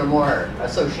wish there were more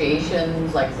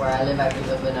associations, like where I live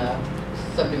in a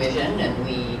subdivision, and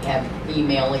we have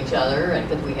email each other, and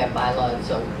because we have bylaws,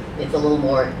 so it's a little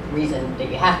more reason that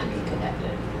you have to be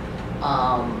connected.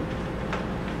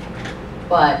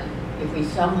 But if we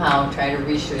somehow try to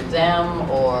reach through them,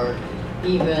 or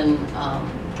even,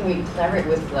 can we collaborate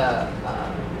with the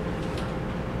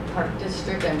Park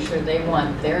District? I'm sure they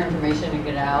want their information to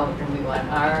get out, and we want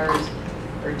ours,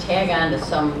 or tag on to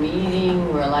some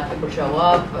meeting where a lot of people show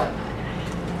up. But I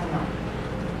don't know.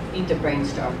 Need to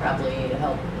brainstorm probably to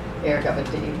help Erica,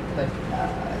 but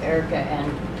Erica and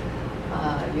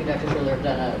you, Dr. Schuler, have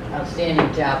done an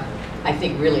outstanding job. I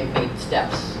think really made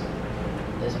steps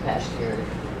this past year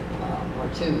or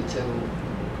two to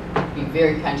be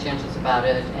very conscientious about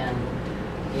it, and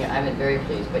yeah, I've been very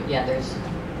pleased. But yeah, there's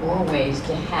more ways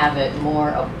to have it more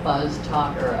a buzz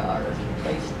talk or a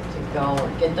place to go, or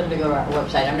get them to go to our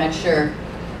website. I'm not sure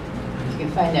you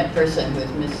can find that person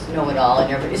who's Miss Know-It-All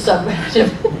in every subdivision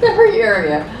in every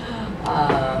area.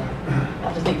 I'll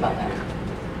have to think about that.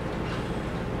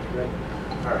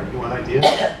 All right, you want ideas?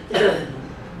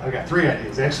 I've got 3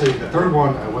 ideas. Actually, the third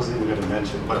one I wasn't even going to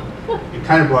mention, but you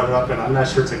kind of brought it up, and I'm not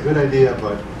sure it's a good idea,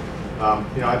 but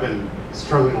you know, I've been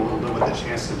struggling a little bit with the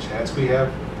chance to chats we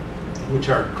have, which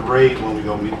are great when we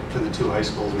go meet to the 2 high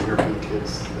schools and hear from the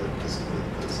kids,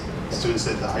 the students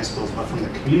at the high schools. But from the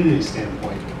community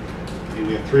standpoint, I mean,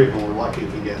 we have 3 of them. We're lucky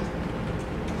if we get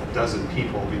a dozen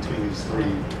people between these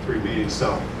three meetings.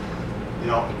 So, you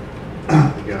know,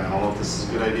 again, I don't know if this is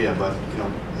a good idea, but you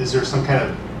know, is there some kind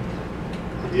of,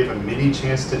 do you have a mini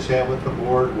chance to chat with the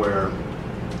board where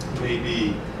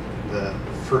maybe the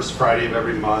first Friday of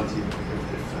every month, if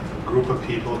a group of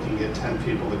people can get 10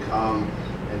 people to come,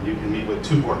 and you can meet with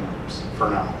 2 board members for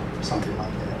an hour, or something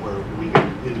like that, where we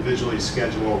can individually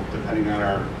schedule, depending on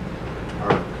our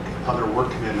other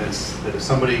work commitments, that if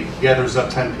somebody gathers up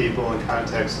 10 people and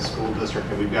contacts the school district,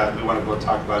 and we want to go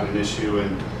talk about an issue,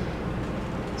 and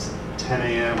it's 10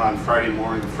 a.m. on Friday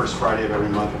morning, the first Friday of every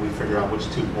month, and we figure out which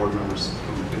 2 board members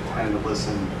can kind of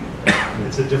listen.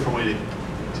 It's a different way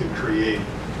to create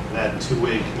that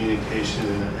 2-way communication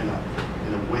in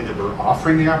a way that we're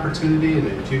offering the opportunity. And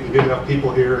if you can get enough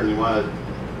people here and you want to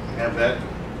have that,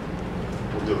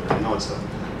 we'll do it. I know it's a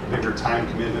bigger time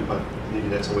commitment, but maybe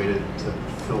that's a way to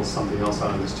fill something else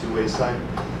out on this 2-way side.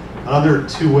 Another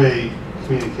 2-way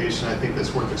communication I think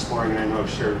that's worth exploring, and I know I've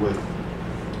shared with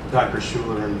Dr.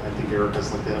 Schuler, and I think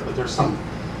Erica's looked at it, but there's some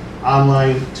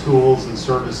online tools and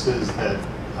services that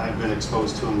I've been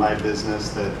exposed to in my business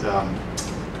that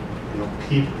you know,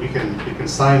 we can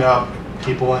sign up.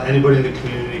 People, anybody in the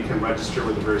community can register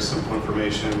with a very simple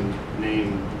information,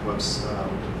 name,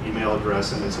 email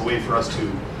address, and it's a way for us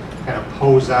to kind of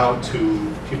pose out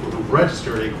to people who've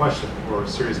registered a question or a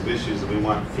series of issues that we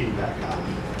want feedback on.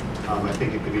 I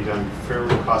think it can be done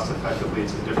fairly cost effectively.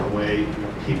 It's a different way. You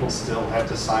know, people still have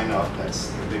to sign up. That's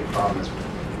the big problem. Is, you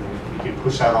know, we can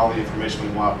push out all the information we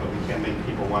want, but we can't make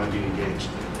people want to be engaged.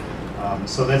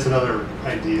 So that's another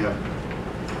idea.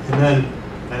 And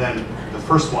then the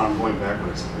first one, going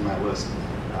backwards in my list,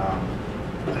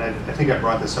 and I think I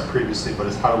brought this up previously, but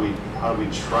is how do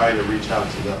we try to reach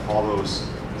out to all those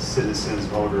citizens,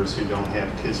 voters who don't have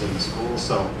kids in the school?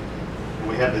 So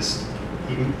we have this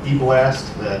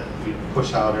e-blast that we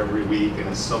push out every week, and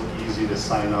it's so easy to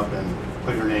sign up and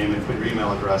put your name and put your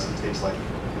email address. It takes like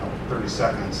 30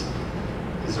 seconds.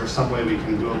 Is there some way we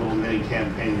can do a little mini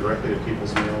campaign directly to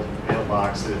people's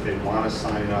mailbox that if they want to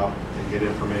sign up and get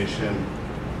information,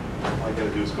 all I got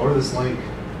to do is go to this link,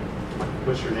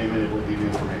 put your name in, it will give you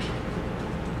information.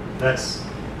 That's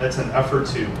an effort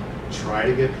to try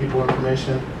to get people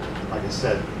information. Like I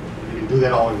said, we can do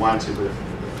that all we want to, but if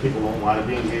people don't want to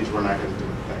be engaged, we're not going to do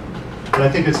anything. But I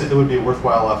think it would be a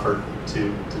worthwhile effort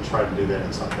to try to do that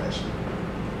in some fashion.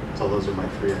 So those are my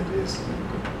 3 ideas.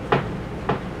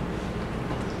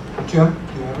 Jim, do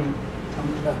you have any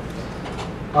comments?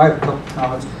 I have a couple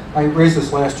comments. I raised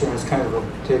this last year, and it's kind of a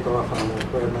takeoff on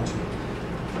what Brad mentioned.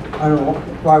 I don't know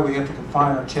why we have to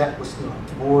confine our chat with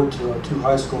the board to our 2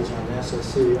 high schools and an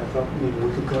SSC. I thought maybe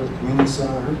we could go to the community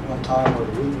center one time, or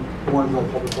the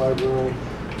Warrenville Public Library,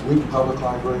 Wheaton Public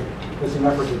Library, as an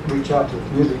effort to reach out to the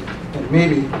community. And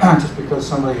maybe just because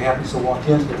somebody happens to walk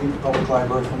into the Wheaton Public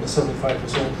Library from the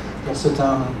 75%, they'll sit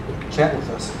down and chat with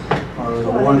us, or the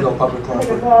Warrenville Public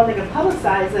Library. Well, they could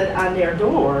publicize it on their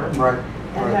door. Right.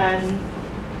 And then,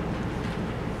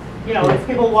 you know, if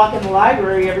people walk in the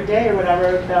library every day or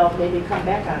whatever, they'll maybe come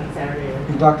back on Saturday.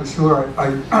 And Dr. Schuler,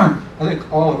 I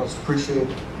think all of us appreciate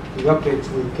the updates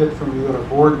we get from you at our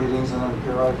board meetings and then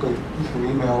periodically through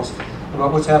emails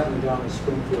about what's happening down in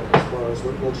Springfield as far as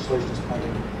what legislation is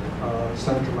pending.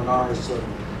 Senator Menard's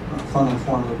funding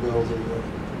formula bill, the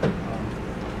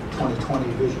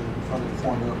 2020 vision funding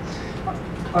formula.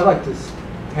 I'd like to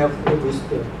have at least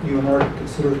you and Eric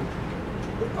consider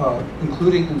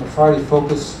including in the Friday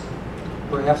focus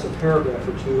perhaps a paragraph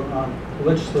or 2 on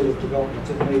legislative developments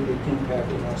that may be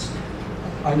impacting us.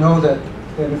 I know that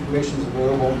that information is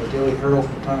available in the Daily Herald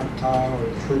from time to time, or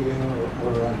the Tribune, or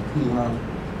even on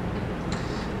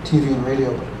TV and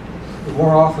radio, but the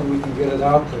more often we can get it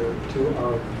out there to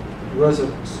our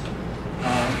residents,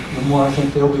 the more I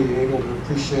think they'll be able to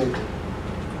appreciate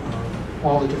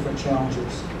all the different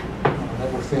challenges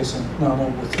that we're facing, not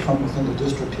only from within the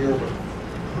district here, but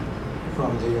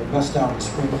from the mess down in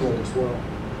Springfield as well.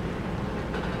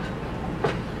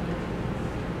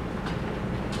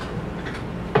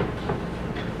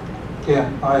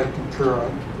 Yeah, I concur.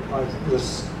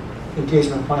 This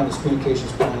engagement plan, this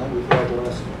communications plan that we've had the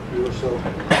last year or so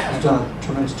has done a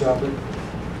tremendous job. But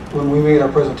when we made our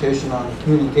presentation on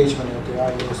community engagement at the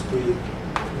IASB,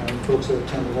 and folks that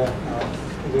attended that,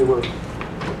 they were,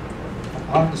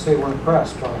 I have to say, were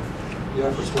impressed by the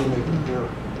efforts we're making here.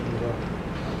 And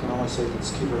I can only say,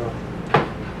 let's keep it up.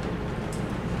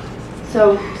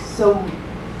 So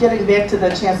getting back to the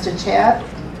chance to chat,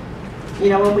 you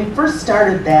know, when we first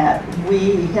started that,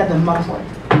 we had them monthly,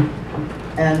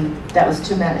 and that was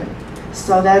too many.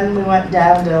 So then we went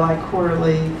down to like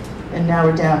quarterly, and now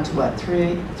we're down to what,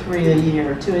 three a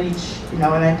year, 2 each, you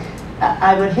know, and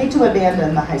I would hate to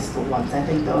abandon the high school ones. I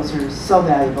think those are so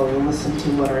valuable to listen to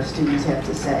what our students have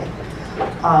to say.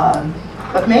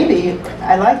 But maybe,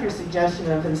 I like your suggestion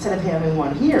of instead of having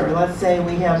one here, let's say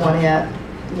we have one at,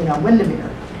 you know, Windermere,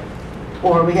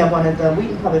 or we have one at the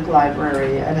Wheaton Public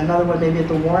Library, and another one maybe at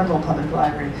the Warrenville Public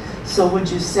Library. So would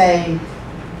you say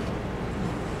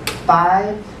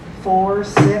 5, 4,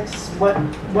 6?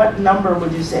 What number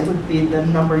would you say would be the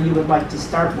number you would like to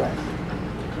start with?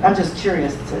 I'm just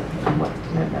curious to what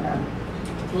commitment I'm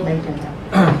making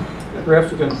here.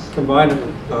 Perhaps we can combine it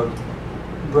with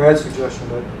Brad's suggestion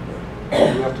that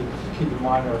we have to keep in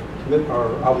mind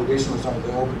our obligations under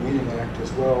the Open Meeting Act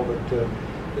as well. But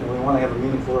you know, we want to have a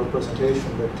meaningful representation.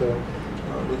 But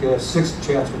we could have 6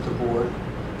 chats with the board,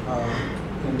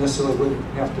 and necessarily wouldn't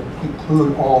have to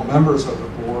include all members of the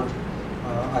board.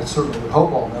 I certainly would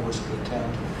hope all members could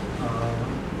attend,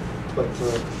 but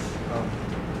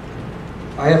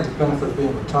I have the benefit of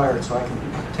being retired, so I can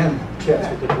attend chats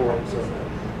with the board. So,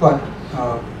 but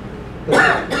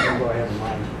that's what I have in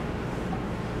mind.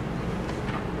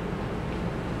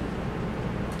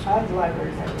 I like the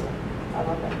libraries everywhere. I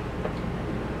love that.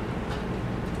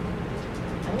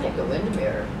 I think a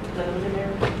Windermere. The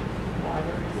Windermere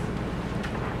libraries.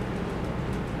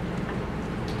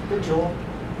 The Jewel.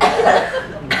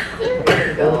 There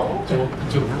you go.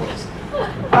 Jewel close.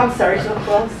 I'm sorry, Jewel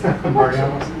close.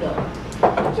 Mariano's?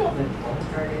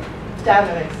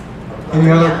 Dominic's. Any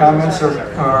other comments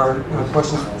or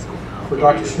questions for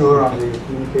Dr. Schuler on the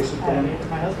communication plan?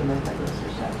 My husband does my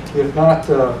grocery shop. If not,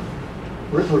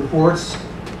 written reports,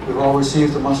 we've all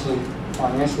received the monthly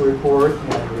financial report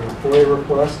and the employee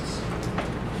requests.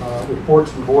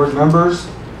 Reports from board members.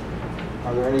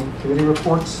 Are there any committee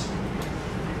reports?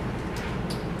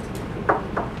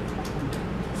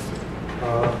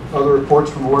 Other reports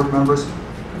from board members.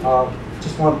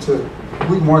 Just wanted to,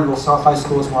 Wheaton Warrenville South High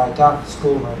School is my adopted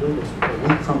school, and I believe it's a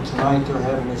week from tonight they're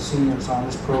having their seniors on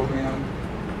this program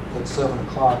at 7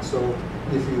 o'clock. So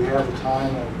if you have the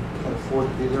time and can afford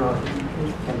to be there, or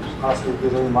can possibly be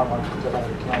there, you might want to put that on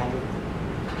your calendar.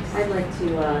 I'd like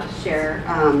to share.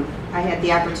 I had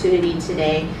the opportunity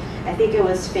today. I think it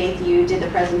was Faith, you did the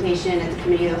presentation at the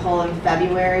Committee of the Whole in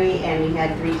February, and we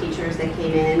had 3 teachers that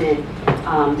came in,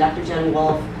 and Dr. Jen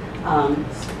Wolf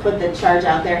put the charge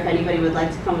out there if anybody would like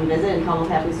to come and visit, and Hummel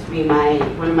happens to be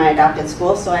one of my adopted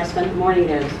schools, so I spent the morning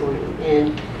there this morning.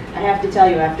 And I have to tell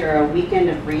you, after a weekend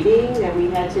of reading that we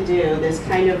had to do, this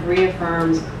kind of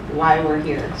reaffirms why we're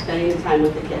here, spending the time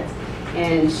with the kids.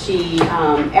 And she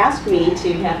asked me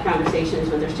to have conversations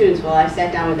with her students. Well, I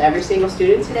sat down with every single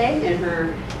student today in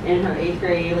her 8th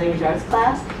grade language arts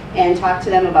class and talked to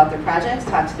them about their projects,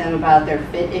 talked to them about their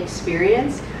FIT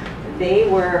experience. They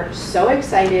were so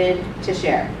excited to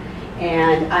share.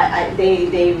 And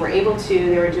they were able to,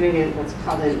 they were doing what's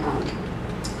called an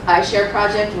iShare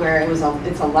project, where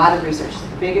it's a lot of research. It's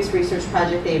the biggest research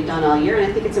project they've done all year, and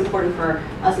I think it's important for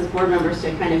us as board members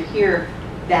to kind of hear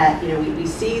that, you know, we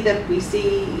see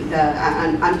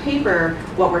on paper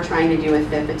what we're trying to do with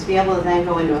FIT, but to be able to then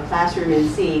go into a classroom and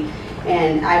see.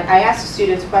 And I asked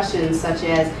students questions such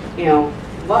as, you know,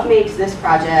 what makes this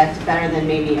project better than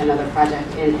maybe another project?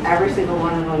 And every single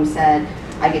one of them said,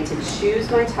 I get to choose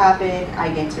my topic,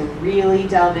 I get to really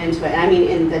delve into it. And I mean,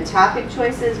 in the topic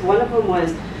choices, one of them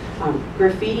was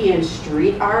graffiti and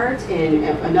street art, and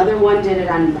another one did it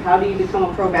on how do you become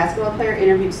a pro basketball player,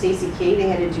 interviewed Stacey King. They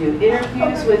had to do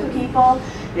interviews with people.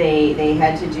 They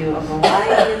had to do a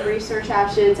variety of research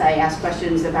options. I asked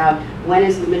questions about when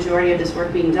is the majority of this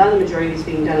work being done. The majority of it's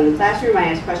being done in the classroom. I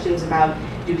asked questions about,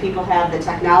 do people have the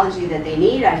technology that they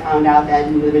need? I found out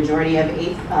that the majority of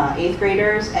eighth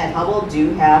graders at Hubble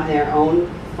do have their own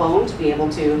phone to be able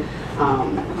to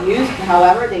use.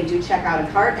 However, they do check out a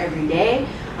cart every day.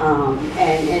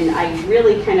 And I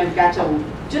really kind of got to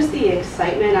just the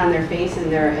excitement on their face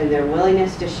and their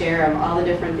willingness to share of all the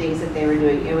different things that they were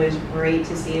doing. It was great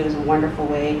to see. It was a wonderful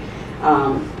way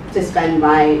to spend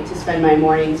my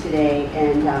morning today,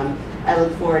 and I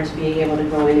look forward to being able to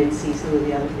go in and see some of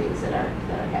the other things that are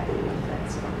happening with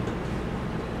it. So.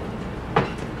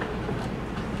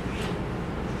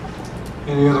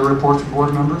 Any other reports from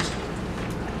board members?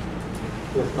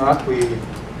 If not, we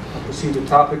proceed to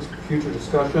topics for future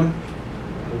discussion.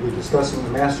 We'll be discussing the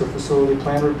Master Facility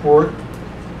Plan Report,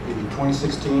 the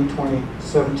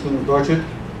 2016-2017 budget.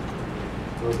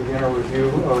 We'll begin our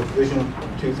review of Vision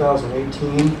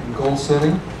 2018 and goal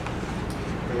setting.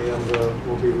 And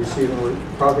we'll be receiving a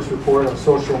progress report on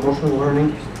social emotional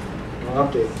learning and an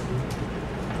update.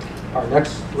 Our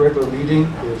next regular meeting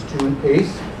is June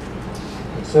 8th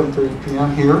at 7:30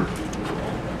 p.m. here.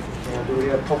 And do we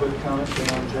have public comments on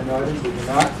agenda items? We do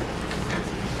not.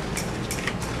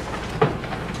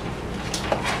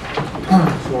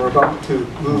 So we're about to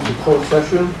move to closed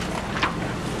session.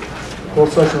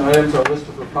 Closed session items are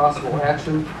listed for possible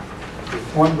action: the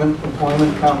appointment,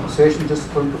 employment, compensation,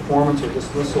 discipline, performance, or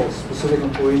dismissal of specific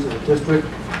employees of the district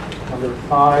under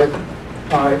 5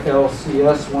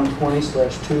 ILCS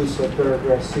 120/2,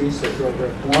 subparagraph C,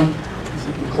 subparagraph 1.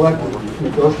 Collective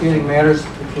negotiating matters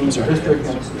between the district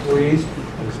and its employees,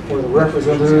 or the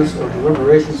representatives, or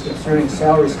deliberations concerning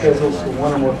salary schedules for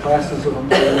one or more classes of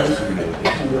employees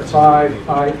under 5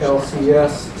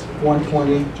 ILCS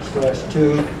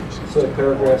 120/2,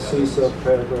 subparagraph C,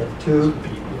 subparagraph 2.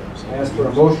 I ask for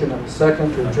a motion and a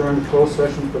second to adjourn to closed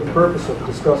session for the purpose of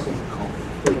discussing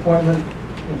the appointment,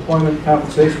 employment,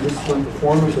 compensation, discipline,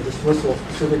 performance, or dismissal of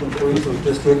specific employees of the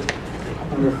district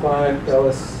under 5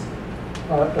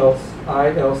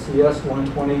 ILCS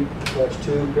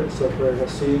 120/2, subparagraph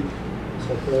C,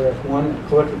 subparagraph 1, and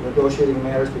collective negotiating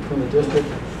matters between the district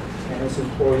and its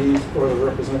employees or the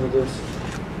representatives.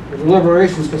 The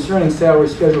deliberations concerning salary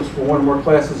schedules for one or more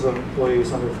classes of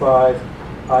employees under 5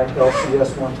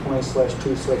 ILCS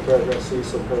 120/2, subparagraph C,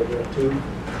 subparagraph 2.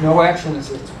 No action is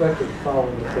expected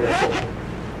following the closed session.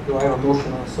 Do I have a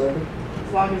motion on a second?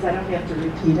 As long as I don't have to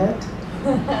repeat it.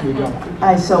 You don't.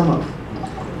 I so move.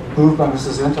 Moved by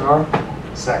Mrs. Intihar.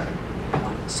 Second.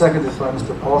 Seconded by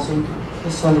Mr. Paulson.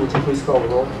 Ms. Sender, would you please call the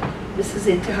roll? Mrs.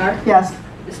 Intihar? Yes.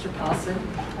 Mr. Paulson?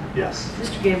 Yes.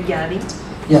 Mr. Gambiani?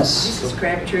 Yes. Mrs.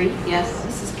 Crabtree? Yes.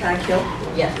 Mrs. Coghill?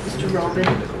 Yes. Mr. Roman?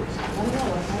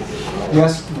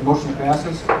 Yes, the motion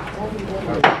passes.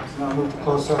 Let's now move to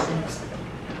closed session.